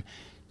 making him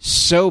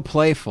so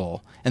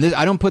playful. And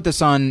I don't put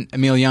this on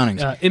Emil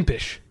Jannings.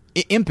 Impish.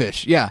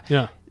 Impish, yeah.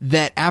 Yeah.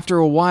 That after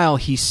a while,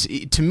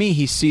 to me,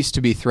 he ceased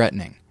to be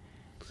threatening.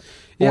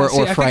 Yeah, or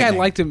I frightening. think I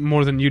liked it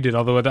more than you did,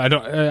 although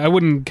I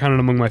wouldn't count it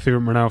among my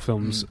favorite Murnau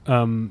films.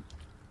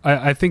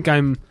 I think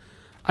I'm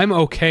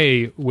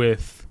okay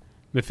with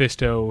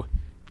Mephisto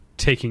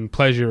taking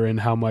pleasure in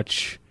how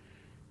much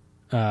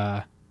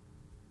pain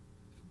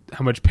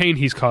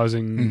he's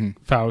causing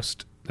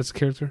Faust. That's the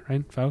character,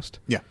 right? Faust?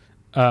 Yeah.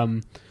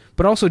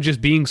 But also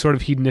just being sort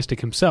of hedonistic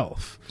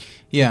himself.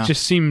 Yeah. It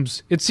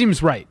seems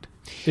right.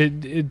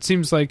 It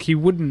seems like he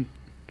wouldn't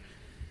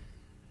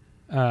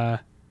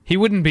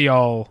be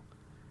all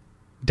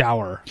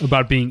dour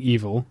about being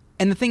evil.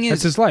 And the thing is,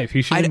 that's his life.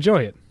 He should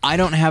enjoy it. I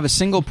don't have a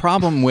single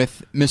problem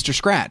with Mr.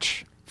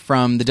 Scratch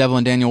from The Devil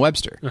and Daniel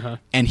Webster,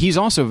 and he's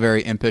also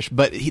very impish.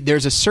 But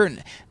there's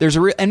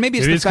a real, and maybe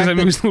it's the fact that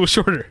he was a little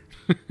shorter.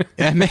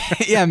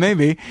 yeah,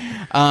 maybe.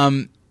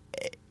 But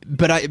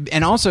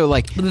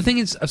the thing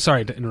is,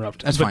 sorry to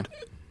interrupt. That's fine.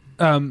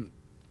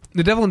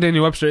 The Devil and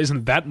Daniel Webster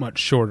isn't that much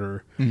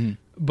shorter,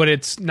 but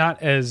it's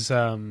not as.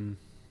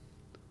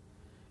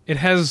 It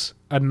has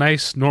a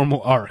nice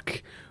normal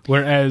arc,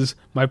 whereas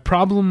the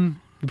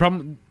problem.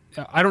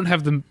 I don't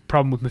have the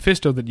problem with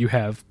Mephisto that you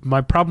have.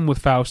 My problem with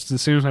Faust is the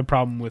same as my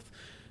problem with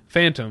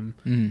Phantom,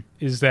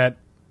 is that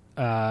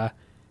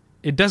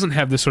it doesn't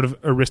have this sort of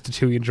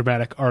Aristotelian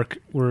dramatic arc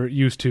we're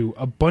used to.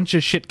 A bunch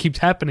of shit keeps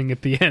happening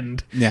at the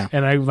end. Yeah.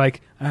 And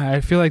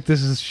I feel like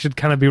this should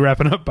kind of be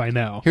wrapping up by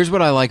now. Here's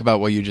what I like about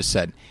what you just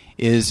said,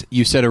 is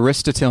you said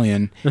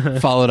Aristotelian,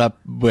 followed up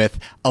with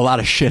a lot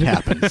of shit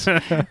happens.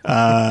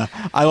 I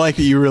like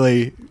that you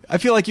really... I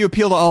feel like you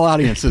appeal to all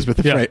audiences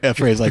with a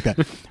phrase like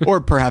that.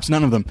 Or perhaps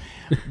none of them.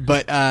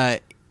 But,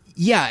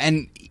 yeah,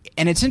 and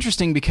it's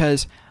interesting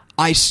because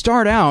I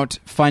start out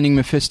finding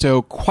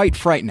Mephisto quite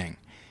frightening.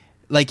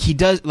 Like he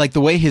does, like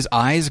the way his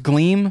eyes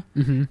gleam.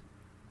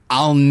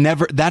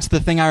 That's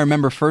the thing I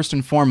remember first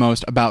and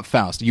foremost about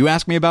Faust. You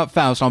ask me about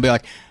Faust, I'll be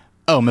like,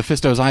 oh,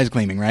 Mephisto's eyes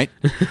gleaming, right?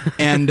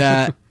 And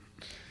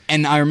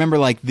I remember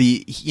like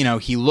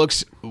he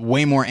looks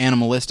way more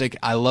animalistic.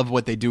 I love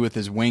what they do with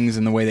his wings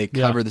and the way they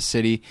cover the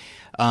city.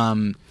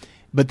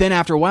 But then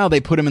after a while,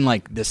 they put him in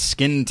like this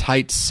skin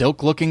tight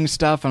silk looking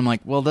stuff. I'm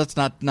like, well, that's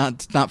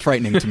not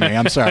frightening to me.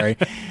 I'm sorry.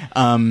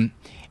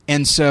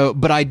 And so,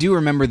 but I do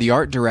remember the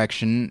art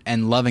direction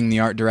and loving the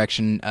art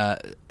direction,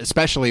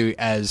 especially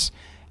as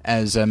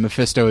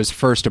Mephisto is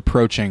first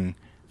approaching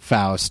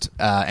Faust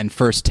and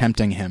first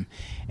tempting him.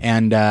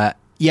 And I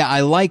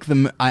like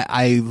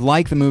I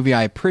like the movie.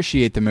 I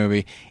appreciate the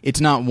movie.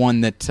 It's not one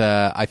that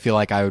I feel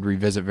like I would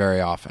revisit very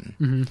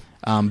often.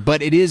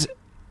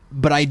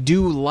 But I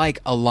do like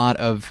a lot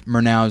of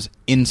Murnau's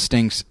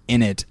instincts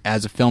in it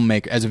as a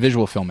filmmaker, as a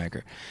visual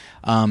filmmaker.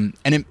 And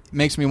it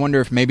makes me wonder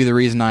if maybe the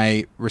reason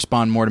I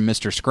respond more to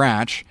Mr.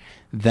 Scratch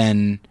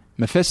than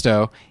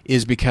Mephisto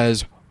is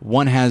because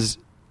one has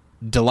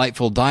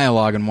delightful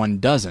dialogue and one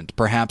doesn't.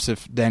 Perhaps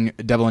if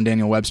Devil and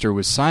Daniel Webster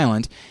was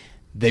silent,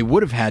 they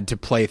would have had to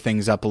play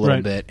things up a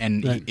little bit,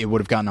 and it would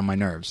have gotten on my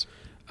nerves.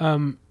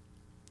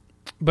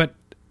 But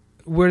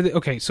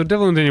so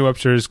Devil and Daniel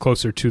Webster is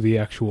closer to the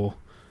actual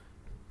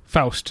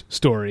Faust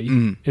story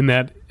in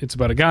that it's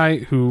about a guy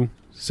who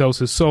sells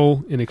his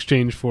soul in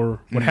exchange for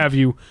what have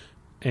you,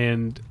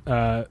 and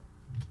that's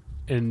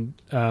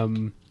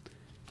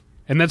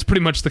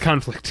pretty much the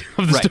conflict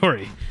of the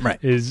story. Right.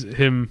 Is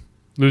him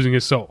losing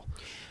his soul.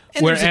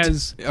 And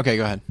Whereas okay,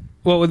 go ahead.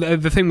 Well,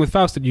 the thing with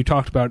Faust that you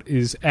talked about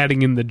is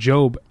adding in the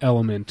Job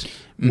element,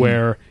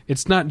 where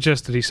it's not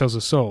just that he sells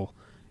his soul;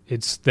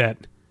 it's that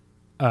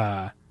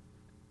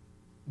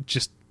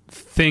just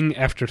thing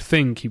after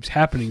thing keeps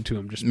happening to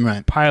him, just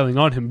piling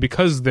on him,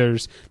 because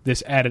there's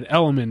this added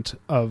element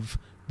of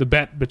the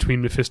bet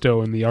between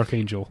Mephisto and the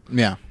Archangel.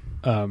 Yeah.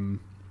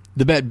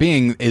 The bet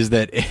being is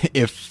that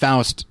if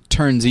Faust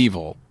turns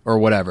evil or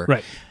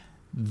whatever,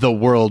 the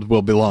world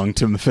will belong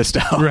to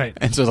Mephisto. Right.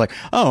 And so it's like,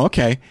 oh,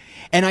 okay.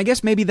 And I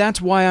guess maybe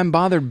that's why I'm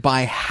bothered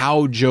by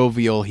how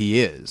jovial he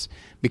is.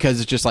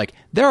 Because it's just like,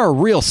 there are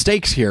real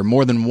stakes here,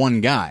 more than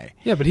one guy.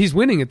 Yeah, but he's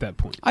winning at that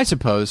point. I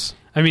suppose.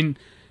 I mean,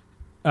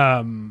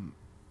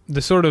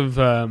 the sort of...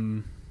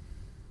 the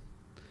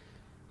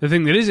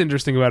thing that is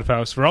interesting about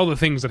Faust, for all the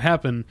things that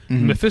happen,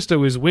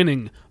 Mephisto is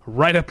winning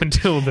right up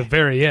until the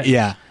very end.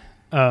 Yeah.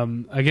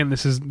 Again,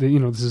 this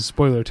is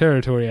spoiler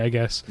territory, I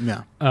guess.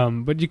 Yeah.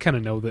 But you kind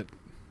of know that,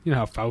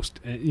 how Faust...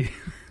 it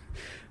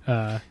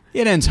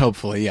ends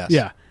hopefully, yes.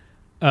 Yeah.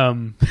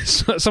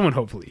 Someone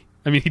hopefully.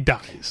 I mean, he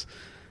dies.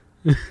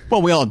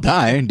 Well, we all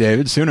die,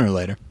 David, sooner or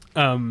later.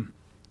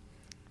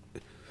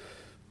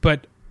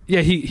 But,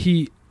 yeah,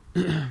 he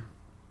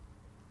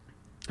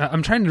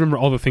I'm trying to remember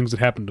all the things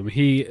that happened to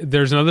him.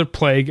 There's another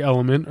plague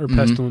element, or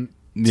pestilent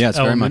yes,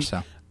 element, very much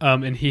so.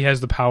 And he has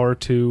the power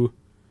to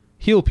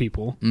heal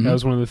people. That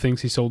was one of the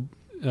things he sold,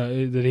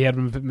 that he had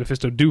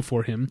Mephisto do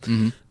for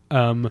him.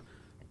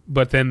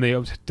 But then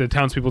the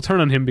townspeople turn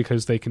on him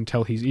because they can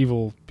tell he's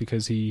evil,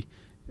 because he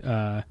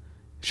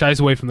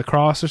shies away from the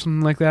cross or something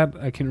like that.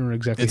 I can't remember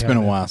exactly. It's been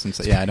a while since...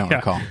 I don't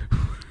recall.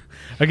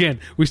 Again,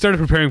 we started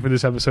preparing for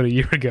this episode a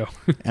year ago.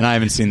 And I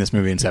haven't seen this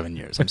movie in 7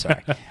 years. I'm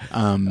sorry.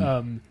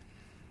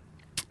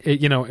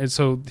 And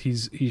so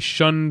he's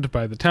shunned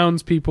by the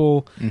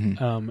townspeople,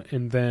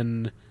 and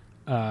then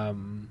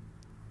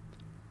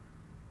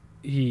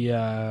he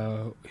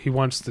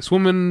wants this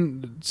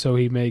woman, so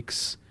he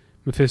makes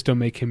Mephisto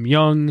make him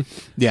young.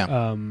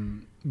 Yeah.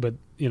 But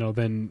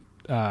then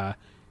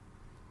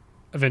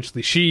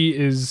eventually she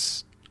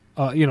is.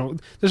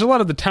 There's a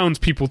lot of the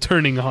townspeople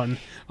turning on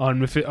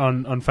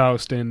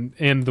Faust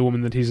and the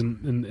woman that he's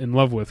in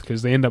love with,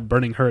 because they end up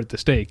burning her at the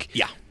stake.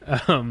 Yeah.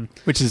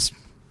 Which is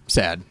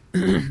sad.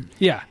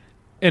 Yeah,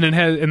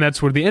 and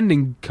that's where the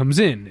ending comes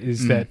in,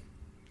 is that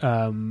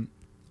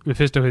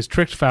Mephisto has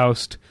tricked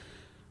Faust.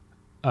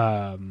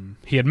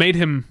 He had made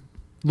him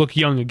look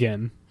young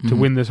again to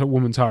win this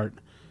woman's heart,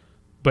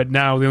 but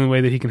now the only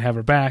way that he can have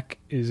her back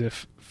is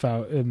if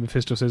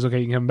Mephisto says, "Okay,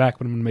 you can have him back,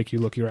 but I'm going to make you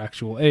look your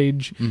actual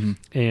age."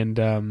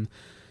 And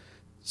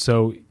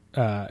so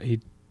he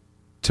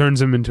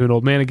turns him into an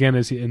old man again,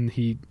 and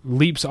he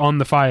leaps on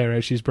the fire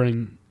as she's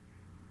burning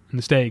in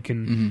the stake.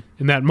 And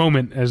in that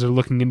moment, as they're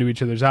looking into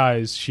each other's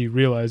eyes, she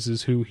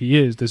realizes who he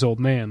is, this old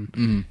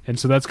man. And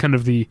so that's kind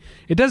of it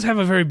does have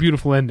a very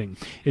beautiful ending.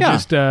 It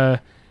just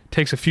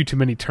takes a few too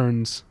many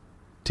turns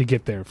to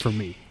get there for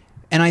me.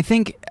 And I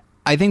think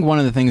one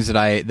of the things that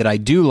I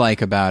do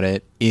like about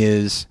it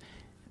is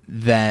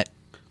that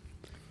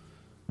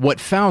what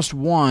Faust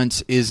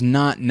wants is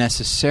not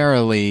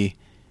necessarily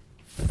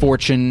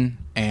fortune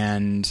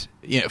and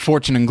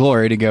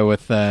glory, to go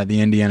with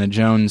the Indiana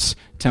Jones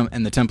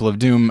and the Temple of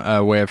Doom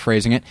way of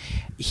phrasing it.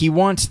 He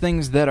wants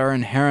things that are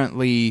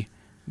inherently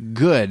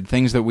good,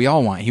 things that we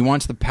all want. He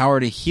wants the power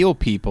to heal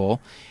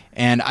people,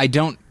 and I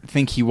don't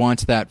think he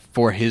wants that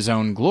for his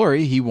own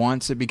glory. He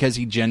wants it because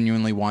he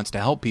genuinely wants to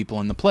help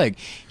people in the plague.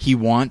 He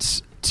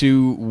wants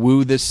to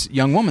woo this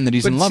young woman that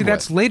he's in love with.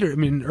 That's later. I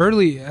mean,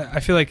 early, I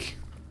feel like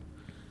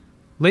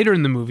later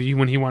in the movie,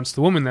 when he wants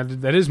the woman,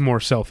 that is more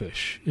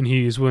selfish, and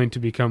he is willing to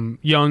become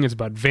young. It's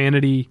about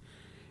vanity.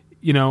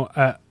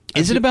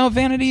 Is it about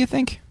vanity, you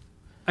think?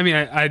 I mean,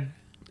 I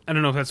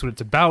don't know if that's what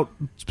it's about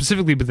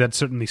specifically, but that's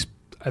certainly,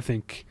 I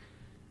think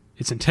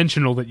it's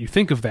intentional that you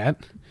think of that.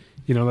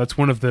 That's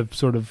one of the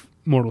sort of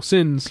mortal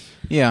sins.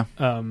 Yeah.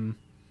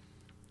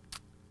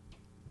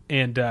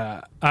 And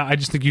I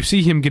just think you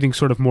see him getting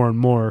sort of more and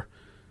more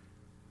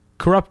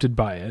corrupted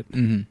by it,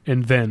 and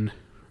then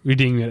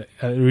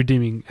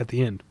redeeming at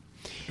the end.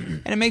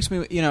 And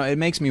it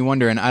makes me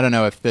wonder, and I don't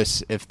know if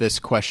this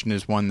question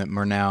is one that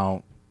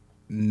Murnau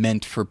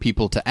meant for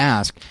people to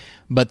ask,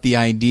 but the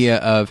idea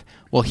of,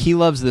 well, he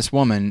loves this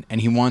woman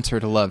and he wants her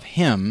to love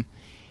him,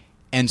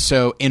 and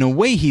so in a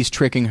way he's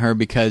tricking her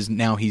because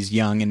now he's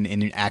young, and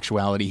in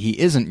actuality he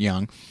isn't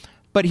young,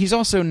 but he's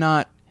also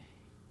not.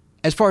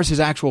 As far as his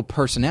actual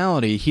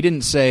personality, he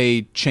didn't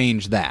say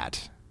change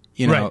that.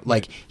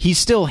 Like he's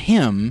still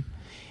him,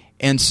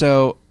 and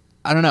so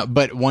I don't know.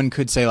 But one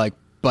could say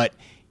but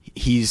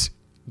he's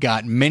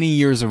got many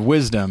years of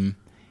wisdom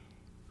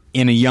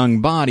in a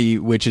young body,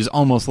 which is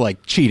almost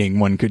like cheating.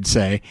 One could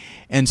say,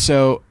 and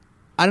so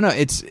I don't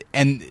know.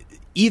 And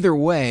either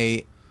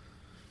way,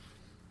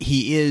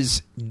 he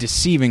is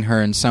deceiving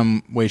her in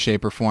some way,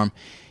 shape, or form,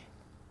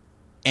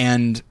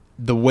 and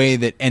the way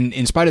that, and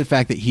in spite of the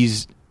fact that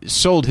he's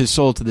sold his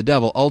soul to the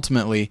devil,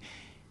 ultimately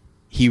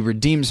he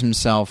redeems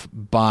himself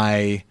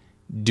by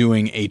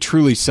doing a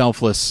truly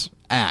selfless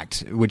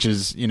act, which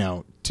is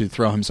to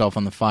throw himself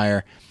on the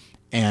fire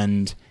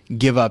and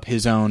give up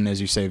his own,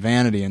 as you say,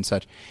 vanity and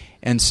such.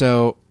 And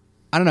so,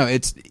 I don't know.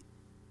 It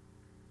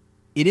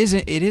is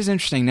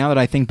interesting now that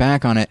I think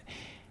back on it.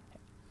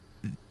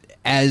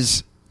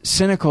 As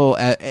cynical,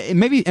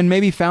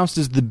 maybe Faust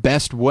is the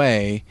best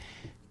way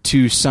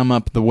to sum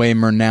up the way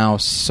Murnau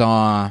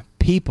saw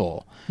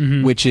people,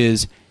 which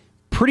is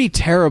pretty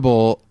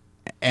terrible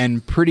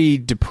and pretty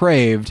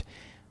depraved,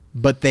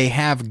 but they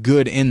have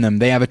good in them.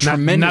 They have a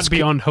tremendous... Not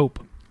beyond hope.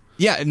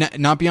 Yeah,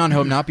 not beyond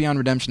hope, not beyond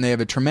redemption. They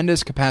have a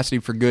tremendous capacity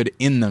for good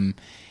in them,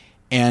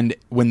 and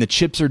when the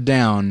chips are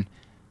down,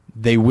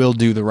 they will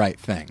do the right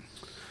thing.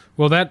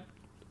 Well, talk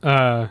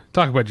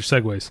about your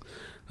segues.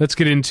 Let's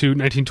get into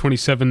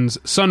 1927's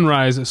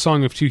Sunrise, A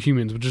Song of Two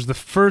Humans, which is the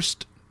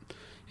first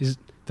we're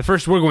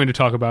going to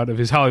talk about of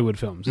his Hollywood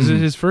films. Is it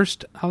his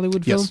first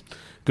Hollywood film? Yes.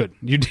 Good.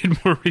 You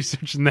did more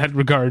research in that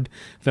regard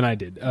than I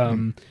did.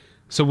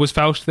 So was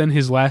Faust then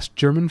his last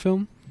German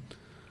film?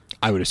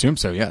 I would assume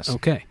so, yes.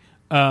 Okay.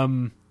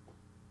 He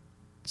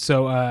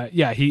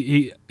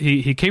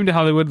came to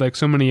Hollywood like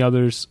so many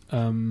others.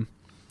 Your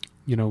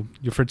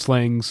Fritz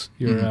Langs,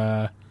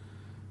 your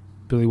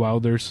Billy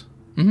Wilders.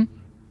 Mm-hmm.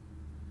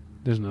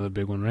 There's another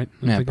big one, right?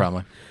 Yeah,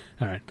 probably.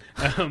 All right.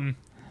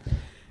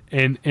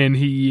 And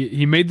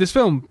he made this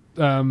film,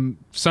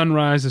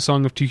 Sunrise, A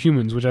Song of Two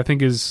Humans, which I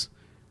think is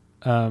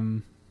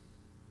tends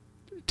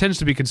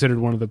to be considered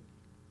one of the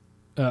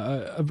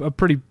a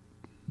pretty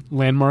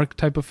landmark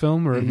type of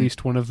film, or at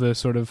least one of the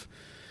sort of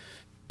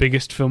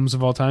biggest films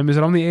of all time. Is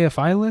it on the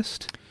AFI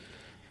list,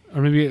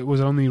 or maybe was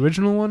it on the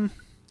original one?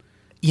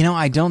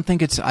 I don't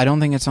think it's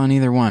on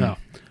either one. No.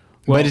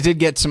 Well, but it did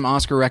get some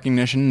Oscar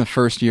recognition the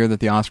first year that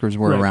the Oscars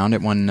were right. around.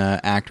 It won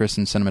actress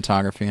and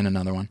cinematography and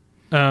another one.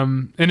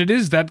 And it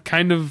is the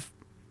kind of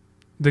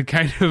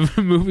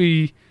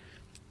movie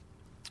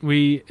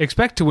we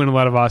expect to win a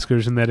lot of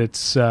Oscars, in that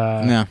it's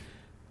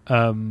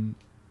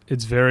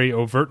it's very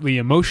overtly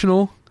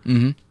emotional.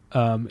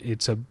 Mm-hmm.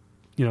 It's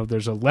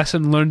there's a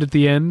lesson learned at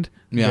the end.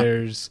 Yeah.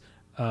 There's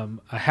a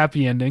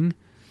happy ending.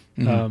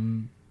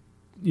 Mm-hmm.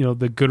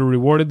 The good are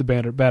rewarded, the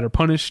bad are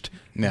punished.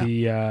 Yeah.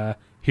 The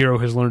hero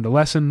has learned a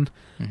lesson,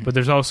 but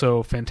there's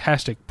also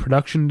fantastic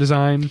production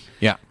design.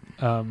 Yeah.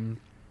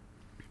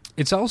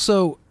 It's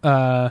also,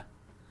 I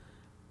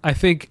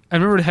think, I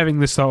remember having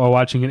this thought while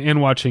watching it,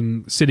 and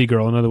watching City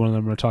Girl, another one that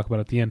I'm going to talk about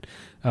at the end.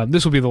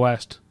 This will be the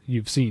last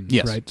you've seen,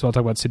 yes. right? So I'll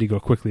talk about City Girl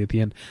quickly at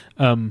the end.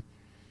 Something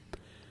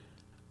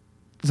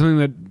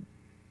that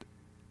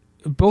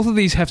both of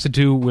these have to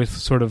do with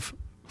sort of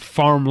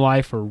farm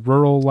life or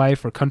rural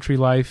life or country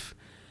life,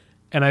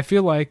 and I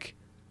feel like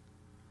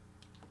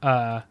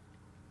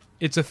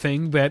it's a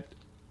thing that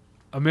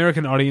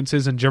American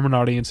audiences and German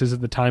audiences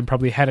at the time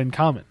probably had in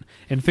common,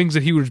 and things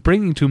that he was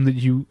bringing to him that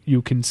you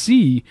can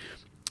see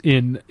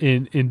in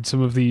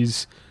some of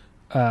these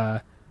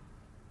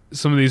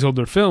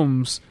older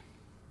films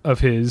of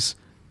his.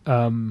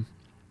 I'm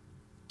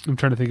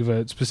trying to think of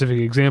a specific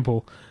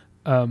example,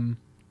 and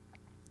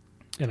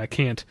I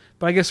can't.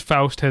 But I guess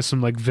Faust has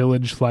some like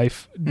village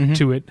life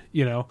to it,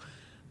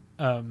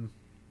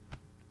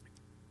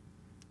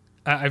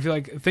 I feel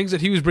like things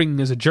that he was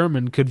bringing as a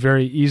German could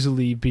very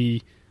easily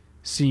be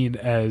seen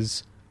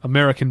as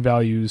American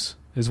values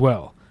as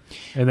well,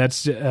 and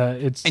that's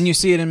it's. And you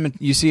see it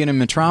in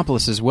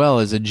Metropolis as well,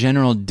 as a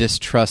general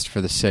distrust for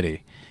the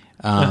city,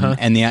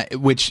 and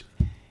which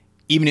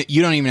even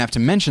you don't even have to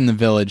mention the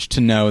village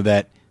to know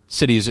that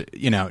cities,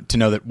 to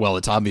know that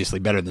it's obviously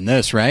better than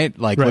this, right?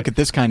 Like, right. Look at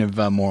this kind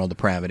of moral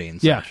depravity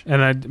and such. Yeah,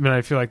 and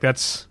I feel like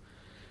that's.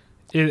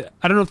 I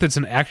don't know if that's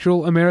an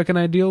actual American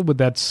ideal, but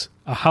that's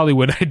a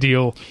Hollywood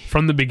ideal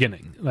from the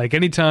beginning. Like,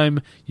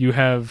 anytime you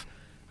have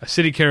a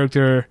city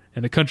character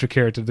and a country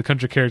character, the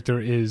country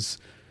character is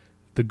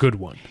the good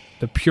one,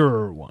 the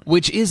purer one.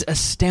 Which is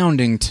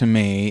astounding to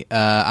me.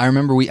 I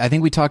remember I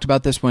think we talked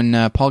about this when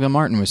Paul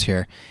Gilmartin was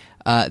here.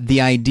 The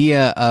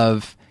idea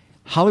of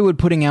Hollywood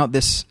putting out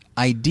this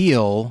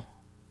ideal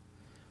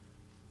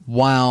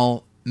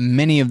while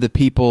many of the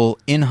people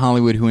in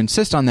Hollywood who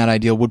insist on that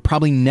ideal would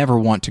probably never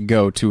want to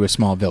go to a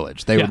small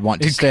village. They would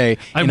want to stay in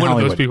Hollywood. I'm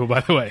one of those people, by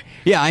the way.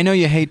 Yeah, I know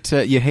you hate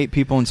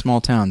people in small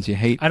towns.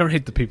 I don't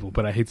hate the people,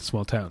 but I hate the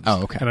small towns.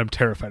 Oh, okay. And I'm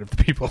terrified of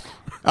the people.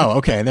 Oh,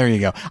 okay. There you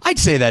go. I'd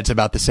say that's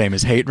about the same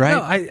as hate, right?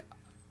 No,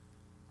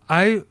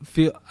 I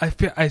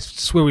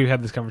swear we've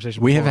had this conversation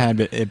before. We have had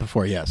it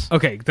before, yes.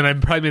 Okay, then I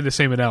probably made the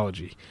same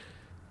analogy.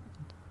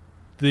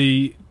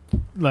 The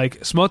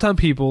small town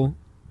people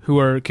who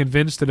are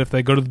convinced that if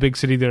they go to the big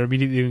city, they're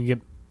immediately going to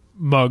get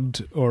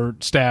mugged or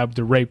stabbed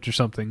or raped or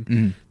something.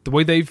 Mm-hmm. The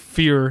way they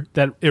fear,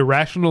 that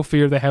irrational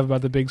fear they have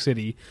about the big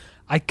city,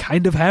 I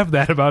kind of have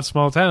that about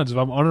small towns. If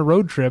I'm on a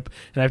road trip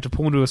and I have to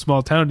pull into a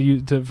small town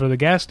for the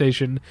gas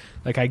station,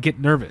 I get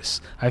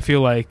nervous. I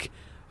feel like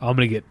I'm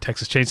going to get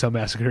Texas Chainsaw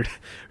Massacred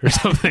or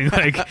something.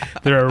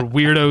 There are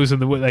weirdos in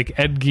the way. Like,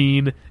 Ed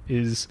Gein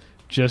is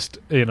just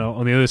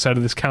on the other side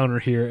of this counter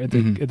here at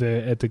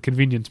the at the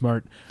convenience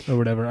mart or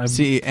whatever.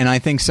 See, and I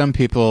think some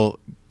people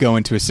go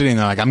into a city and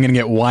they're like, I'm going to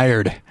get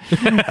wired.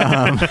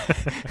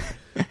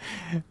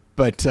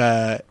 But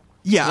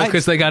Yeah,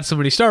 because they got so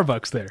many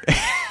Starbucks there.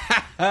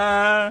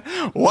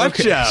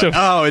 Watch out!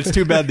 So, it's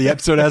too bad the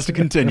episode has to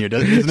continue,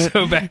 isn't it?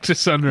 So back to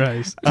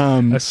Sunrise,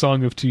 A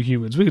Song of Two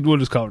Humans. We'll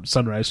just call it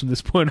Sunrise from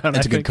this point on.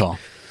 That's a good call.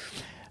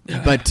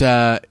 But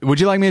would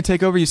you like me to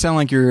take over? You sound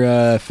like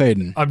you're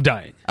fading. I'm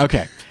dying.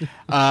 Okay.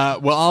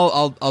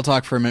 Well, I'll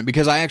talk for a minute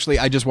because I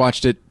just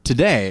watched it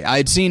today.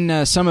 I'd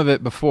seen some of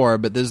it before,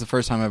 but this is the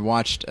first time I've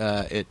watched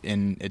it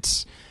in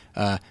its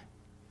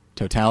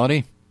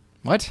totality.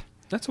 What?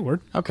 That's a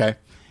word. Okay.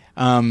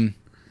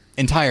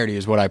 Entirety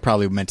is what I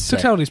probably meant to say.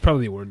 Totality is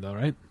probably a word, though,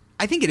 right?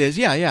 I think it is.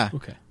 Yeah.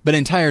 Okay. But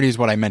entirety is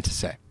what I meant to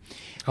say.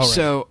 All right.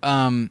 So,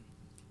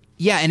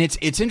 yeah, and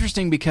it's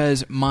interesting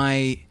because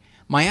my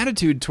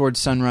attitude towards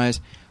Sunrise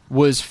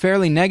was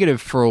fairly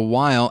negative for a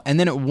while, and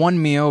then it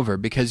won me over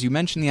because you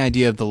mentioned the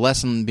idea of the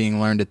lesson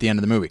being learned at the end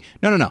of the movie.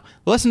 No. The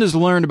lesson is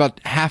learned about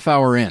half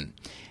hour in.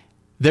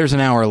 There's an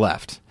hour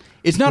left.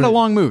 It's not a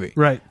long movie.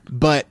 Right.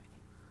 But,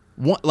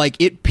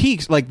 it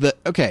peaks,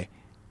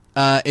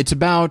 it's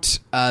about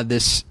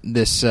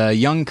this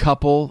young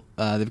couple.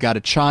 They've got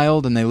a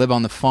child, and they live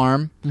on the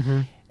farm.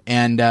 Mm-hmm.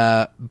 And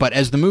but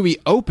as the movie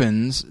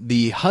opens,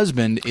 the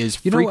husband is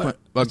frequent.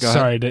 Oh,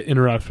 sorry to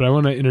interrupt, but I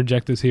want to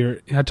interject this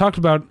here.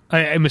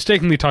 I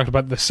mistakenly talked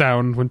about the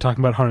sound when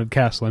talking about Haunted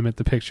Castle. I meant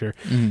the picture.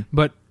 Mm-hmm.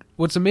 But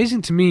what's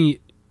amazing to me,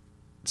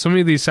 so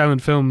many of these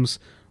silent films,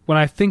 when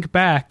I think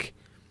back,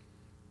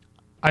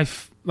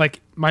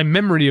 my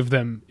memory of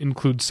them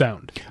includes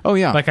sound. Oh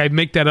yeah, I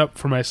make that up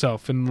for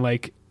myself, and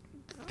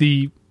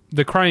the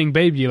crying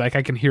baby, I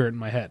can hear it in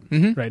my head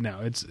right now.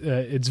 It's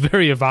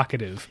very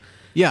evocative.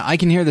 Yeah, I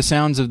can hear the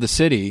sounds of the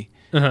city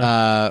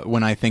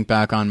when I think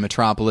back on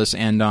Metropolis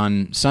and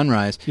on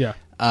Sunrise. Yeah,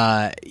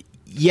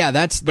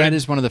 that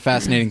is one of the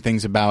fascinating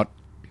things about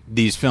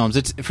these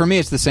films. For me,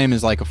 it's the same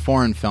as a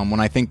foreign film. When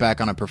I think back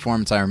on a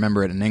performance, I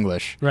remember it in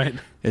English. Right.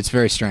 It's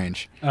very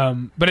strange.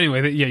 But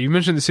anyway, you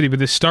mentioned the city, but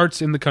this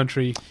starts in the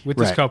country with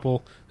this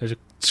couple. There's a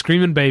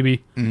screaming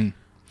baby. Mm-hmm.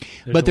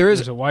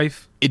 There's a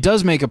wife. It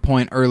does make a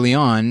point early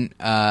on,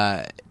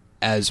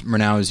 as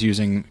Murnau is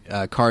using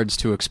cards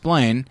to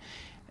explain,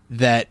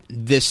 that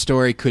this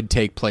story could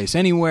take place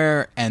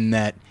anywhere, and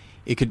that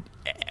it could,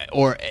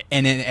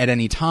 at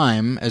any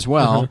time as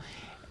well,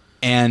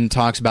 and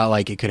talks about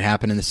it could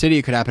happen in the city,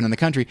 it could happen in the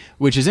country,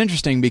 which is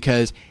interesting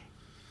because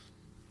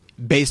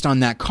based on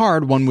that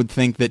card, one would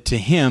think that to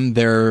him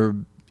they're,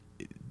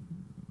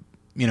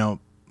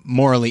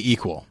 morally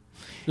equal,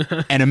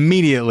 and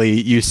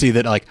immediately you see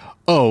that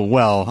oh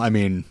well, I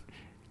mean,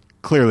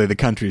 clearly the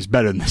country is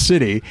better than the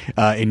city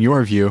in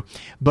your view,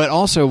 but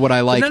also what I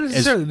like not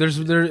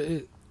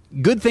necessarily.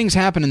 Good things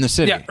happen in the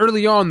city. Yeah,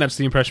 early on, that's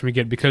the impression we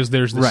get because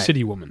there's the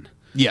city woman.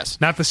 Yes.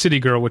 Not the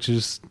city girl, which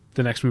is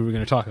the next movie we're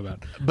going to talk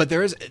about. But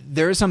there is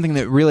something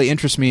that really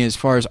interests me as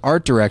far as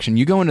art direction.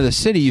 You go into the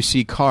city, you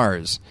see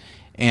cars,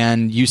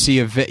 and you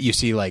see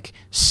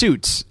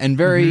suits and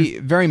very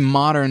very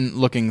modern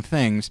looking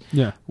things.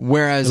 Yeah.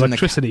 Whereas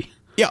electricity.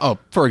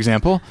 For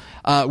example,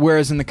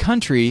 whereas in the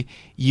country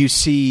you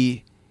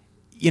see,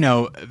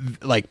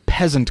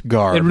 peasant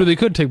garb. It really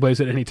could take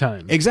place at any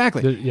time.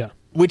 Exactly.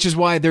 Which is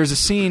why there's a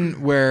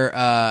scene where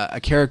a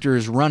character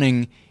is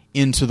running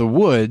into the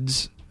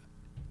woods,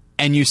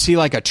 and you see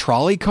a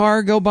trolley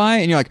car go by,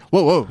 and you're like,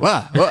 whoa,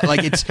 whoa.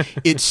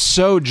 It's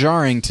so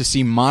jarring to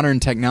see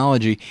modern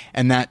technology,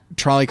 and that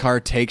trolley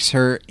car takes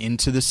her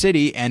into the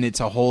city, and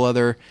it's a whole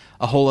other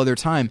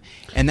time.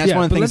 And that's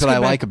one of the things that I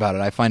like about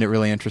it. I find it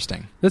really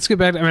interesting. Let's get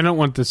back. I don't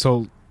want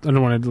to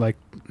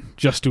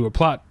just do a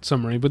plot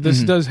summary, but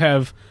this does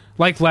have,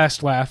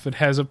 Last Laugh, it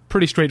has a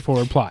pretty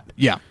straightforward plot.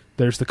 Yeah.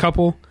 There's the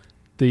couple.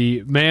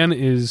 The man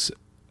is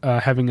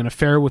having an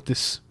affair with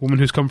this woman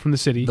who's come from the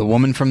city. The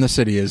woman from the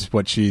city is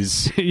what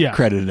she's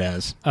credited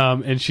as.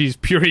 And she's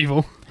pure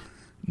evil.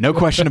 No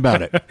question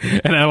about it.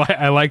 And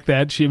I like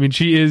that. She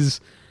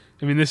is.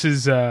 This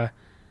is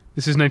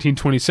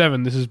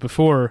 1927. This is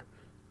before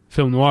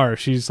film noir.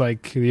 She's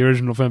the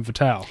original femme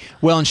fatale.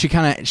 Well, and she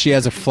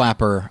has a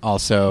flapper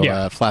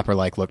also,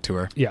 flapper-like look to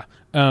her. Yeah.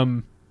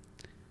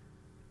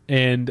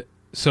 And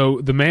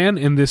so the man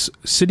and this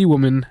city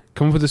woman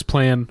come up with this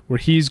plan where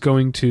he's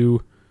going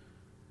to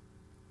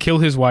kill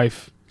his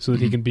wife so that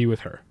he can be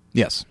with her.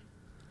 Yes.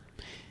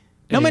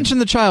 Now mention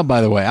the child,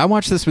 by the way. I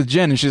watched this with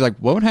Jen, and she's like,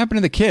 what happened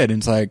to the kid?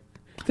 And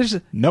it's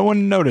no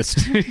one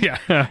noticed.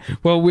 Yeah.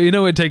 Well, we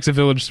know it takes a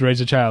village to raise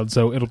a child,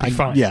 so it'll be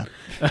fine. Yeah.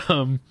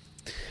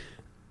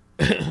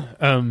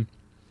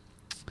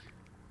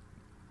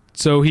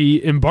 So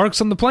he embarks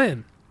on the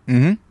plan.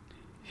 Mm-hmm.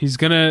 He's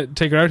going to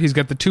take her out. He's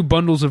got the 2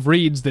 bundles of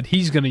reeds that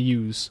he's going to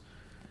use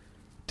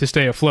to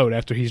stay afloat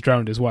after he's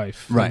drowned his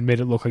wife. Right. And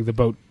made it look like the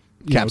boat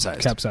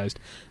capsized.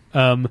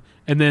 And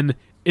then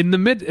in the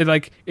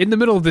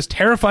middle of this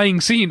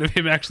terrifying scene of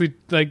him actually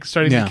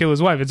starting to kill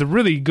his wife, it's a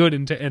really good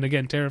and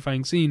again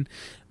terrifying scene.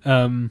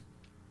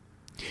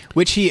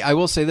 Which I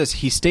will say this,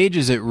 he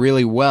stages it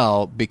really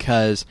well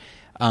because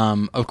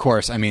of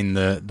course,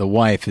 the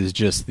wife is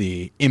just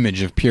the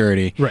image of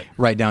purity,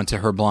 right down to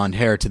her blonde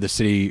hair to the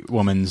city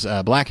woman's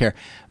black hair.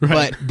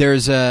 Right. But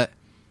there's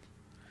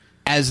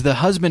as the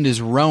husband is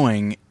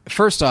rowing,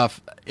 first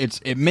off,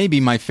 it may be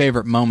my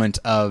favorite moment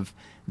of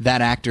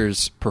that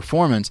actor's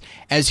performance.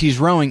 As he's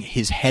rowing,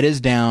 his head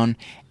is down,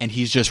 and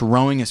he's just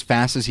rowing as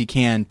fast as he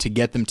can to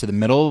get them to the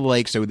middle of the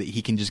lake so that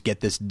he can just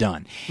get this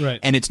done. Right.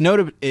 And it's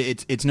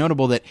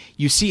notable that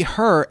you see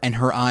her, and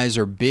her eyes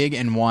are big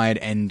and wide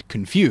and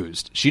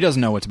confused. She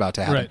doesn't know what's about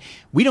to happen. Right.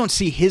 We don't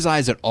see his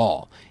eyes at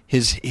all.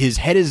 His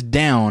head is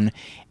down,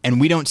 and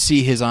we don't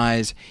see his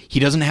eyes. He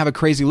doesn't have a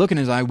crazy look in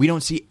his eye. We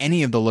don't see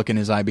any of the look in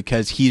his eye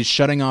because he is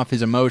shutting off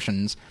his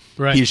emotions.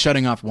 Right. He is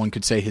shutting off, one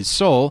could say, his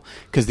soul,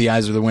 because the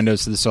eyes are the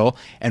windows to the soul,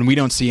 and we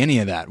don't see any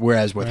of that.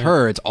 Whereas with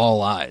her, it's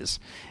all eyes.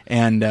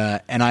 And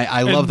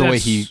I love the way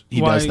he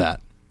does that.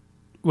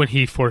 When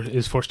he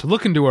is forced to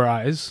look into her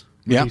eyes,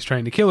 when he's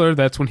trying to kill her,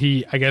 that's when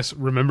he, I guess,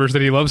 remembers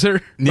that he loves her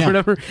or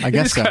whatever. I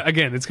guess so.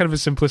 Again, it's kind of a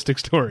simplistic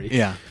story.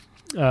 Yeah.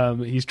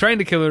 He's trying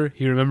to kill her.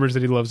 He remembers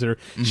that he loves her.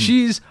 Mm-hmm.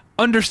 She's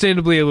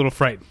understandably a little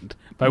frightened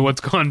by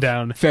what's gone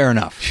down. Fair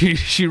enough.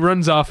 She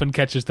runs off and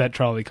catches that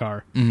trolley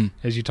car,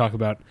 as you talk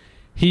about.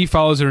 He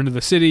follows her into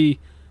the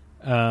city.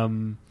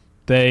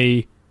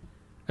 They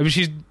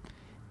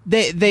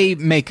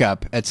make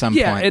up at some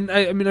point. Yeah, and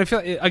I feel,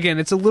 again,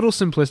 it's a little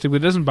simplistic, but it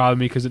doesn't bother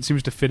me because it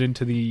seems to fit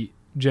into the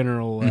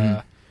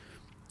general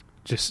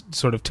just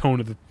sort of tone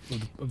of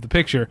the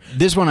picture.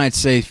 This one, I'd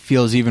say,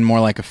 feels even more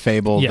like a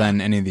fable than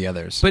any of the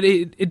others. But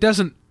it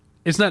doesn't.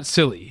 It's not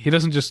silly. He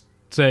doesn't just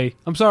say,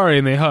 "I'm sorry,"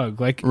 and they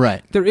hug. Like,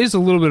 right. There is a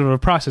little bit of a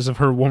process of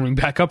her warming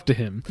back up to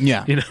him.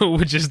 Yeah,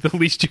 which is the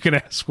least you can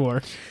ask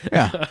for.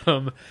 Yeah.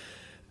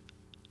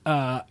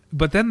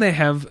 But then they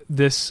have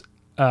this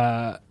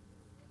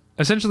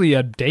essentially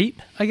a date,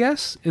 I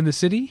guess, in the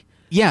city.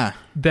 Yeah,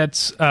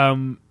 that's it's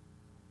an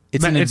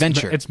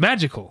adventure. It's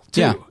magical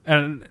too. Yeah.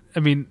 And I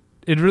mean,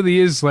 it really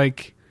is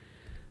like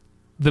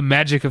the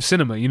magic of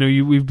cinema.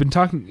 We've been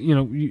talking.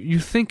 You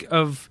think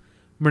of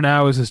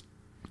Murnau as this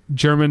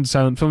German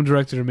silent film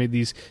director who made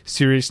these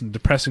serious and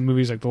depressing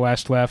movies like The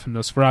Last Laugh and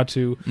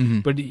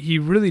Nosferatu, but he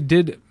really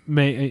did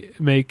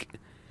make.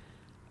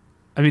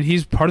 I mean,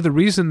 he's part of the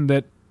reason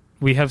that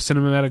we have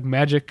cinematic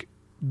magic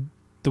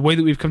the way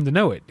that we've come to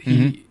know it.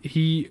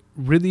 He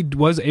really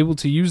was able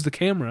to use the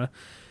camera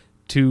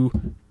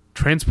to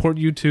transport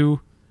you to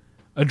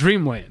a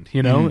dreamland.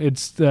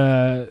 It's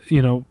the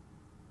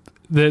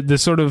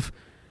sort of,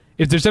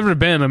 if there's ever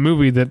been a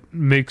movie that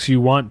makes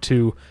you want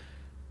to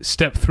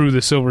step through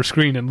the silver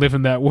screen and live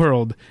in that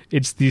world,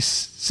 it's these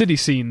city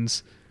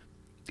scenes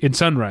in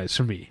Sunrise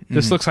for me.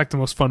 This looks like the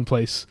most fun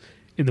place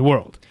in the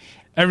world.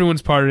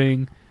 Everyone's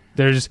partying.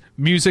 There's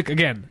music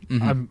again.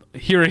 I'm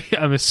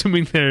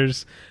assuming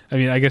there's. I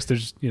mean, I guess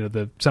there's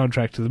the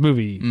soundtrack to the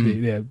movie,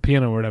 the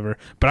piano or whatever.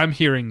 But I'm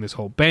hearing this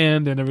whole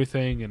band and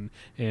everything,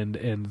 and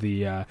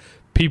the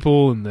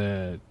people and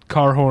the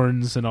car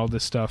horns and all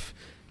this stuff.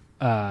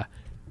 For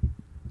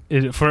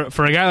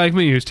a guy like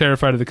me who's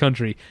terrified of the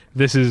country,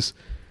 this is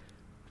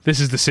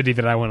the city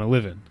that I want to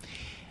live in.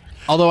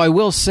 Although I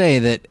will say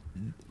that,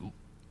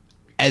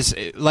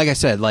 like I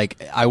said,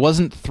 I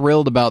wasn't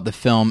thrilled about the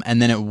film, and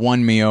then it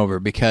won me over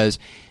because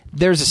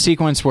there's a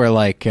sequence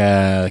where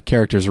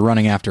characters are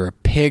running after a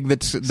pig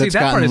that's that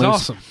gotten part is loose.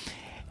 awesome.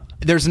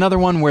 There's another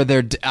one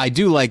where I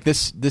do like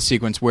this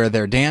sequence where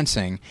they're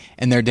dancing,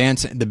 and they're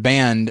dancing. The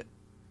band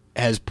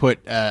has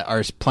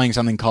are playing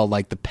something called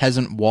the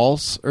Peasant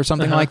Waltz or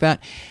something like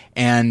that,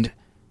 and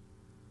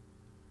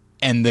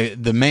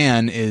the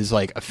man is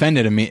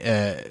offended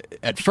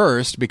at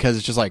first because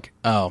it's just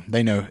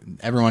they know,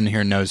 everyone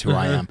here knows who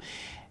I am,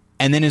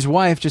 and then his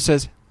wife just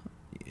says,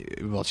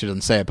 well, she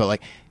doesn't say it, but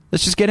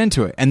let's just get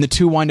into it, and the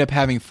two wind up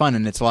having fun,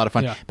 and it's a lot of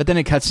fun. Yeah. But then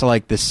it cuts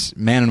to this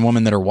man and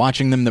woman that are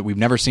watching them that we've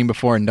never seen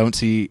before and don't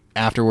see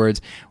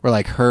afterwards,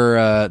 where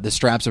her the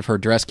straps of her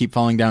dress keep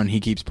falling down, and he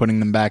keeps putting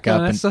them back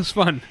up. That's just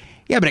fun.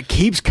 Yeah, but it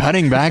keeps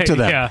cutting back to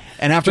them. Yeah.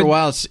 And after a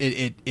while,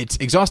 it's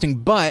exhausting.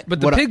 But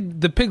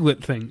the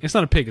piglet thing, it's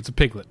not a pig, it's a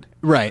piglet.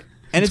 Right.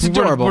 And it's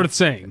adorable. Worth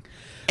saying.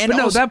 And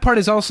no, that part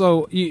is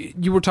also,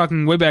 you were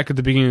talking way back at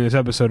the beginning of this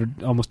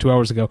episode, almost 2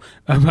 hours ago,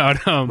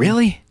 about...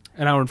 really?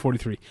 An hour and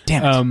 43.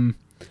 Damn it.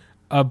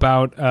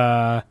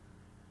 About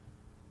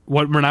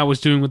what Murnau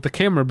was doing with the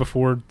camera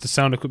before the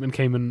sound equipment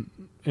came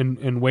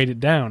and weighed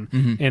it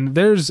down. And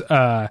there's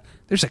a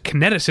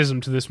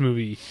kineticism to this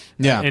movie,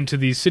 and to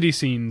these city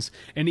scenes,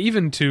 and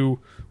even to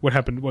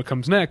what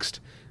comes next,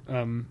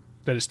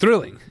 that is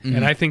thrilling.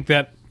 And I think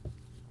that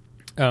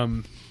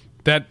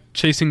that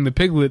chasing the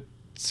piglet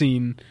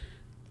scene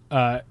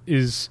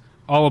is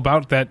all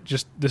about that.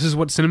 Just, this is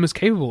what cinema is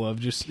capable of.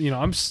 Just,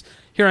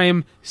 here I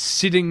am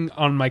sitting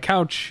on my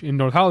couch in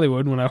North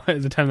Hollywood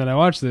at the time that I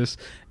watched this,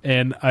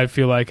 and I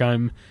feel like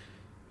I'm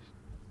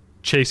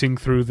chasing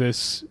through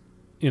this,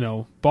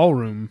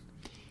 ballroom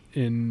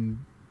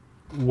in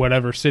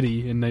whatever city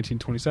in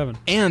 1927.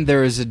 And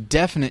there is a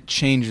definite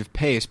change of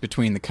pace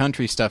between the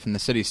country stuff and the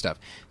city stuff.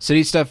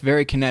 City stuff,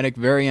 very kinetic,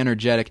 very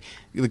energetic.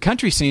 The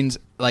country scenes,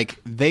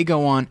 they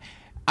go on,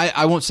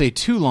 I won't say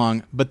too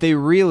long, but they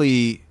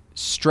really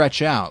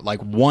stretch out.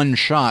 One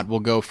shot will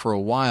go for a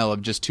while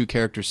of just two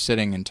characters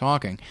sitting and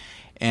talking.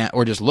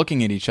 or just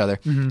looking at each other.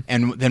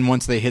 And then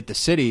once they hit the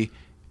city,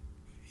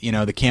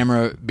 the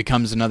camera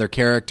becomes another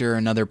character,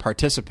 another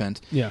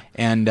participant. Yeah.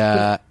 And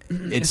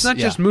it's not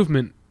just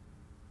movement.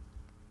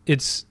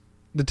 It's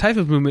the type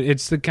of movement.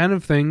 It's the kind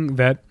of thing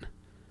that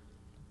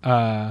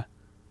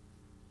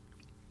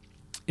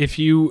if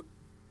you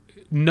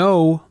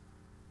know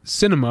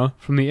cinema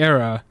from the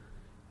era,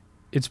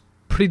 it's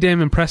pretty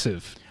damn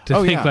impressive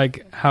to think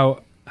like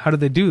how did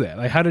they do that?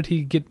 Like how did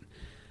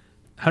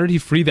he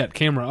free that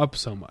camera up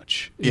so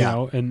much? You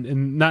know,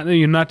 and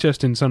not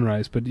just in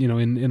Sunrise, but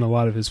in a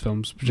lot of his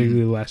films,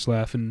 particularly The Last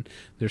Laugh, and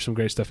there's some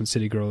great stuff in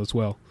City Girl as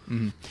well.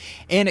 And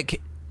it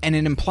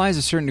implies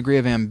a certain degree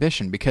of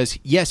ambition because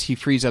yes, he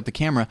frees up the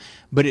camera,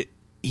 but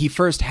he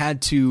first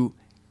had to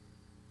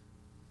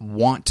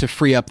want to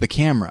free up the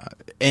camera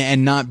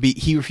and not be.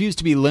 He refused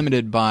to be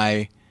limited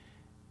by,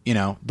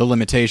 the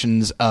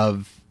limitations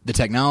of the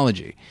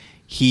technology.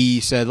 He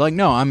said, like,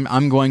 no,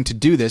 I'm going to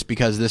do this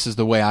because this is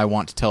the way I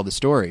want to tell the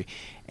story.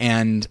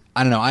 And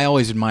I don't know, I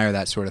always admire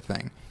that sort of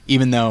thing.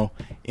 Even though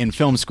in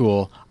film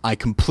school I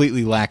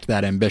completely lacked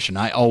that ambition.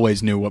 I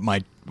always knew what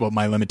my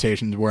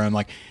limitations were. I'm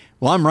like,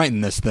 well, I'm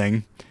writing this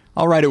thing.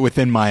 I'll write it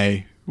within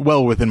my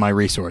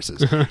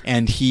resources.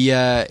 And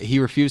he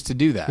refused to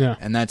do that. Yeah.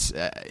 And that's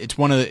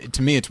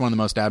to me it's one of the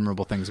most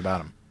admirable things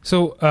about him.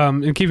 So,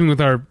 in keeping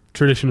with our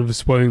tradition of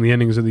spoiling the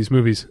endings of these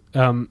movies,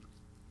 he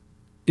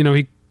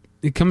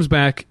comes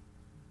back.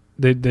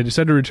 They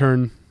decide to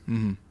return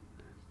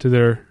to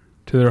their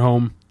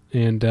home,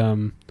 and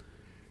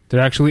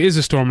there actually is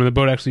a storm, and the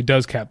boat actually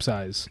does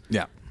capsize.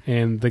 Yeah,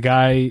 and the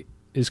guy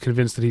is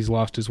convinced that he's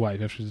lost his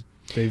wife after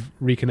they've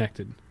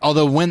reconnected.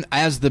 Although,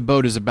 as the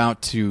boat is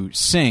about to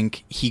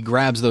sink, he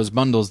grabs those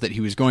bundles that he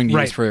was going to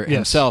use for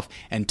himself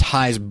and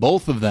ties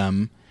both of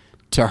them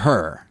to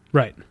her.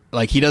 Right.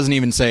 Like he doesn't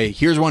even say,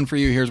 "Here's one for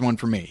you. Here's one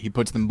for me." He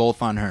puts them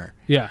both on her.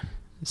 Yeah.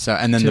 So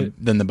and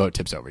then the boat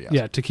tips over. Yes.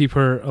 Yeah, to keep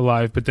her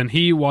alive. But then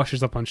he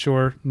washes up on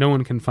shore. No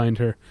one can find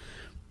her.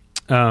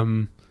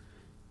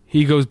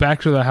 He goes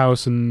back to the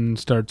house and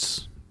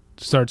starts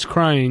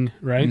crying.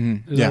 Right,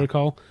 as I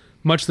recall,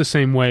 much the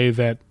same way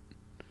that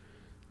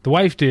the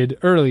wife did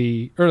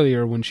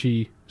earlier when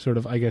she sort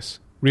of, I guess,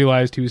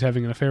 realized he was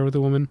having an affair with a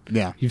woman.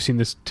 Yeah, you've seen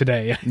this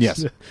today.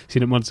 Yes,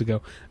 seen it months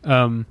ago.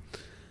 And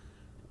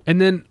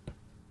then,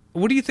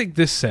 what do you think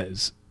this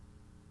says?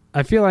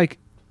 I feel like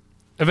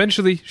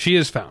eventually she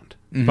is found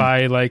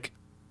by like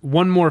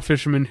one more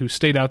fisherman who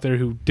stayed out there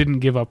who didn't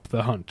give up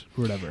the hunt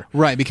or whatever.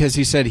 Right, because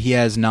he said he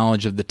has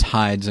knowledge of the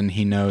tides and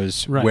he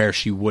knows where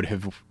she would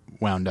have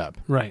wound up.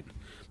 Right.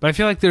 But I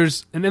feel like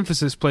there's an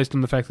emphasis placed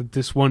on the fact that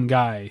this one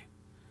guy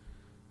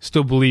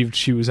still believed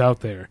she was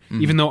out there,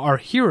 even though our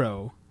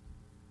hero,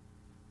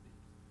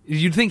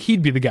 you'd think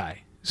he'd be the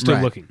guy still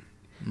looking.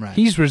 Right.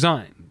 He's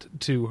resigned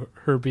to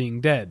her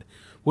being dead.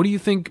 What do you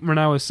think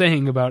Murnau is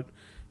saying about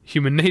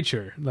human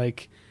nature?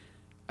 Like,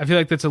 I feel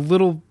like that's a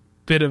little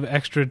bit of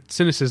extra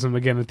cynicism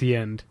again at the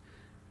end.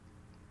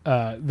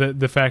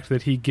 The fact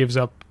that he gives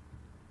up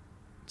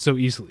so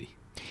easily.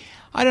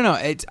 I don't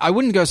know. I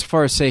wouldn't go so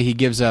far as say he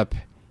gives up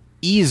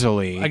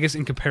easily. I guess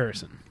in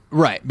comparison.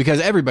 Right, because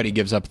everybody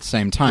gives up at the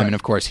same time, and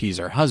of course he's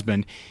her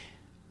husband.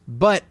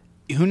 But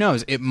who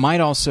knows? It might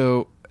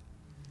also...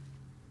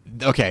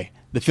 Okay,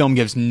 the film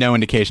gives no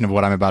indication of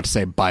what I'm about to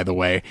say, by the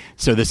way,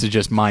 so this is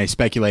just my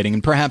speculating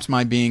and perhaps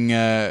my being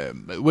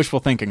wishful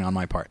thinking on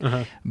my part.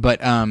 But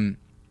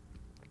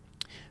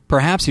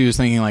perhaps he was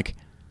thinking like,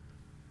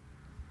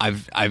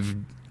 I've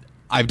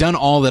done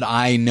all that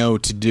I know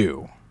to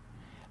do,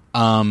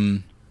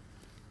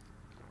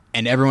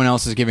 and everyone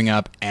else is giving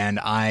up, and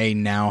I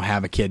now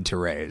have a kid to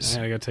raise.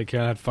 I gotta take care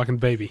of that fucking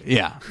baby.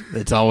 Yeah,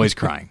 it's always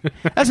crying.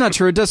 That's not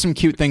true. It does some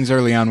cute things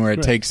early on where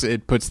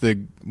it puts the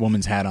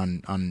woman's hat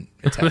on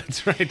its head.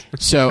 That's right.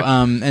 So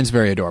and it's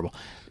very adorable.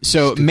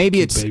 So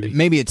maybe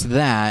it's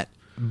that,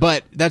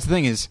 but that's the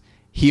thing is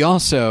he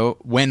also,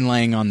 when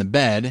laying on the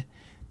bed,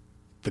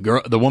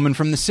 the woman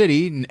from the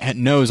city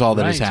knows all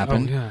that has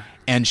happened,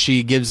 and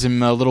she gives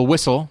him a little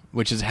whistle,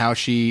 which is how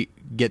she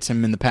gets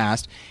him in the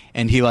past,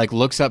 and he like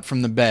looks up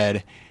from the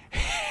bed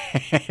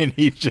and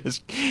he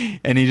just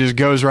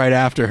goes right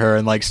after her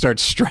and like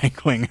starts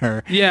strangling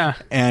her. Yeah.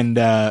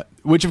 And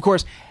which of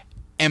course,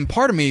 and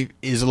part of me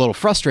is a little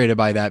frustrated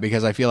by that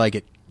because I feel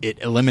like it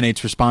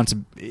eliminates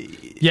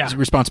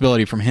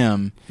responsibility from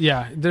him.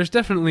 Yeah, there's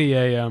definitely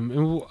a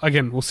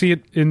we'll see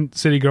it in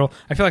City Girl.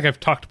 I feel like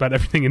I've talked about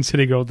everything in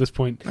City Girl at this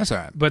point. That's all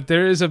right. But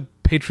there is a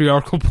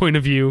patriarchal point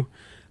of view,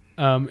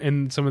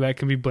 and some of that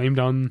can be blamed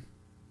on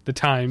the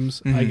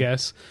times, I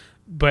guess.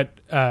 But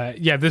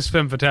this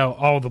femme fatale,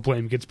 all the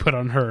blame gets put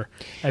on her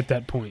at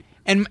that point.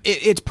 And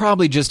it's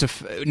probably just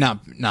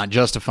not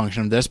just a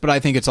function of this, but I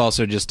think it's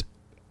also just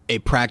a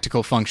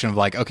practical function of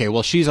like, okay,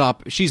 well, she's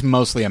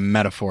mostly a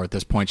metaphor at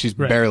this point. She's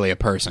barely a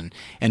person,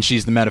 and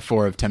she's the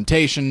metaphor of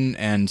temptation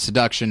and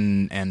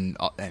seduction and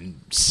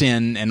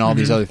sin and all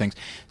these other things.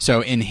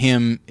 So in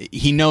him,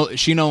 she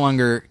no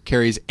longer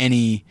carries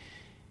any.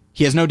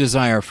 He has no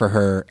desire for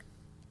her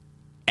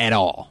at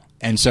all.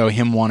 And so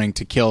him wanting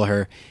to kill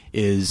her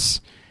is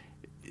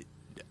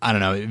I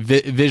don't know,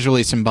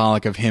 visually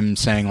symbolic of him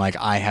saying, like,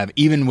 I have,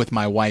 even with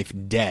my wife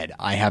dead,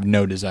 I have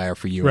no desire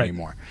for you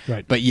anymore.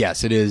 Right. But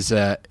yes, it is,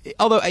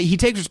 although he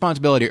takes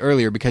responsibility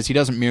earlier because he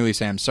doesn't merely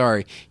say, I'm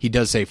sorry, he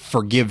does say,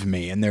 forgive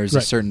me, and there's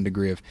a certain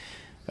degree of,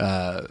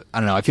 I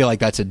don't know, I feel like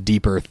that's a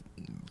deeper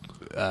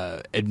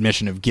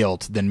admission of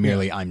guilt than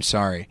merely, I'm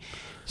sorry.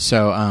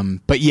 So,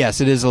 but yes,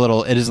 it is a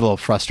little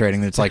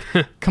frustrating that it's like,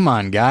 come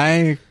on,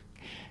 guy.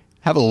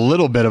 Have a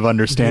little bit of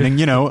understanding,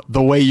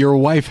 the way your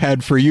wife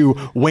had for you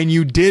when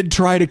you did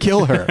try to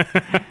kill her.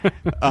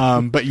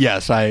 But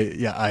yes,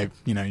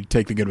 you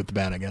take the good with the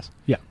bad, I guess.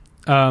 Yeah.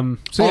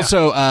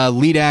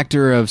 Lead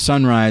actor of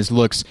Sunrise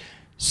looks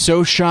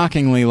so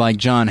shockingly like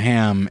John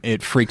Hamm,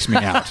 it freaks me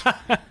out.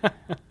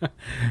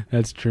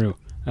 That's true.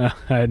 I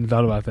hadn't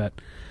thought about that.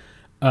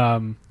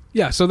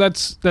 So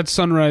that's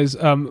Sunrise.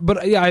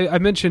 But yeah, I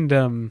mentioned.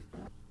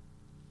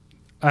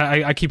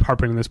 I keep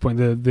harping on this point.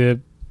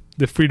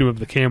 The freedom of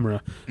the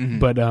camera,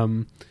 but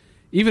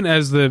even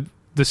as the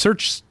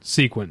search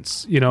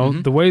sequence,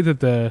 the way that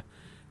the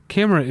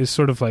camera is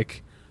sort of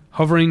like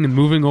hovering and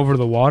moving over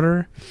the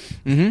water,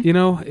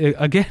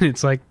 again,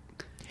 it's like,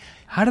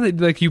 how do they,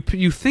 like,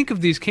 you think of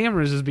these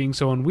cameras as being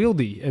so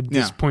unwieldy at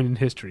this point in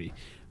history,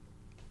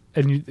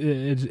 and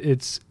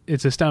it's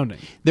astounding.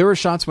 There were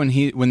shots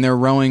when they're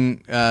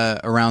rowing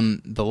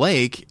around the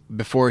lake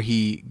before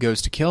he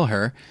goes to kill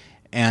her,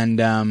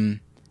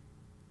 and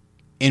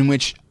in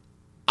which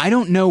I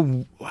don't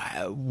know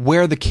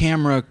where the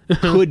camera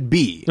could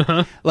be.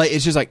 Like,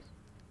 it's just like,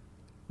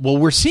 well,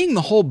 we're seeing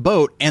the whole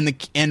boat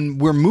and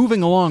we're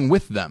moving along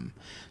with them.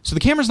 So the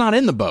camera's not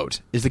in the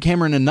boat. Is the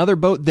camera in another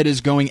boat that is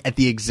going at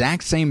the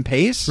exact same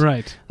pace?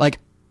 Right. Like,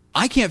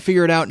 I can't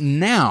figure it out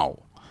now.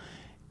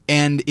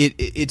 And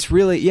it's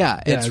really,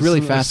 it's really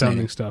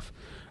fascinating stuff.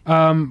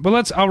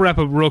 But I'll wrap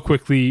up real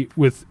quickly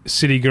with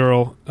City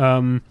Girl,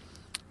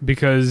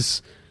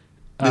 because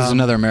this is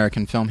another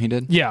American film he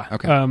did? Yeah.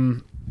 Okay.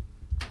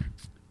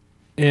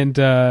 And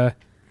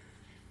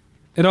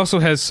it also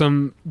has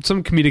some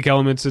comedic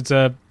elements. It's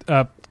a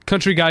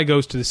country guy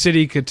goes to the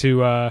city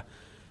to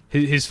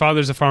his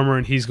father's a farmer,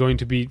 and he's going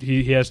to be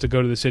he has to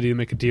go to the city to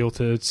make a deal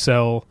to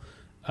sell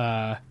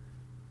that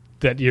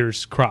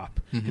year's crop,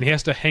 and he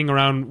has to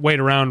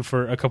wait around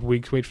for a couple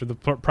weeks, wait for the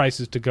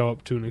prices to go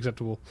up to an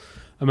acceptable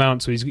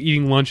amount. So he's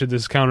eating lunch at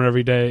this counter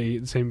every day,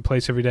 the same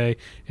place every day,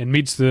 and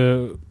meets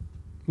the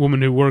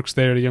woman who works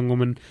there, the young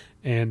woman,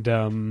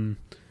 and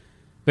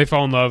they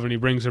fall in love, and he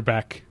brings her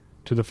back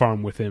to the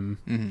farm with him.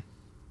 Mm-hmm.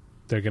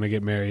 They're going to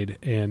get married,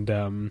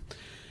 and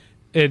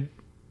it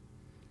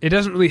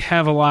doesn't really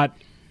have a lot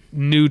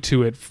new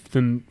to it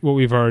than what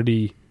we've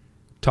already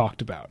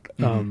talked about.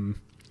 Mm-hmm.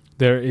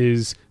 There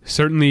is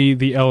certainly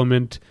the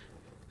element.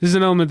 This is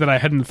an element that I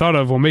hadn't thought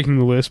of while making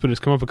the list, but it's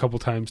come up a couple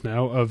times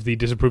now, of the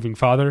disapproving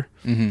father.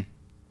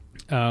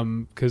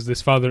 Because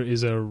this father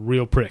is a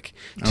real prick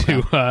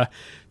to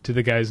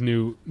the guy's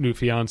new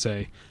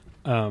fiance.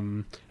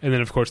 And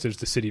then, of course, there's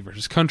the city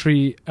versus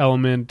country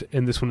element,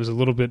 and this one is a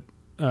little bit,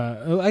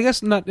 I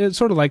guess, not. It's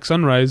sort of like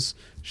Sunrise,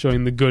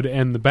 showing the good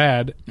and the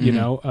bad.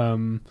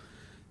 Mm-hmm.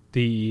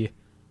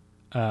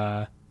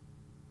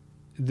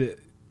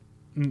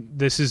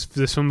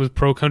 This one was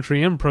pro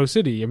country and pro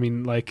city. I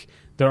mean, like,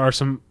 there are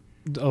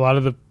a lot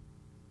of the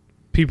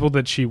people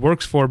that she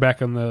works for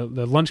back on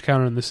the lunch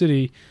counter in the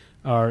city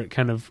are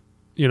kind of,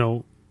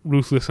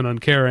 ruthless and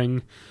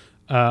uncaring,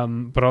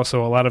 but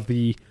also a lot of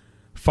the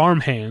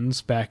farm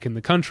hands back in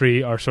the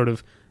country are sort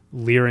of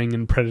leering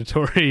and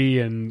predatory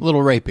and a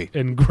little rapey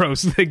and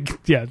gross.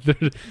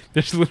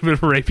 There's a little bit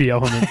of a rapey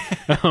element.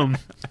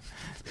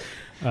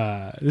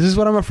 This is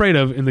what I'm afraid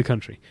of in the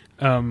country.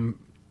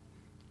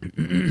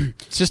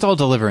 It's just all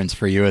Deliverance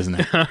for you, isn't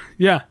it?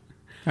 Yeah.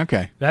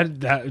 Okay.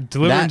 That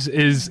Deliverance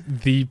is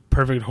the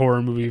perfect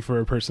horror movie for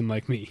a person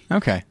like me.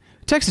 Okay.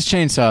 Texas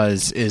Chainsaw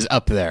is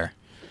up there.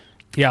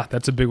 Yeah,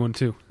 that's a big one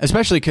too.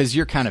 Especially because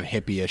you're kind of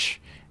hippie-ish,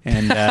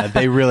 and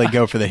they really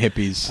go for the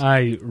hippies.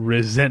 I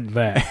resent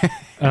that.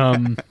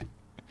 And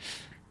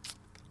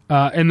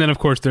then, of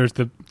course, there's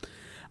the...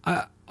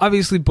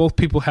 obviously, both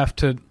people have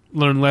to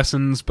learn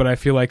lessons, but I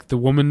feel like the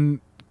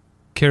woman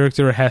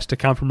character has to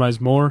compromise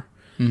more,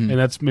 and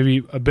that's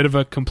maybe a bit of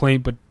a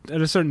complaint, but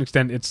at a certain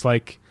extent, it's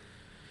like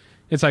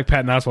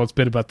Patton Oswalt's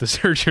bit about the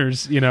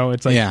searchers.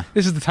 It's like,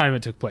 this is the time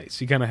it took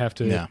place. You kind of have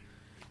to... Yeah.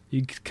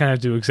 You kind of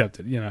have to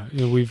accept it.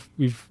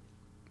 We've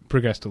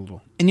progressed a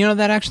little. And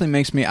that actually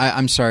makes me...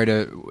 I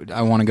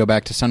want to go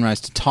back to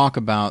Sunrise to talk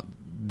about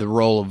the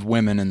role of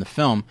women in the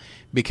film,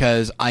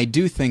 because I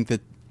do think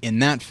that in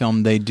that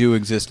film they do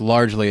exist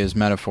largely as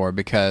metaphor,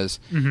 because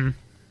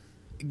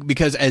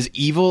as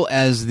evil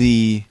as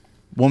the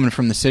woman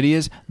from the city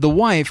is, the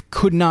wife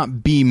could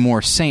not be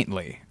more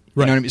saintly.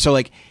 You know what I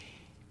mean?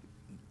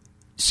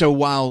 So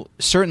while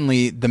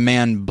certainly the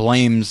man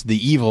blames the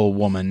evil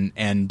woman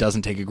and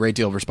doesn't take a great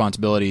deal of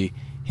responsibility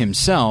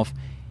himself,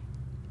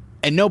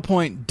 at no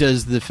point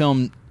does the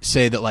film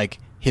say that, like,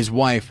 his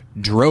wife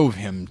drove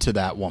him to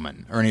that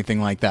woman or anything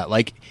like that.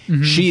 Like,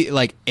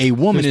 a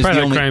woman is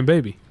the only... crying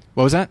baby.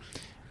 What was that?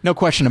 No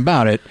question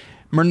about it.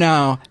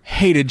 Murnau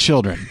hated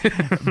children,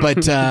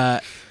 but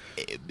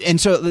and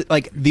so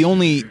like the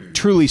only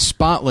truly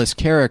spotless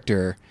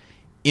character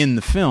in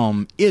the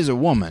film is a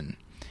woman,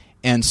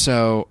 and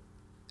so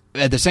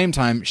at the same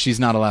time she's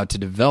not allowed to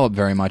develop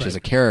very much as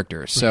a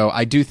character. So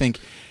I do think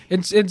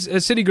it's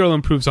City Girl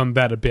improves on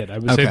that a bit. I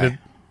would say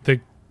that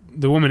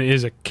the woman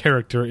is a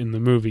character in the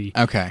movie.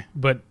 Okay,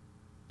 but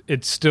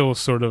it's still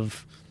sort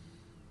of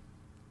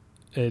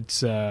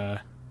my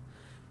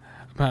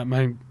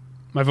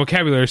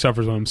vocabulary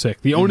suffers when I'm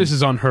sick. The onus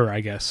is on her, I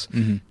guess,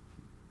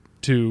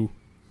 to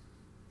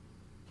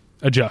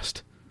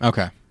adjust.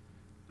 Okay.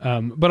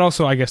 But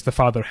also, I guess the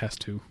father has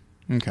to.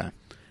 Okay.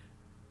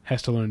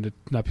 Has to learn to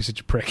not be such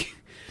a prick.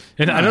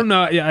 And I don't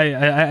know.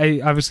 I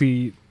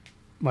obviously,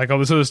 like all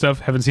this other stuff,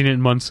 haven't seen it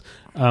in months,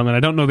 and I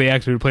don't know the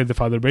actor who played the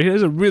father, but he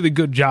does a really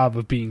good job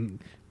of being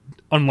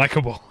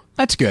unlikable.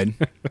 That's good.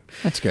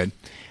 That's good.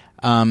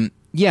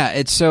 Yeah.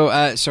 It's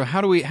so. So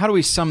how do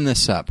we sum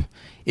this up?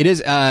 It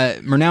is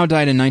Murnau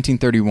died in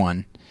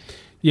 1931.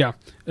 Yeah,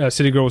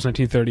 City Girl was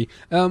 1930.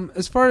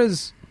 As far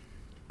as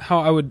how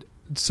I would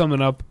sum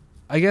it up,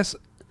 I guess,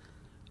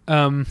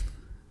 there's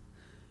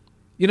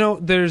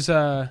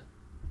I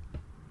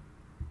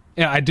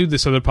do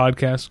this other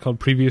podcast called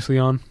Previously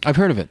On. I've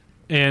heard of it.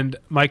 And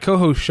my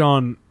co-host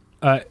Sean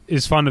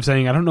is fond of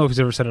saying, I don't know if he's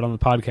ever said it on the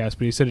podcast,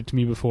 but he said it to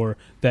me before,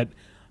 that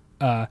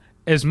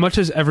as much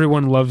as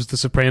everyone loves The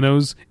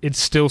Sopranos, it's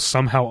still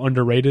somehow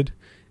underrated.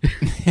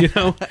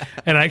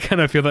 And I kind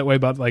of feel that way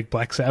about like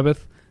Black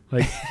Sabbath.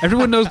 Like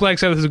everyone knows Black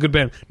Sabbath is a good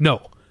band.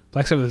 No,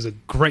 Black Sabbath is a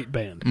great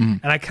band,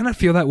 and I kind of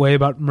feel that way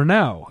about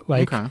Murnau.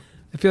 Like I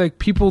feel like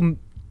people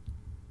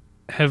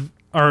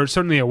are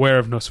certainly aware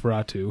of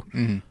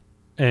Nosferatu,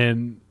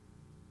 and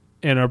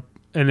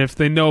if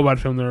they know about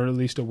film, they're at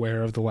least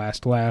aware of The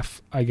Last Laugh,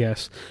 I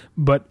guess.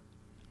 But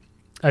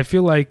I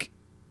feel like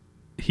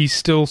he's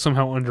still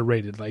somehow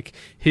underrated. Like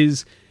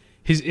his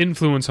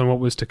influence on what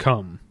was to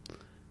come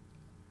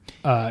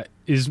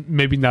is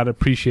maybe not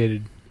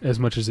appreciated as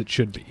much as it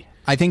should be.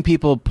 I think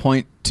people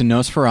point to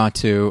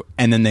Nosferatu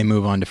and then they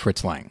move on to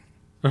Fritz Lang.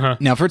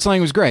 Now, Fritz Lang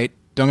was great,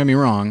 don't get me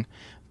wrong,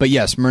 but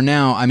yes,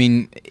 Murnau, I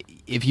mean,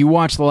 if you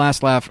watch The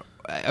Last Laugh,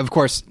 of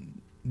course,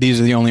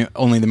 these are the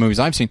only the movies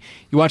I've seen.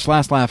 You watch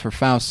Last Laugh or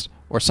Faust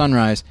or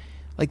Sunrise,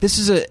 like this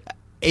is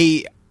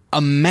a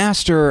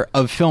master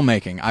of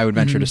filmmaking, I would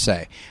venture to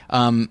say.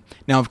 Now,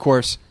 of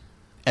course,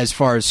 as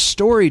far as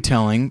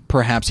storytelling,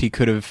 perhaps he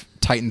could have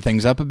tightened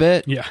things up a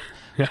bit. Yeah.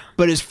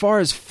 But as far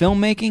as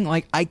filmmaking,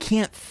 like I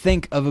can't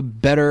think of a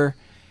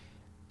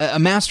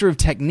master of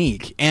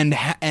technique, and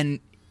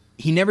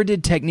he never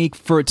did technique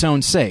for its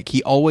own sake.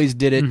 He always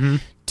did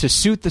it to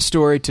suit the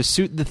story, to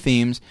suit the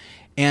themes,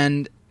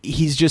 and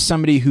he's just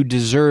somebody who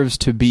deserves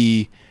to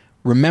be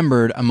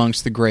remembered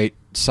amongst the great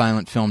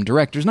silent film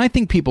directors. And I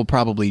think people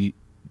probably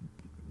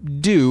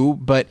do,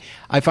 but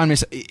I find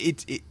myself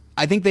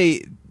I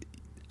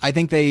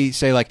think they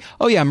say like,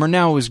 oh yeah,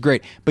 Murnau was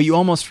great, but you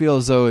almost feel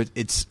as though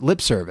it's lip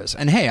service.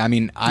 And hey, I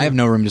mean, I have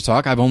no room to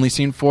talk. I've only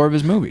seen 4 of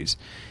his movies.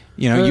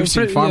 You've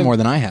seen far more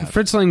than I have.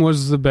 Fritz Lang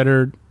was the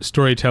better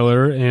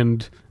storyteller,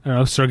 and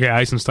Sergei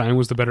Eisenstein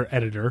was the better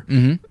editor.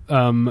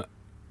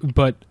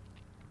 But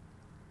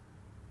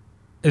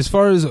as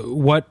far as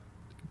what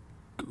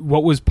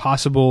was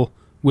possible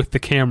with the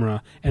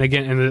camera, and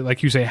again, and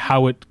like you say,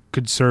 how it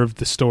could serve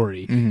the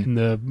story and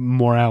the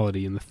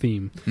morality and the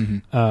theme.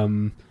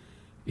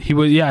 He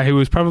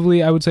was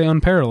probably, I would say,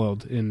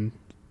 unparalleled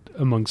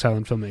among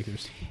silent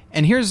filmmakers.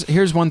 And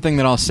here's one thing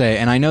that I'll say,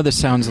 and I know this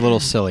sounds a little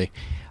silly.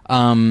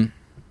 No,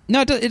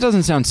 it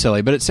doesn't sound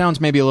silly, but it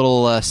sounds maybe a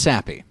little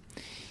sappy.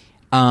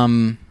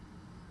 So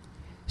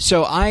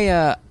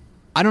I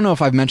don't know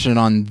if I've mentioned it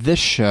on this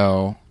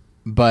show,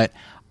 but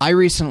I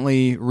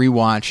recently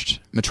rewatched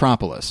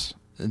Metropolis,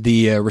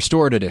 the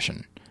restored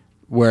edition,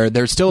 where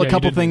there's still a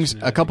couple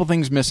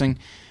things missing,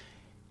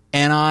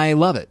 and I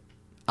love it.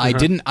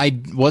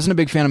 I wasn't a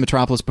big fan of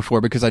Metropolis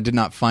before because I did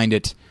not find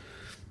it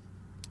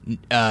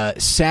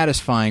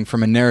satisfying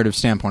from a narrative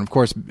standpoint. Of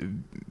course,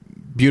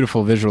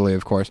 beautiful visually,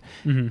 of course.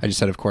 I just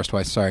said of course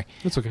twice, sorry.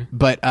 That's okay.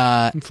 But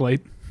it's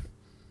late.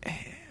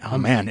 Oh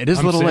man, it is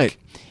a little late.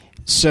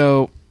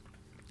 So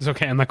it's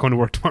okay, I'm not going to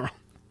work tomorrow.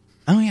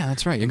 Oh yeah,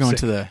 that's right. You're going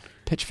to the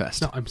Pitch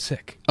Fest. No, I'm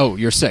sick. Oh,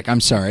 you're sick.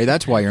 I'm sorry.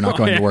 That's why you're not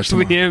going to work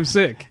tomorrow. I am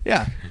sick.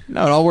 Yeah.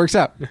 No, it all works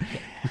out.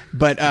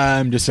 But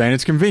I'm just saying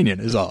it's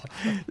convenient is all.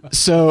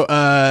 So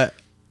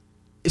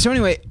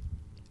anyway,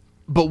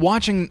 but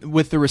watching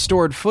with the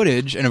restored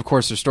footage, and of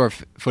course the restored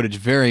footage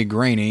very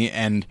grainy,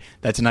 and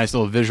that's a nice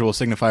little visual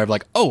signifier of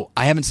like, oh,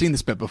 I haven't seen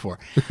this bit before.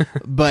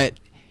 But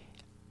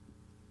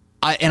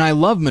I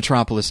love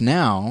Metropolis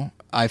now.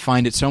 I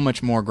find it so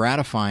much more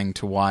gratifying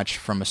to watch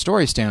from a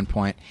story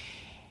standpoint.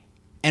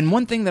 And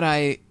one thing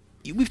that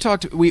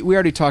we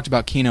already talked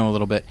about Kino a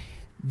little bit.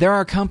 There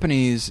are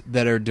companies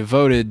that are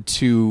devoted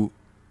to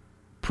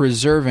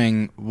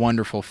preserving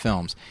wonderful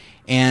films.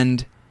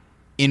 And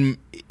in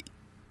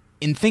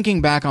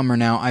thinking back on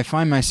Murnau, I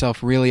find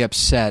myself really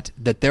upset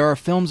that there are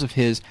films of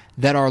his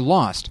that are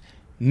lost.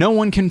 No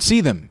one can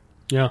see them.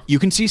 Yeah. You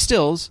can see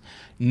stills.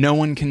 No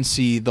one can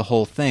see the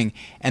whole thing.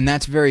 And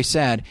that's very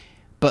sad.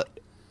 But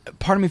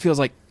part of me feels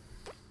like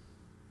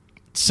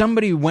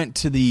somebody went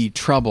to the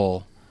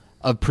trouble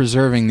of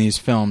preserving these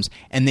films,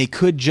 and they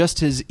could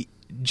just as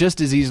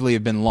easily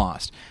have been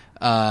lost.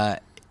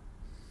 But,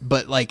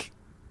 like,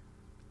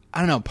 I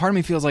don't know. Part of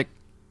me feels like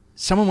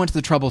someone went to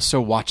the trouble, so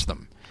watch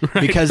them.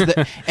 Right. Because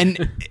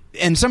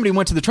and somebody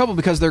went to the trouble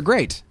because they're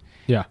great.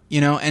 Yeah.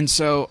 You know, and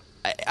so,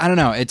 I don't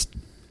know. It's...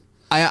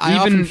 I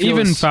often feel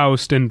even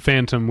Faust and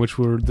Phantom, which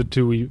were the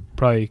two we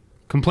probably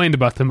complained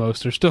about the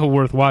most, are still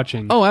worth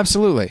watching. Oh,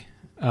 absolutely.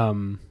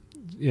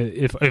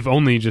 If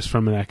only just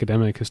from an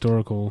academic,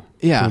 historical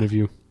point of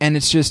view. And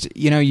it's just,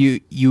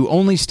 you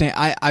only stand...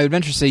 I would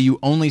venture to say you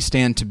only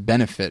stand to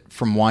benefit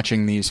from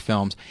watching these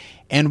films.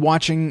 And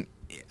watching...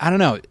 I don't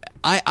know.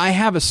 I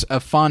have a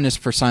fondness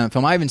for silent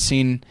film. I haven't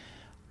seen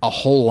a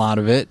whole lot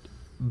of it,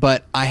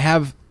 but I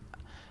have...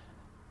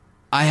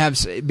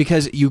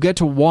 Because you get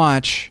to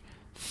watch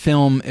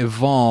film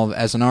evolve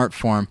as an art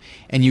form,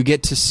 and you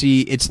get to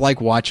see... It's like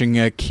watching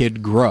a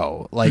kid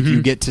grow. Like,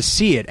 you get to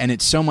see it, and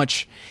it's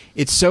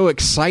so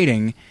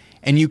exciting,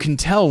 and you can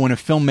tell when a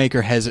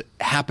filmmaker has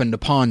happened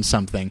upon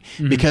something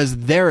because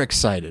they're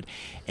excited.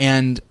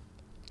 And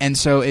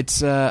so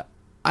it's... I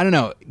don't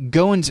know.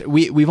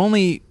 We've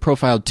only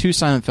profiled 2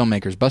 silent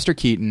filmmakers, Buster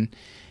Keaton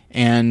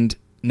and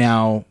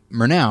now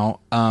Murnau.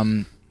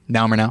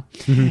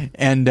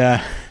 And...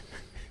 that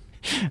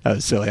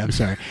was silly, I'm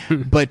sorry.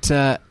 But...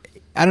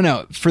 I don't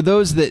know, for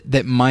those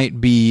that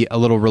might be a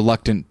little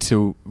reluctant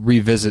to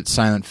revisit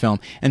silent film,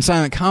 and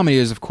silent comedy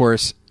is, of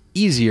course,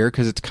 easier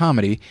because it's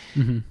comedy,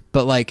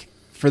 but, like,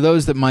 for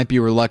those that might be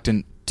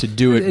reluctant to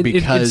do it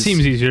because... It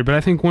seems easier, but I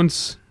think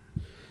once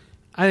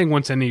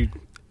any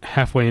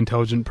halfway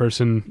intelligent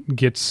person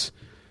gets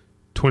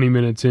 20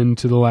 minutes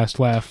into the last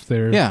laugh,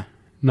 they're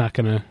not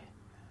going to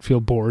feel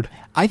bored.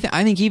 I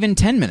think even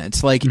 10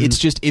 minutes, like, it's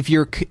just, if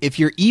you're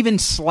even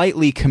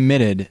slightly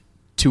committed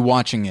to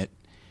watching it,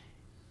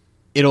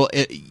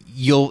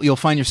 you'll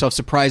find yourself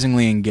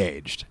surprisingly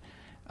engaged,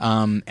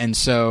 and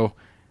so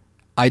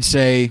I'd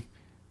say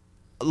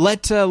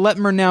let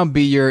Murnau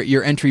be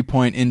your entry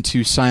point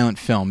into silent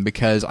film,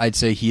 because I'd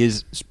say he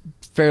is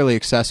fairly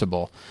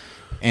accessible,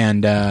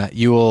 and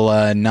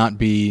you'll not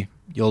be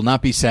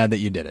sad that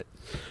you did it.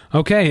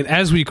 Okay, and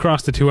as we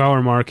cross the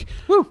 2-hour mark,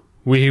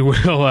 we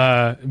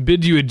will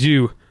bid you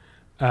adieu.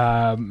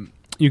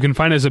 You can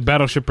find us at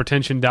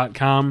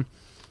battleshippretension.com.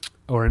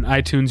 or in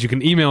iTunes. You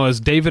can email us,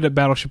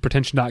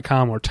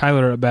 david@battleshippretension.com or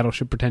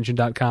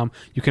tyler@battleshippretension.com.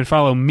 You can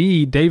follow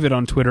me, David,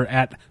 on Twitter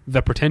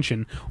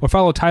 @thepretension, or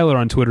follow Tyler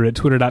on Twitter at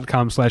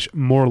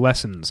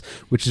twitter.com/morelessons,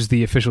 which is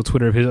the official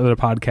Twitter of his other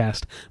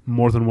podcast,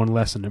 More Than One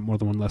Lesson, at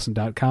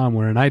morethanonelesson.com.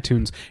 We're in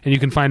iTunes. And you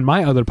can find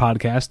my other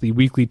podcast, the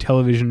weekly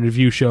television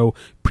review show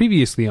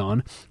Previously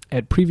On,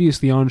 at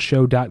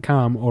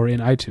previouslyonshow.com or in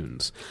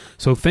iTunes.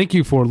 So thank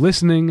you for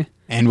listening.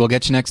 And we'll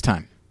get you next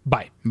time.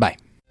 Bye. Bye.